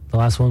 The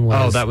last one was...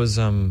 Oh, that was...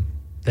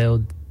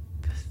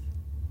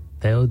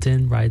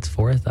 Theoden rides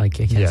forth. I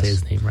can't say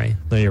his name right.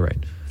 No, you're right.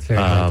 It's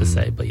very hard to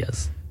say, but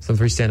yes. Some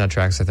 3 standout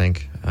tracks, I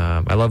think.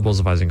 I love Wolves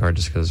of Isengard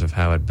just because of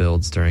how it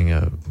builds during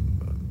a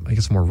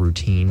more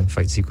routine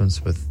fight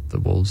sequence with the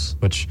wolves,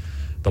 which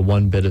the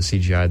one bit of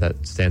CGI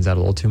that stands out a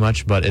little too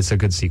much, but it's a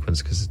good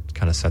sequence because it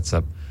kind of sets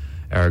up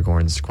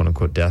Aragorn's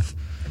quote-unquote death,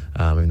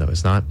 even though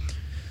it's not.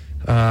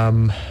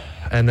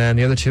 And then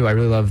the other two, I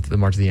really love the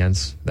March of the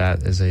Ents.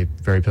 That is a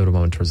very pivotal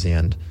moment towards the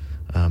end.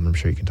 I'm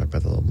sure you can talk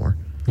about that a little more.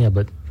 Yeah,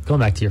 but going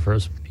back to your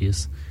first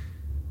piece,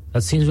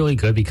 that seems really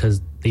good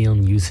because they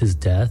don't use his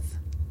death.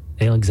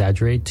 They don't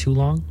exaggerate too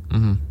long.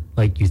 Mm-hmm.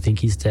 Like, you think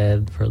he's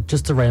dead for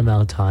just the right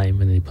amount of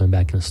time, and then they put him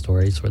back in the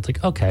story. So it's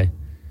like, okay.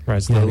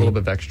 Right, so a little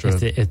bit of extra if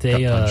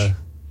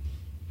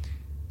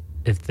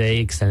they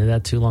extended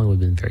that too long, it would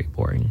have been very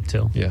boring,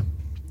 too. Yeah.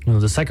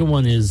 The second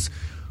one is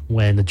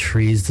when the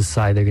trees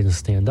decide they're going to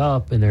stand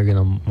up and they're going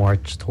to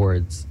march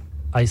towards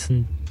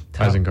Isengard.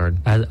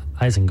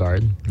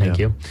 Isengard, thank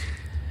you.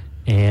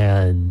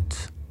 And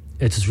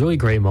it's this really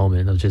great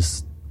moment of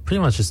just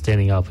pretty much just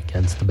standing up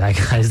against the bad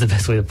guys, the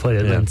best way to put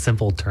it in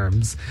simple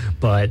terms.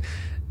 But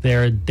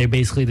they're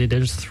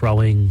just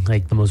throwing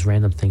like the most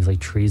random things like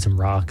trees and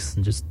rocks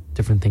and just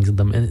different things at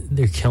them, and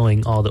they're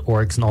killing all the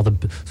orcs and all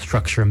the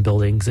structure and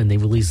buildings, and they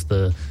release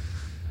the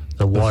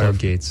water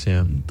floodgates,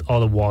 all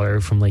the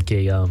water from like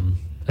a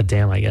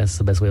dam, I guess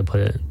the best way to put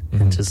it,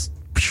 and just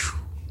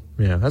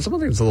that's one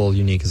thing that's a little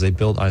unique is they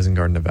built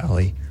Isengard in a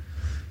valley.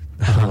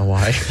 I don't know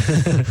why.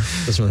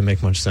 Doesn't really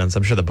make much sense.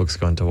 I'm sure the books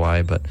go into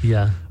why, but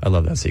I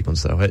love that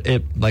sequence though.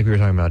 It like we were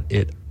talking about,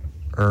 it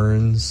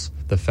earns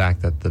the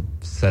fact that the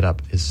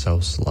setup is so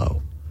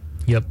slow.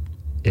 Yep.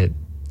 It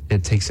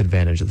takes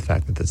advantage of the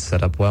fact that it's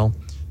set up well,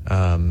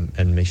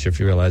 and makes you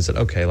realize that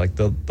okay, like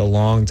the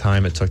long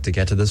time it took to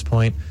get to this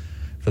point,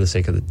 for the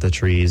sake of the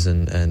trees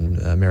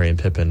and Merry and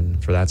Pippin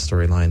for that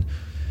storyline,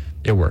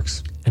 it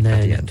works. And then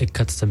at the end. It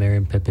cuts to Merry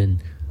and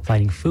Pippin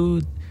finding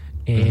food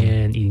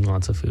and eating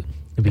lots of food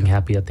and being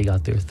happy that they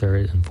got their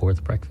third and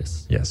fourth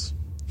breakfast. Yes.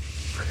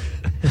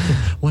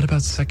 What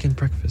about second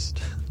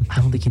breakfast? I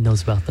don't think he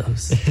knows about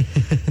those.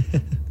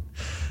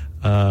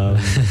 Okay,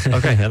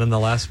 and then the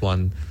last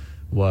one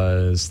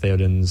was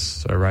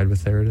Theoden's ride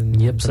with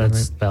Theoden. Yep, so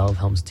that's Battle of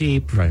Helm's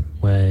Deep. Right.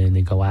 When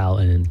they go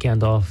out and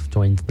Gandalf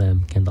joins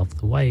them, Gandalf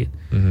the White.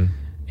 Mm-hmm.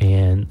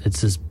 And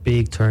it's this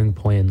big turning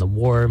point in the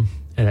war,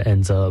 and it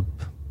ends up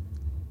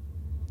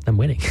them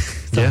winning.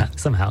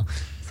 Somehow.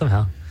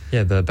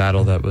 Yeah, the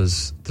battle that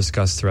was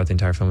discussed throughout the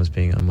entire film as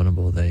being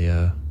unwinnable, they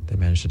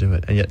managed to do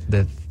it. And yet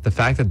the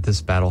fact that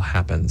this battle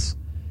happens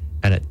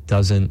and it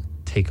doesn't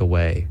take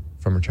away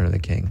from Return of the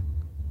King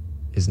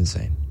is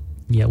insane.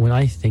 Yeah, when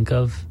I think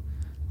of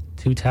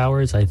Two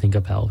Towers, I think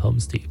of Battle of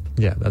Helm's Deep.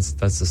 Yeah, that's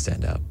the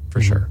standout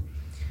for sure.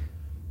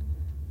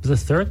 The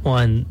third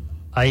one,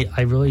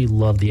 I really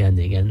love the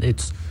ending, and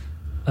it's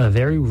a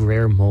very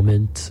rare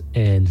moment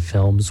in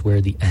films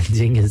where the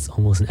ending is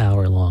almost an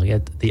hour long.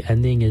 The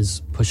ending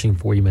is pushing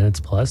 40 minutes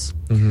plus,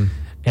 and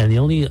the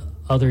only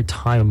other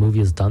time a movie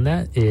has done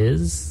that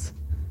is,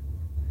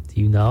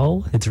 do you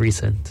know? It's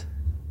recent.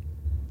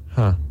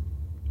 Huh.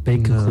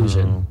 Big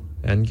conclusion.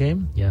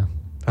 Endgame? Yeah.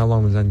 How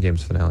long was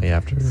Endgame's finale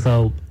after?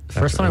 So, the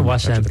first time I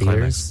watched it in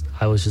theaters,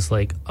 I was just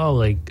like,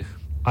 I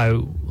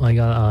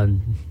got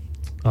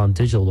on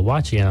digital to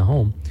watch it at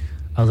home.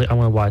 I was like, I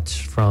want to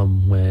watch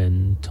from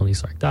when Tony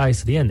Stark dies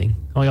to the ending.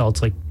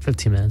 It's like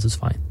 15 minutes, it's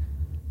fine.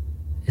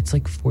 It's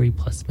like 40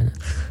 plus minutes.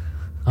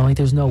 I'm like,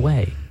 there's no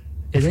way.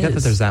 I forget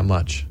that there's that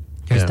much.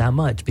 There's that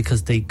much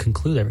because they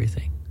conclude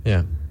everything.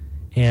 Yeah.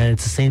 And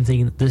it's the same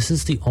thing. This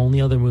is the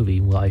only other movie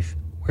in life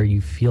where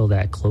you feel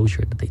that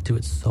closure, that they do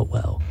it so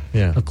well.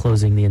 Yeah. Of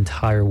closing the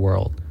entire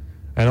world.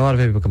 I know a lot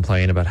of people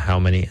complain about how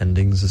many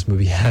endings this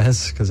movie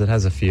has, because it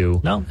has a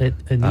few. No, it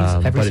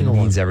needs every single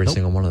one. But it needs every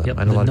single one of them. Yep,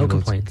 I know a lot of people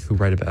complaints. who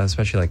write about,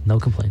 especially like no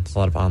complaints. A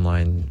lot of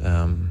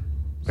online,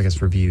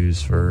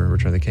 reviews for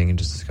Return of the King and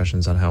just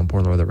discussions on how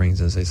important Lord of the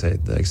Rings is. They say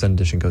the extended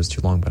edition goes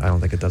too long, but I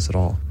don't think it does at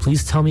all.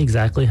 Please tell me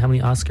exactly how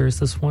many Oscars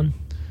this won.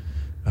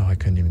 Oh, I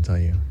couldn't even tell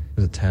you.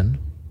 Was it 10?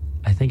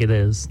 I think it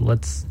is.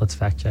 Let's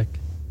fact check.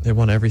 It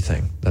won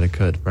everything that it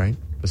could, right?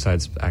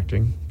 Besides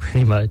acting.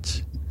 Pretty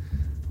much.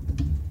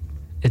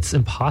 It's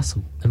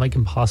impossible. It's like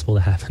impossible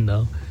to happen,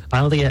 though. I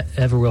don't think it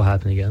ever will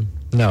happen again.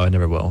 No, it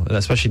never will.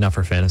 Especially not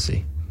for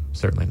fantasy.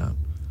 Certainly not.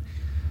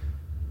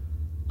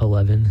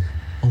 11.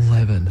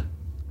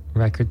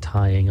 Record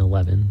tying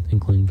 11,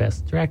 including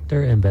Best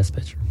Director and Best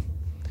Picture.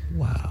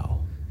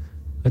 Wow.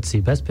 Let's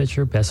see. Best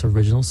Picture, Best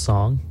Original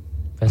Song,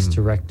 Best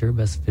Director,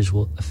 Best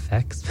Visual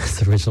Effects,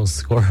 Best Original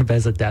Score,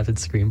 Best Adapted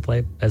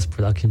Screenplay, Best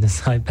Production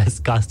Design,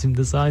 Best Costume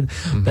Design,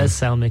 Best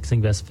Sound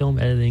Mixing, Best Film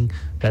Editing,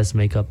 Best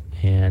Makeup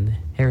and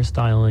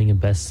Hairstyling, and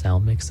Best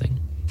Sound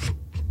Mixing.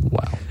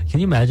 Wow. Can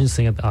you imagine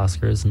sitting at the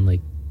Oscars and like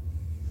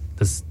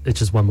this? It's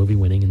just one movie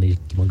winning, and they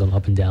keep on going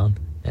up and down.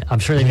 I'm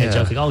sure they made a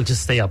joke like, "Oh,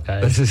 just stay up,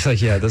 guys." It's just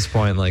like, at this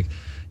point, like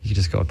you could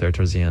just go up there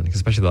towards the end, 'cause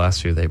especially the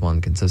last few they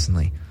won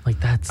consistently. Like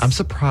that's. I'm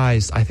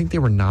surprised. I think they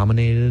were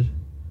nominated.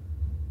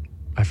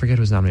 I forget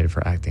who was nominated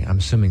for acting. I'm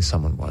assuming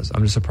someone was.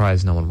 I'm just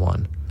surprised no one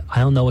won.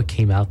 I don't know what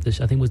came out this.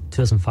 I think it was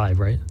 2005,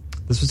 right?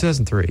 This was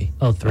 2003.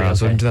 Oh, three. Okay.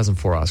 So in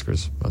 2004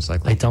 Oscars, most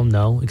likely. I don't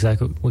know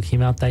exactly what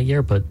came out that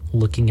year, but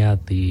looking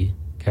at the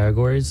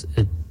categories,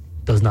 it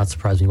does not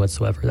surprise me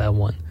whatsoever that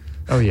one.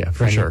 Oh yeah,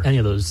 for sure. Any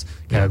of those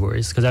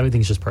categories, because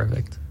everything's just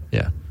perfect.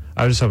 Yeah,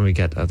 I was just hoping we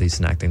get at least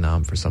an acting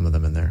nom for some of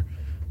them in there.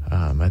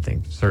 I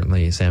think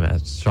certainly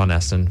Sean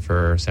Astin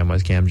for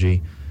Samwise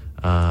Gamgee.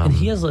 And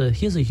he has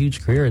a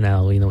huge career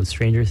now. You know, with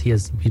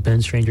he's been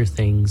in Stranger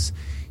Things.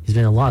 He's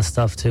been in a lot of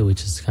stuff too,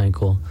 which is kind of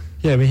cool.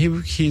 Yeah, I mean, he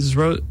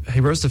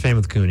rose to fame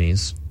with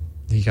Goonies.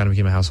 He kind of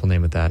became a household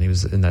name with that. And he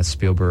was in that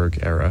Spielberg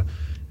era,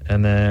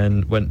 and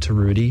then went to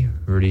Rudy.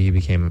 Rudy, he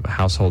became a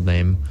household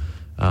name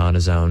on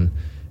his own,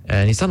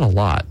 and he's done a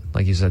lot,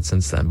 like you said,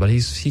 since then. But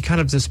he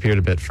kind of disappeared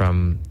a bit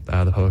from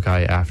the public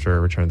eye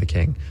after Return of the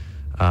King,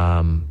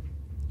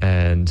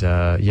 and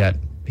yet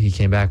he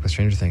came back with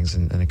Stranger Things,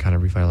 and it kind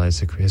of revitalized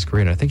his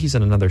career. And I think he's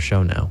in another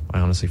show now. I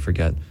honestly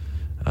forget.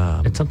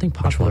 It's something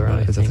popular,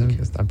 I think.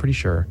 I'm pretty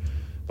sure.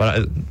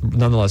 But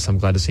nonetheless, I'm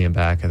glad to see him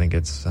back. I think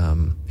it's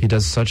he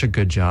does such a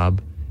good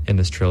job in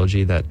this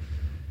trilogy that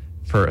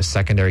for a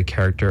secondary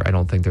character, I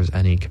don't think there's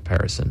any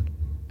comparison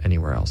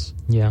anywhere else.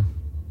 Yeah.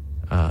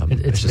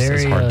 It's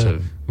very hard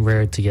to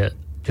rare to get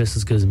just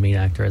as good as a main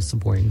actor as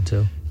supporting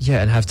too.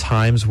 Yeah, and have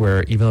times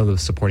where even though the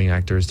supporting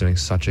actor is doing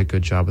such a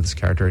good job with his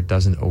character, it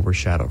doesn't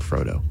overshadow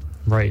Frodo.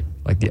 Right.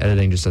 Like the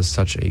editing just does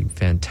such a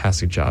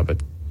fantastic job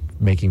at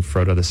making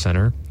Frodo the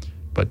center,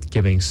 but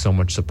giving so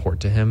much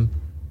support to him,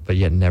 but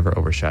yet never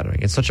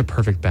overshadowing. It's such a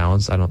perfect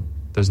balance.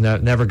 There's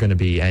never going to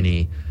be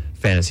any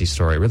fantasy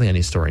story, really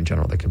any story in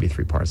general, that could be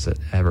 3 parts that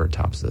ever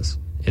tops this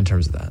in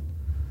terms of that.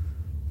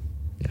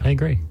 Yeah. I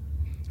agree.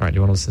 All right, do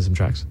you want to listen to some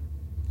tracks?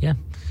 Yeah.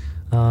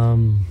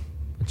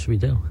 What should we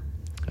do?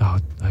 Oh,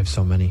 I have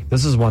so many.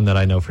 This is one that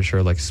I know for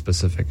sure, like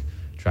specific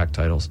track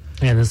titles.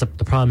 And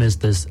the problem is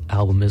this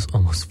album is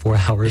almost 4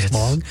 hours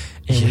long,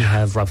 and we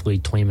have roughly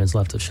 20 minutes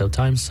left of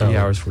showtime. So 3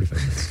 hours, 45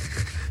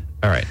 minutes.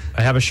 All right,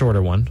 I have a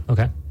shorter one.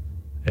 Okay.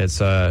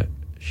 It's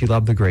She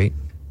Loved the Great.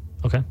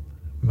 Okay.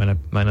 Might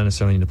not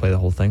necessarily need to play the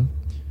whole thing.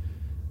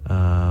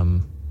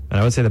 And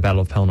I would say the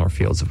Battle of Pelennor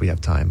Fields if we have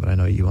time, but I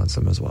know you want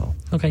some as well.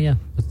 Okay, yeah.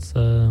 Let's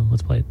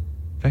play it.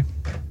 Okay.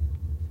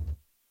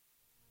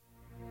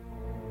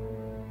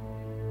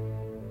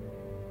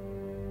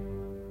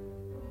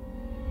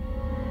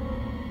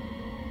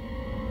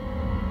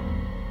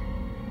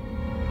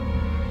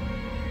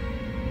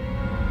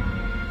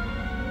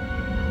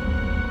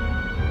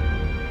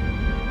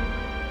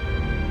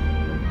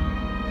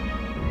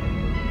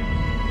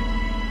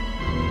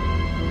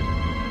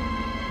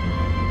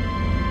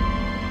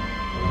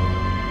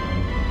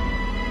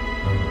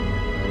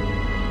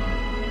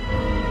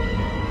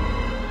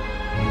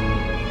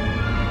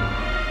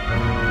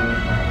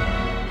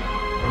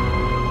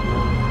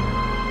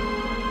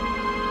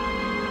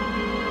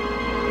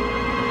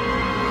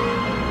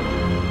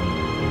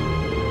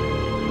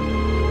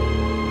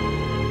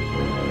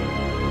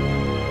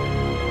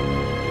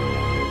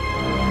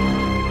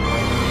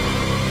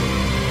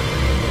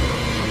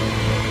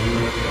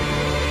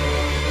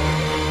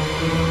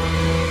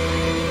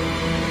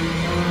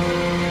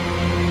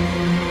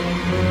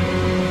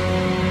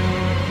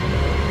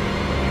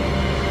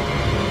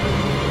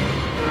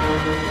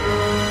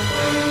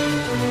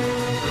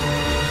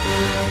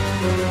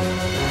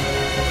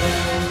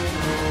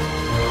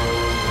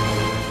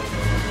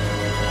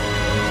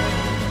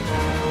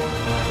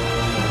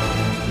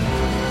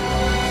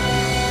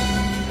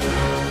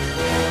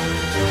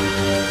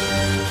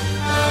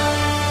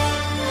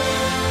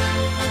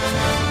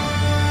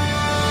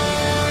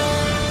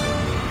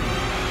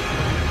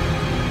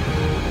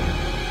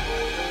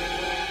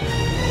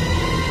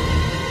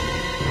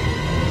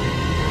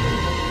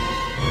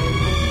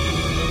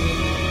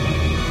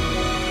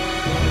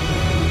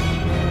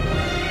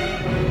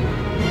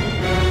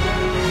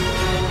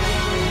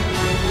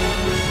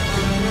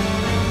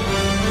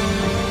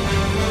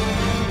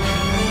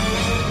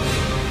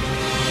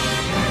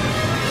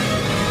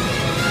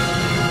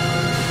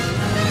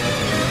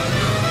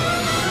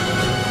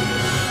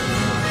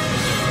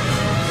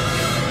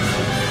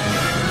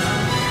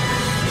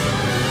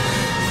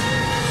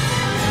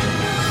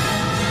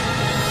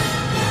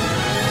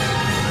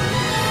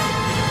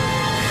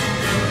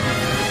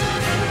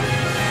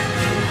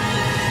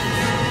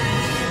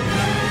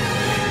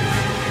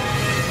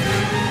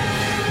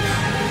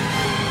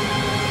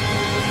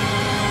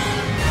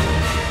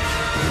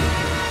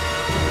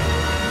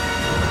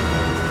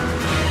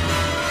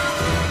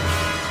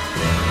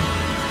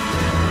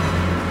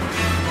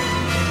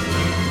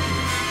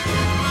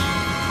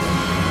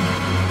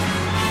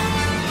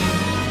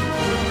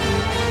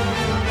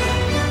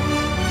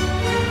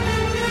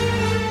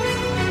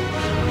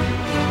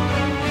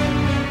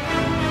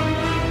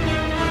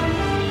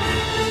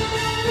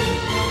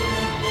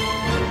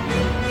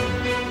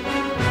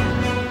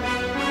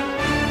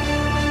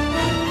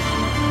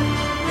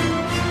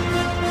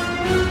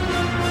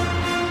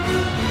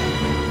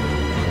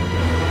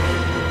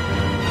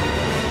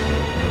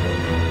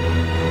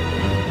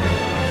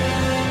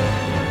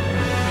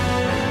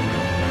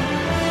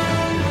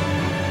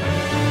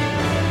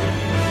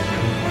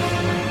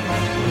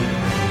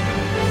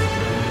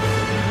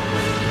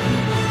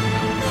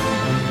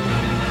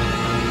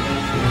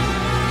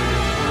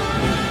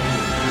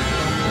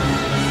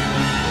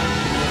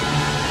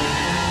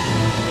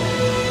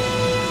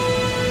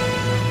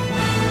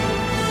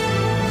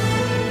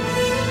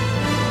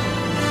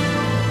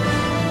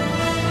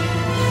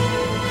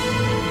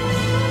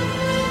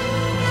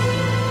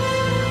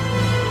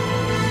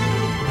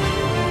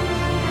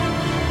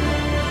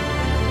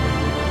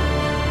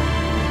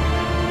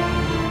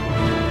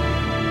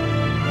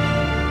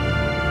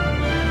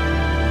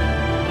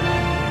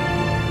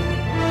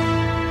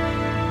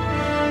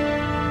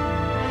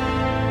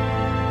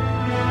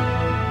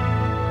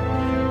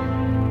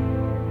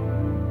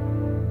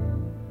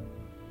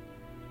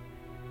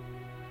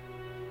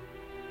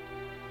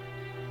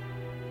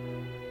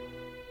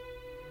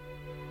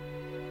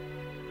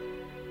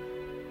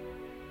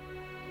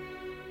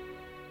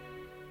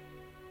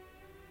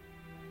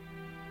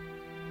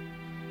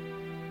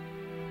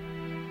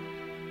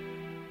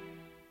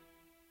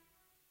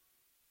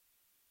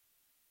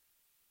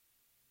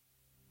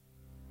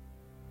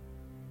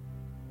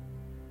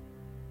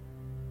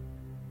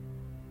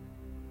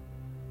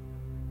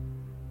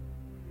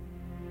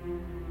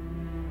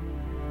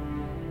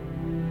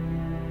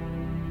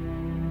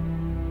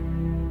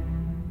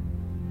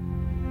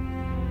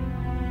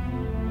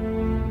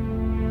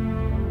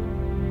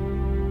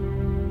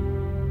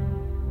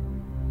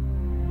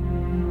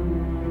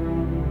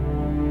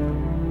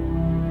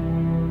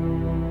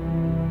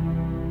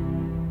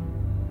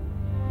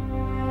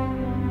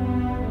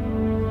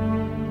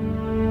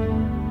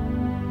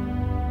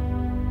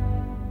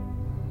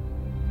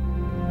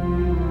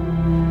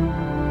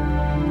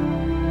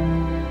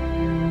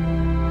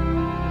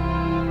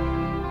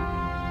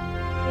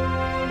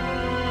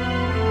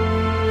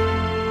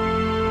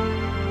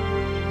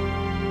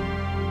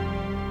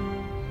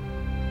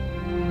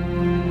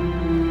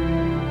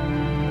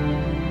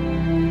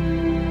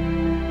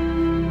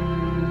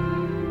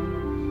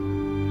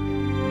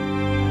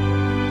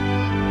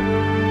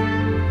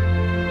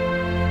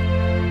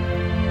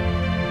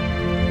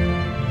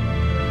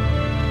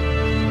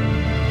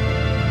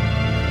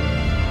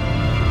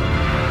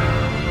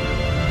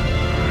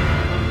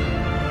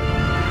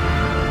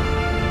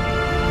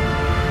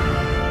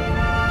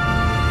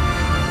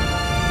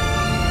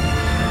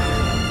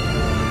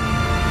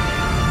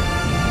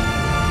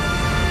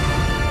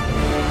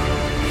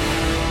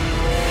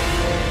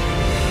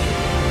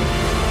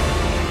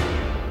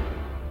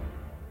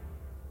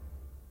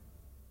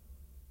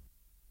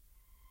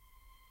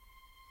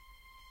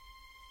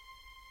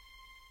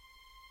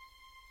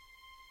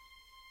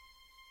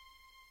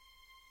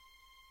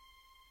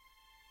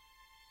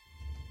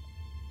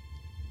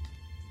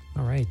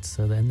 right,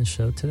 so to end the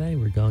show today,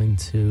 we're going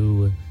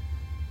to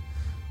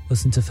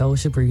listen to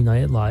Fellowship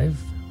Reunited live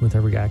with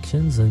our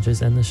reactions and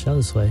just end the show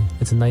this way.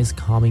 It's a nice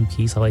calming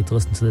piece. I like to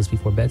listen to this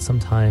before bed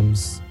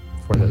sometimes,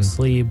 before I go to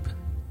sleep.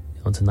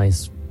 It's a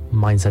nice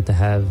mindset to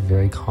have,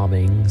 very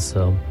calming.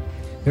 So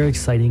very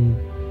exciting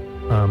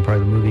part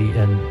of the movie,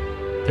 and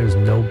there's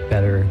no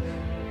better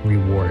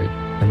reward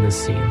than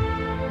this scene.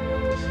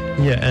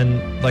 Yeah,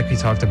 and like we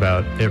talked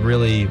about, it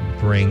really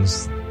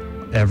brings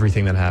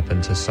everything that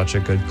happened to such a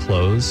good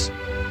close,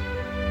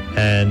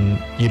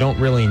 and you don't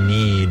really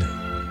need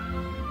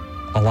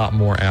a lot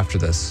more after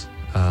this,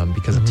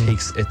 because it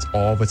takes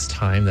all of its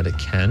time that it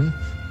can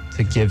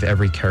to give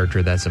every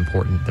character that's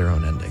important their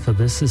own ending. So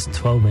this is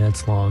 12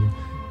 minutes long.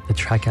 The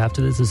track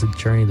after this is A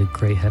Journey to the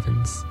Great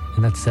Heavens,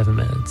 and that's 7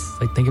 minutes.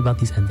 Like, think about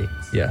these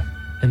endings. Yeah.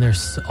 And they're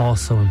all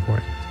so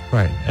important.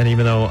 Right. And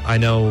even though I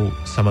know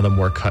some of them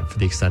were cut for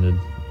the extended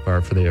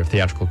or for the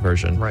theatrical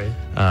version, right?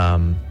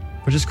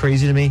 Which is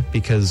crazy to me,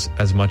 because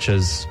as much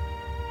as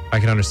I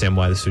can understand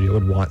why the studio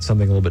would want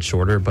something a little bit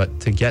shorter,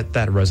 but to get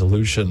that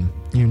resolution,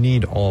 you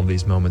need all of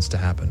these moments to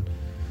happen.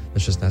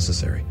 It's just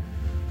necessary.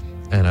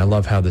 And I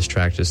love how this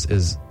track just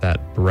is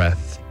that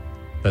breath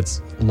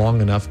that's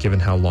long enough, given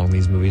how long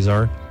these movies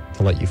are,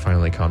 to let you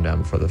finally calm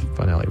down before the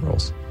finale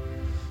rolls.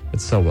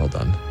 It's so well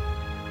done.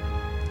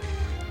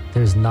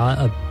 There's not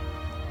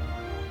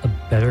a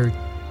better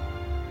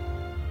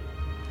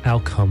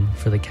outcome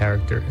for the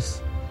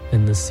characters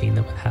in this scene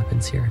than what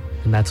happens here,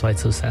 and that's why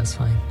it's so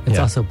satisfying. It's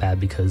also bad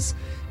because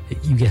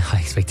you get high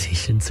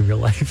expectations in real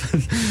life.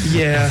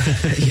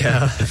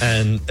 yeah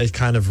And it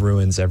kind of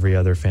ruins every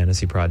other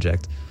fantasy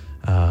project,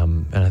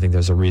 and I think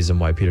there's a reason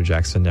why Peter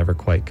Jackson never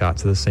quite got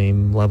to the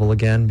same level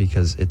again,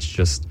 because it's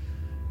just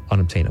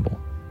unobtainable,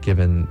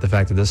 given the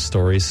fact that this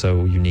story is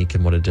so unique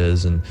in what it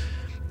is, and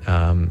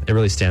it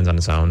really stands on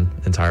its own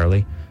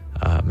entirely,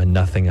 and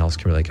nothing else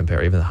can really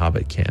compare. Even The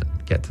Hobbit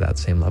can't get to that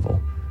same level,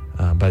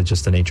 by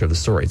just the nature of the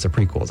story. It's a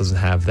prequel. It doesn't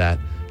have that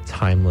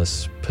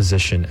timeless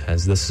position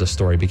as this is a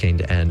story beginning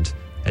to end,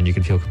 and you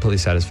can feel completely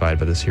satisfied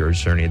by this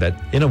hero's journey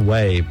that, in a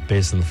way,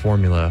 based on the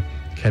formula,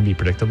 can be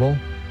predictable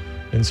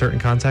in certain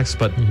contexts,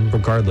 but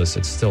regardless,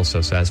 it's still so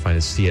satisfying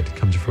to see it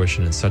come to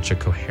fruition in such a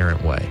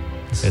coherent way.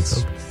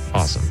 It's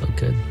awesome. So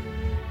good.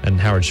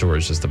 And Howard Shore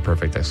is just the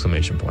perfect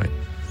exclamation point.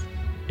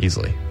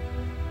 Easily.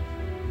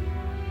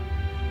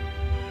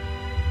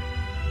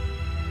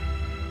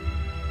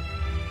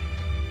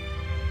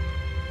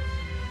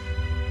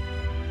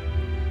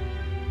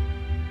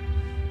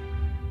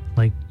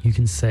 Like, you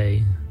can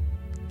say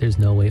there's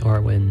no way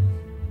Arwen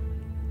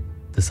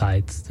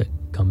decides to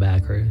come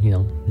back, or,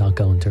 not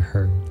go into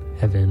her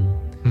heaven,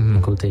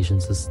 in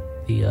quotations, as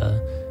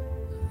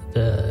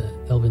the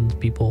elven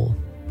people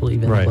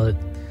believe in, right. But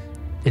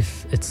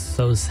if it's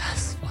so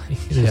satisfying,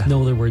 there's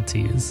no other word to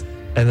use.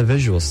 And the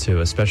visuals too,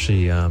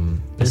 especially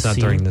it's not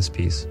during this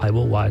piece. I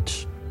will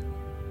watch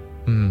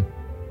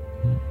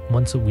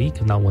once a week,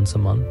 if not once a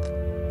month.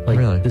 Like,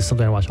 really? This is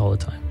something I watch all the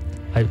time.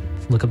 I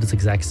look up this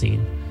exact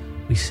scene.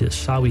 We see a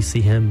shot, we see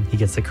him, he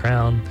gets the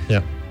crown.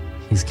 Yeah.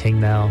 He's king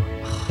now.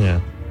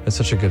 Yeah. It's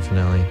such a good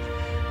finale.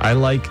 I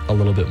like a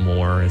little bit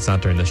more. It's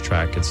not during this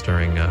track. It's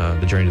during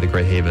the Journey to the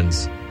Great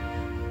Havens.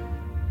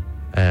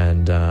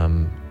 And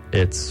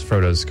it's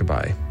Frodo's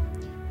goodbye.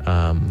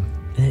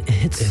 It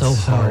hits so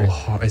hard.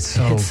 It's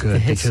so good.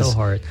 It hits so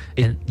hard.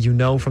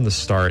 From the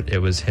start, it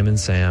was him and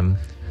Sam,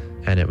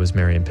 and it was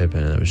Merry and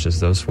Pippin, and it was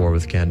just those four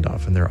with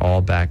Gandalf, and they're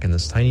all back in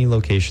this tiny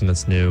location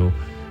that's new,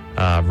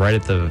 right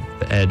at the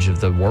edge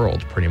of the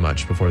world, pretty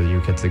much, before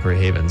you get to the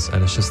Grey Havens.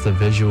 And it's just the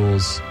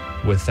visuals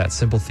with that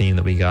simple theme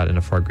that we got in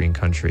A Far Green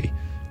Country.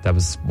 That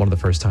was one of the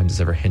first times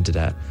it's ever hinted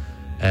at.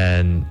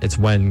 And it's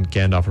when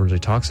Gandalf really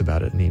talks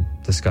about it, and he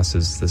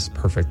discusses this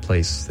perfect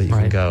place that you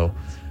can go.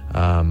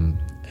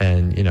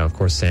 And, of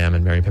course, Sam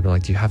and Merry and Pippin are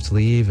like, do you have to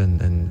leave?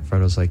 And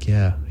Frodo's like,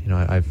 yeah,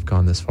 I've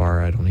gone this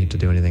far. I don't need to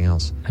do anything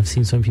else. I've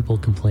seen some people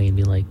complain,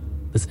 being like,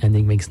 this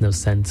ending makes no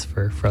sense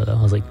for Frodo.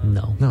 I was like,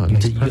 no. No, it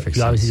makes perfect sense.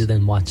 You obviously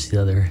then watch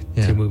the other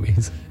two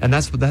movies. And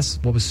that's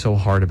what was so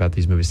hard about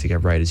these movies to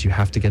get right, is you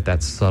have to get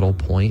that subtle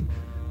point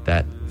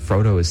that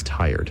Frodo is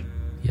tired.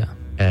 Yeah.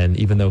 And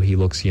even though he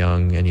looks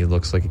young and he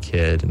looks like a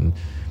kid, and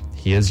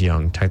he is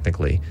young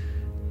technically,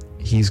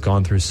 he's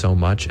gone through so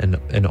much. And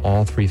in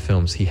all three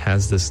films, he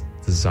has this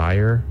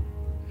desire,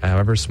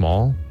 however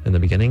small in the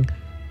beginning,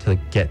 to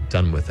get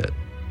done with it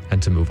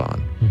and to move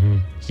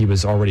on. He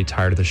was already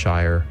tired of the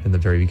Shire in the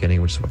very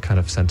beginning, which is what kind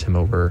of sent him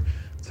over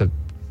to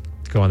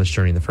go on this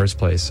journey in the first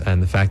place.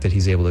 And the fact that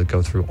he's able to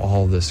go through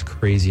all this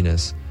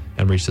craziness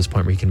and reach this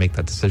point where he can make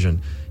that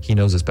decision, he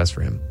knows is best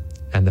for him.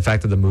 And the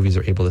fact that the movies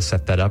are able to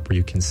set that up where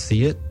you can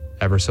see it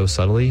ever so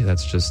subtly,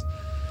 that's just,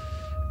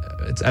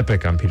 it's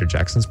epic on Peter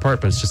Jackson's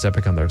part, but it's just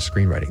epic on their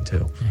screenwriting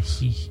too.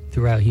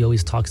 He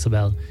always talks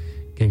about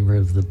getting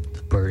rid of the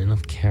burden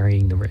of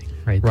carrying the ring,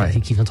 right?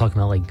 He keeps on talking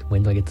about, like,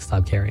 when do I get to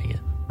stop carrying it?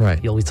 Right.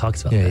 He always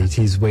talks about that. Yeah,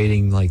 he's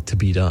waiting, like, to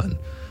be done.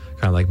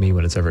 kind of like me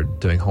when it's ever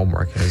doing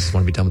homework. I just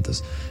want to be done with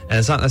this. And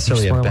it's not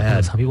necessarily a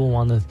bad... Some people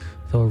want to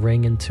throw a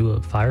ring into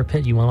a fire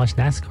pit. You want to watch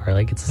NASCAR.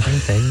 Like, it's the same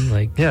thing.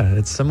 Like, yeah,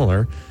 it's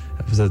similar.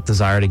 It was a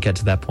desire to get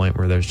to that point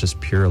where there's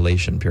just pure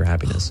elation, pure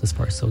happiness. This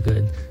part's so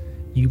good.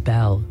 You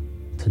bow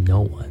to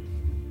no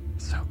one.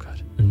 So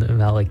good. In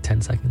about like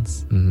 10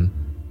 seconds. Mm-hmm.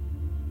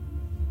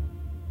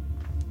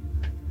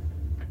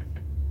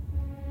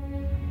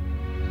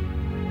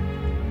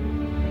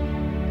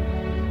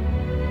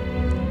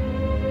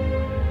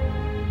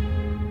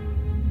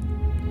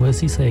 What does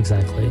he say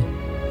exactly?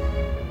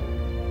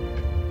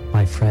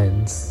 My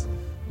friends,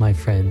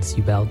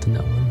 you bowed to no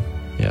one.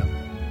 Yeah.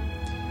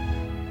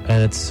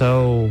 And it's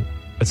so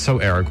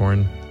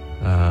Aragorn,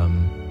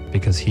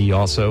 because he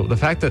also, the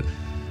fact that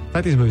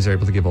these movies are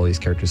able to give all these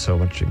characters so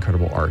much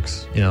incredible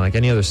arcs. You know, like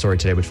any other story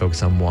today would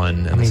focus on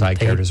one, and the side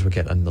characters would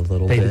get a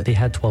little bit. They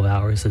had 12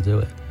 hours to do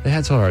it. They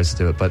had 12 hours to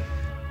do it, but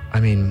I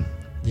mean,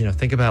 you know,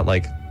 think about,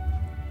 like,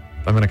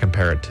 I'm going to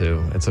compare it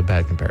to, it's a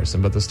bad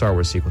comparison, but the Star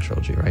Wars sequel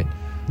trilogy, right?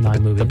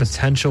 9 movies. The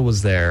potential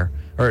was there,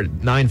 or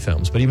 9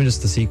 films, but even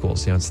just the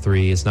sequels, you know, it's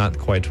 3. It's not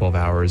quite 12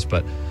 hours,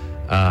 but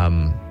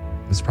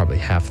it's probably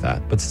half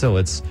that. But still,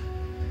 it's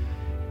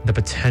the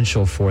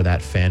potential for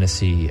that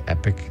fantasy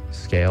epic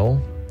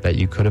scale that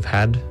you could have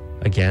had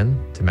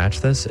again to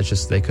match this. It's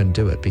just they couldn't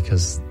do it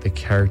because the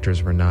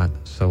characters were not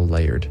so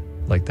layered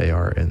like they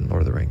are in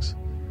Lord of the Rings.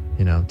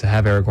 You know, to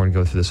have Aragorn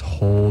go through this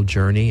whole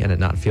journey and it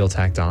not feel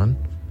tacked on,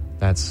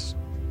 that's,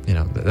 you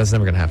know, that's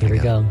never going to happen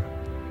again. Here we go.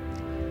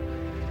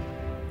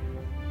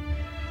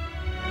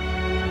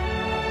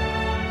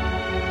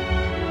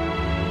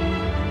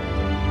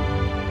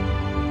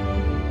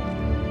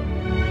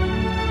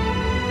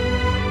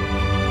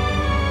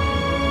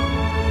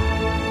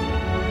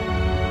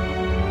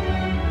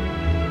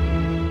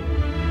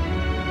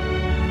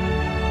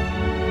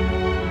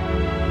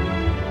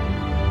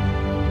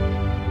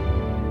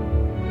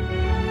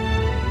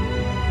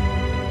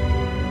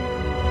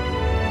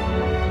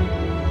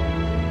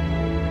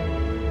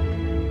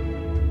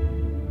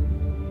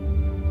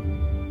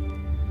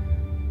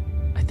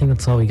 I think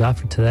that's all we got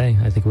for today.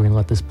 I think we're going to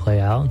let this play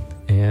out,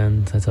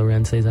 and that's how we're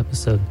going to end today's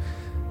episode.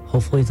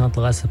 Hopefully it's not the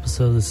last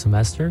episode of the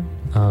semester.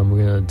 We're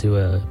going to do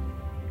a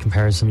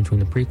comparison between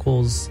the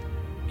prequels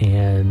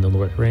and the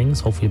Lord of the Rings.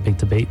 Hopefully a big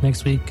debate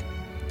next week,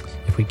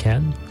 if we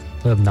can.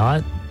 But if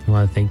not, I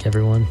want to thank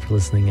everyone for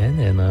listening in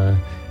and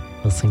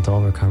listening to all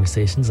of our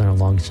conversations and our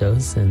long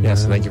shows. And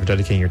so thank you for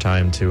dedicating your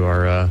time to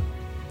our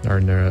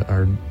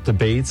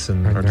debates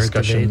and our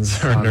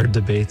discussions, our nerd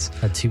debates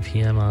at 2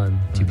 p.m. on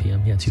 2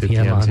 p.m. Yeah, 2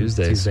 p.m. on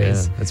Tuesdays.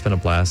 Yeah, it's been a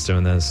blast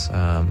doing this.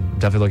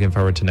 Definitely looking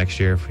forward to next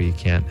year. If we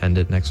can't end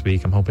it next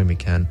week, I'm hoping we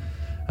can.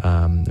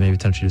 Maybe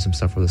potentially do some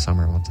stuff for the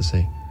summer. We'll have to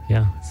see.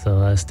 Yeah,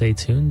 so stay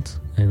tuned,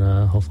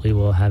 and hopefully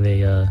we'll have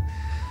a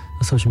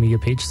social media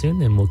page soon,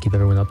 and we'll keep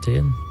everyone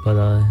updated.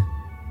 But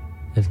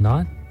if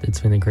not, it's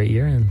been a great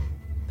year, and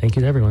thank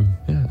you to everyone.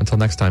 Yeah, until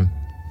next time.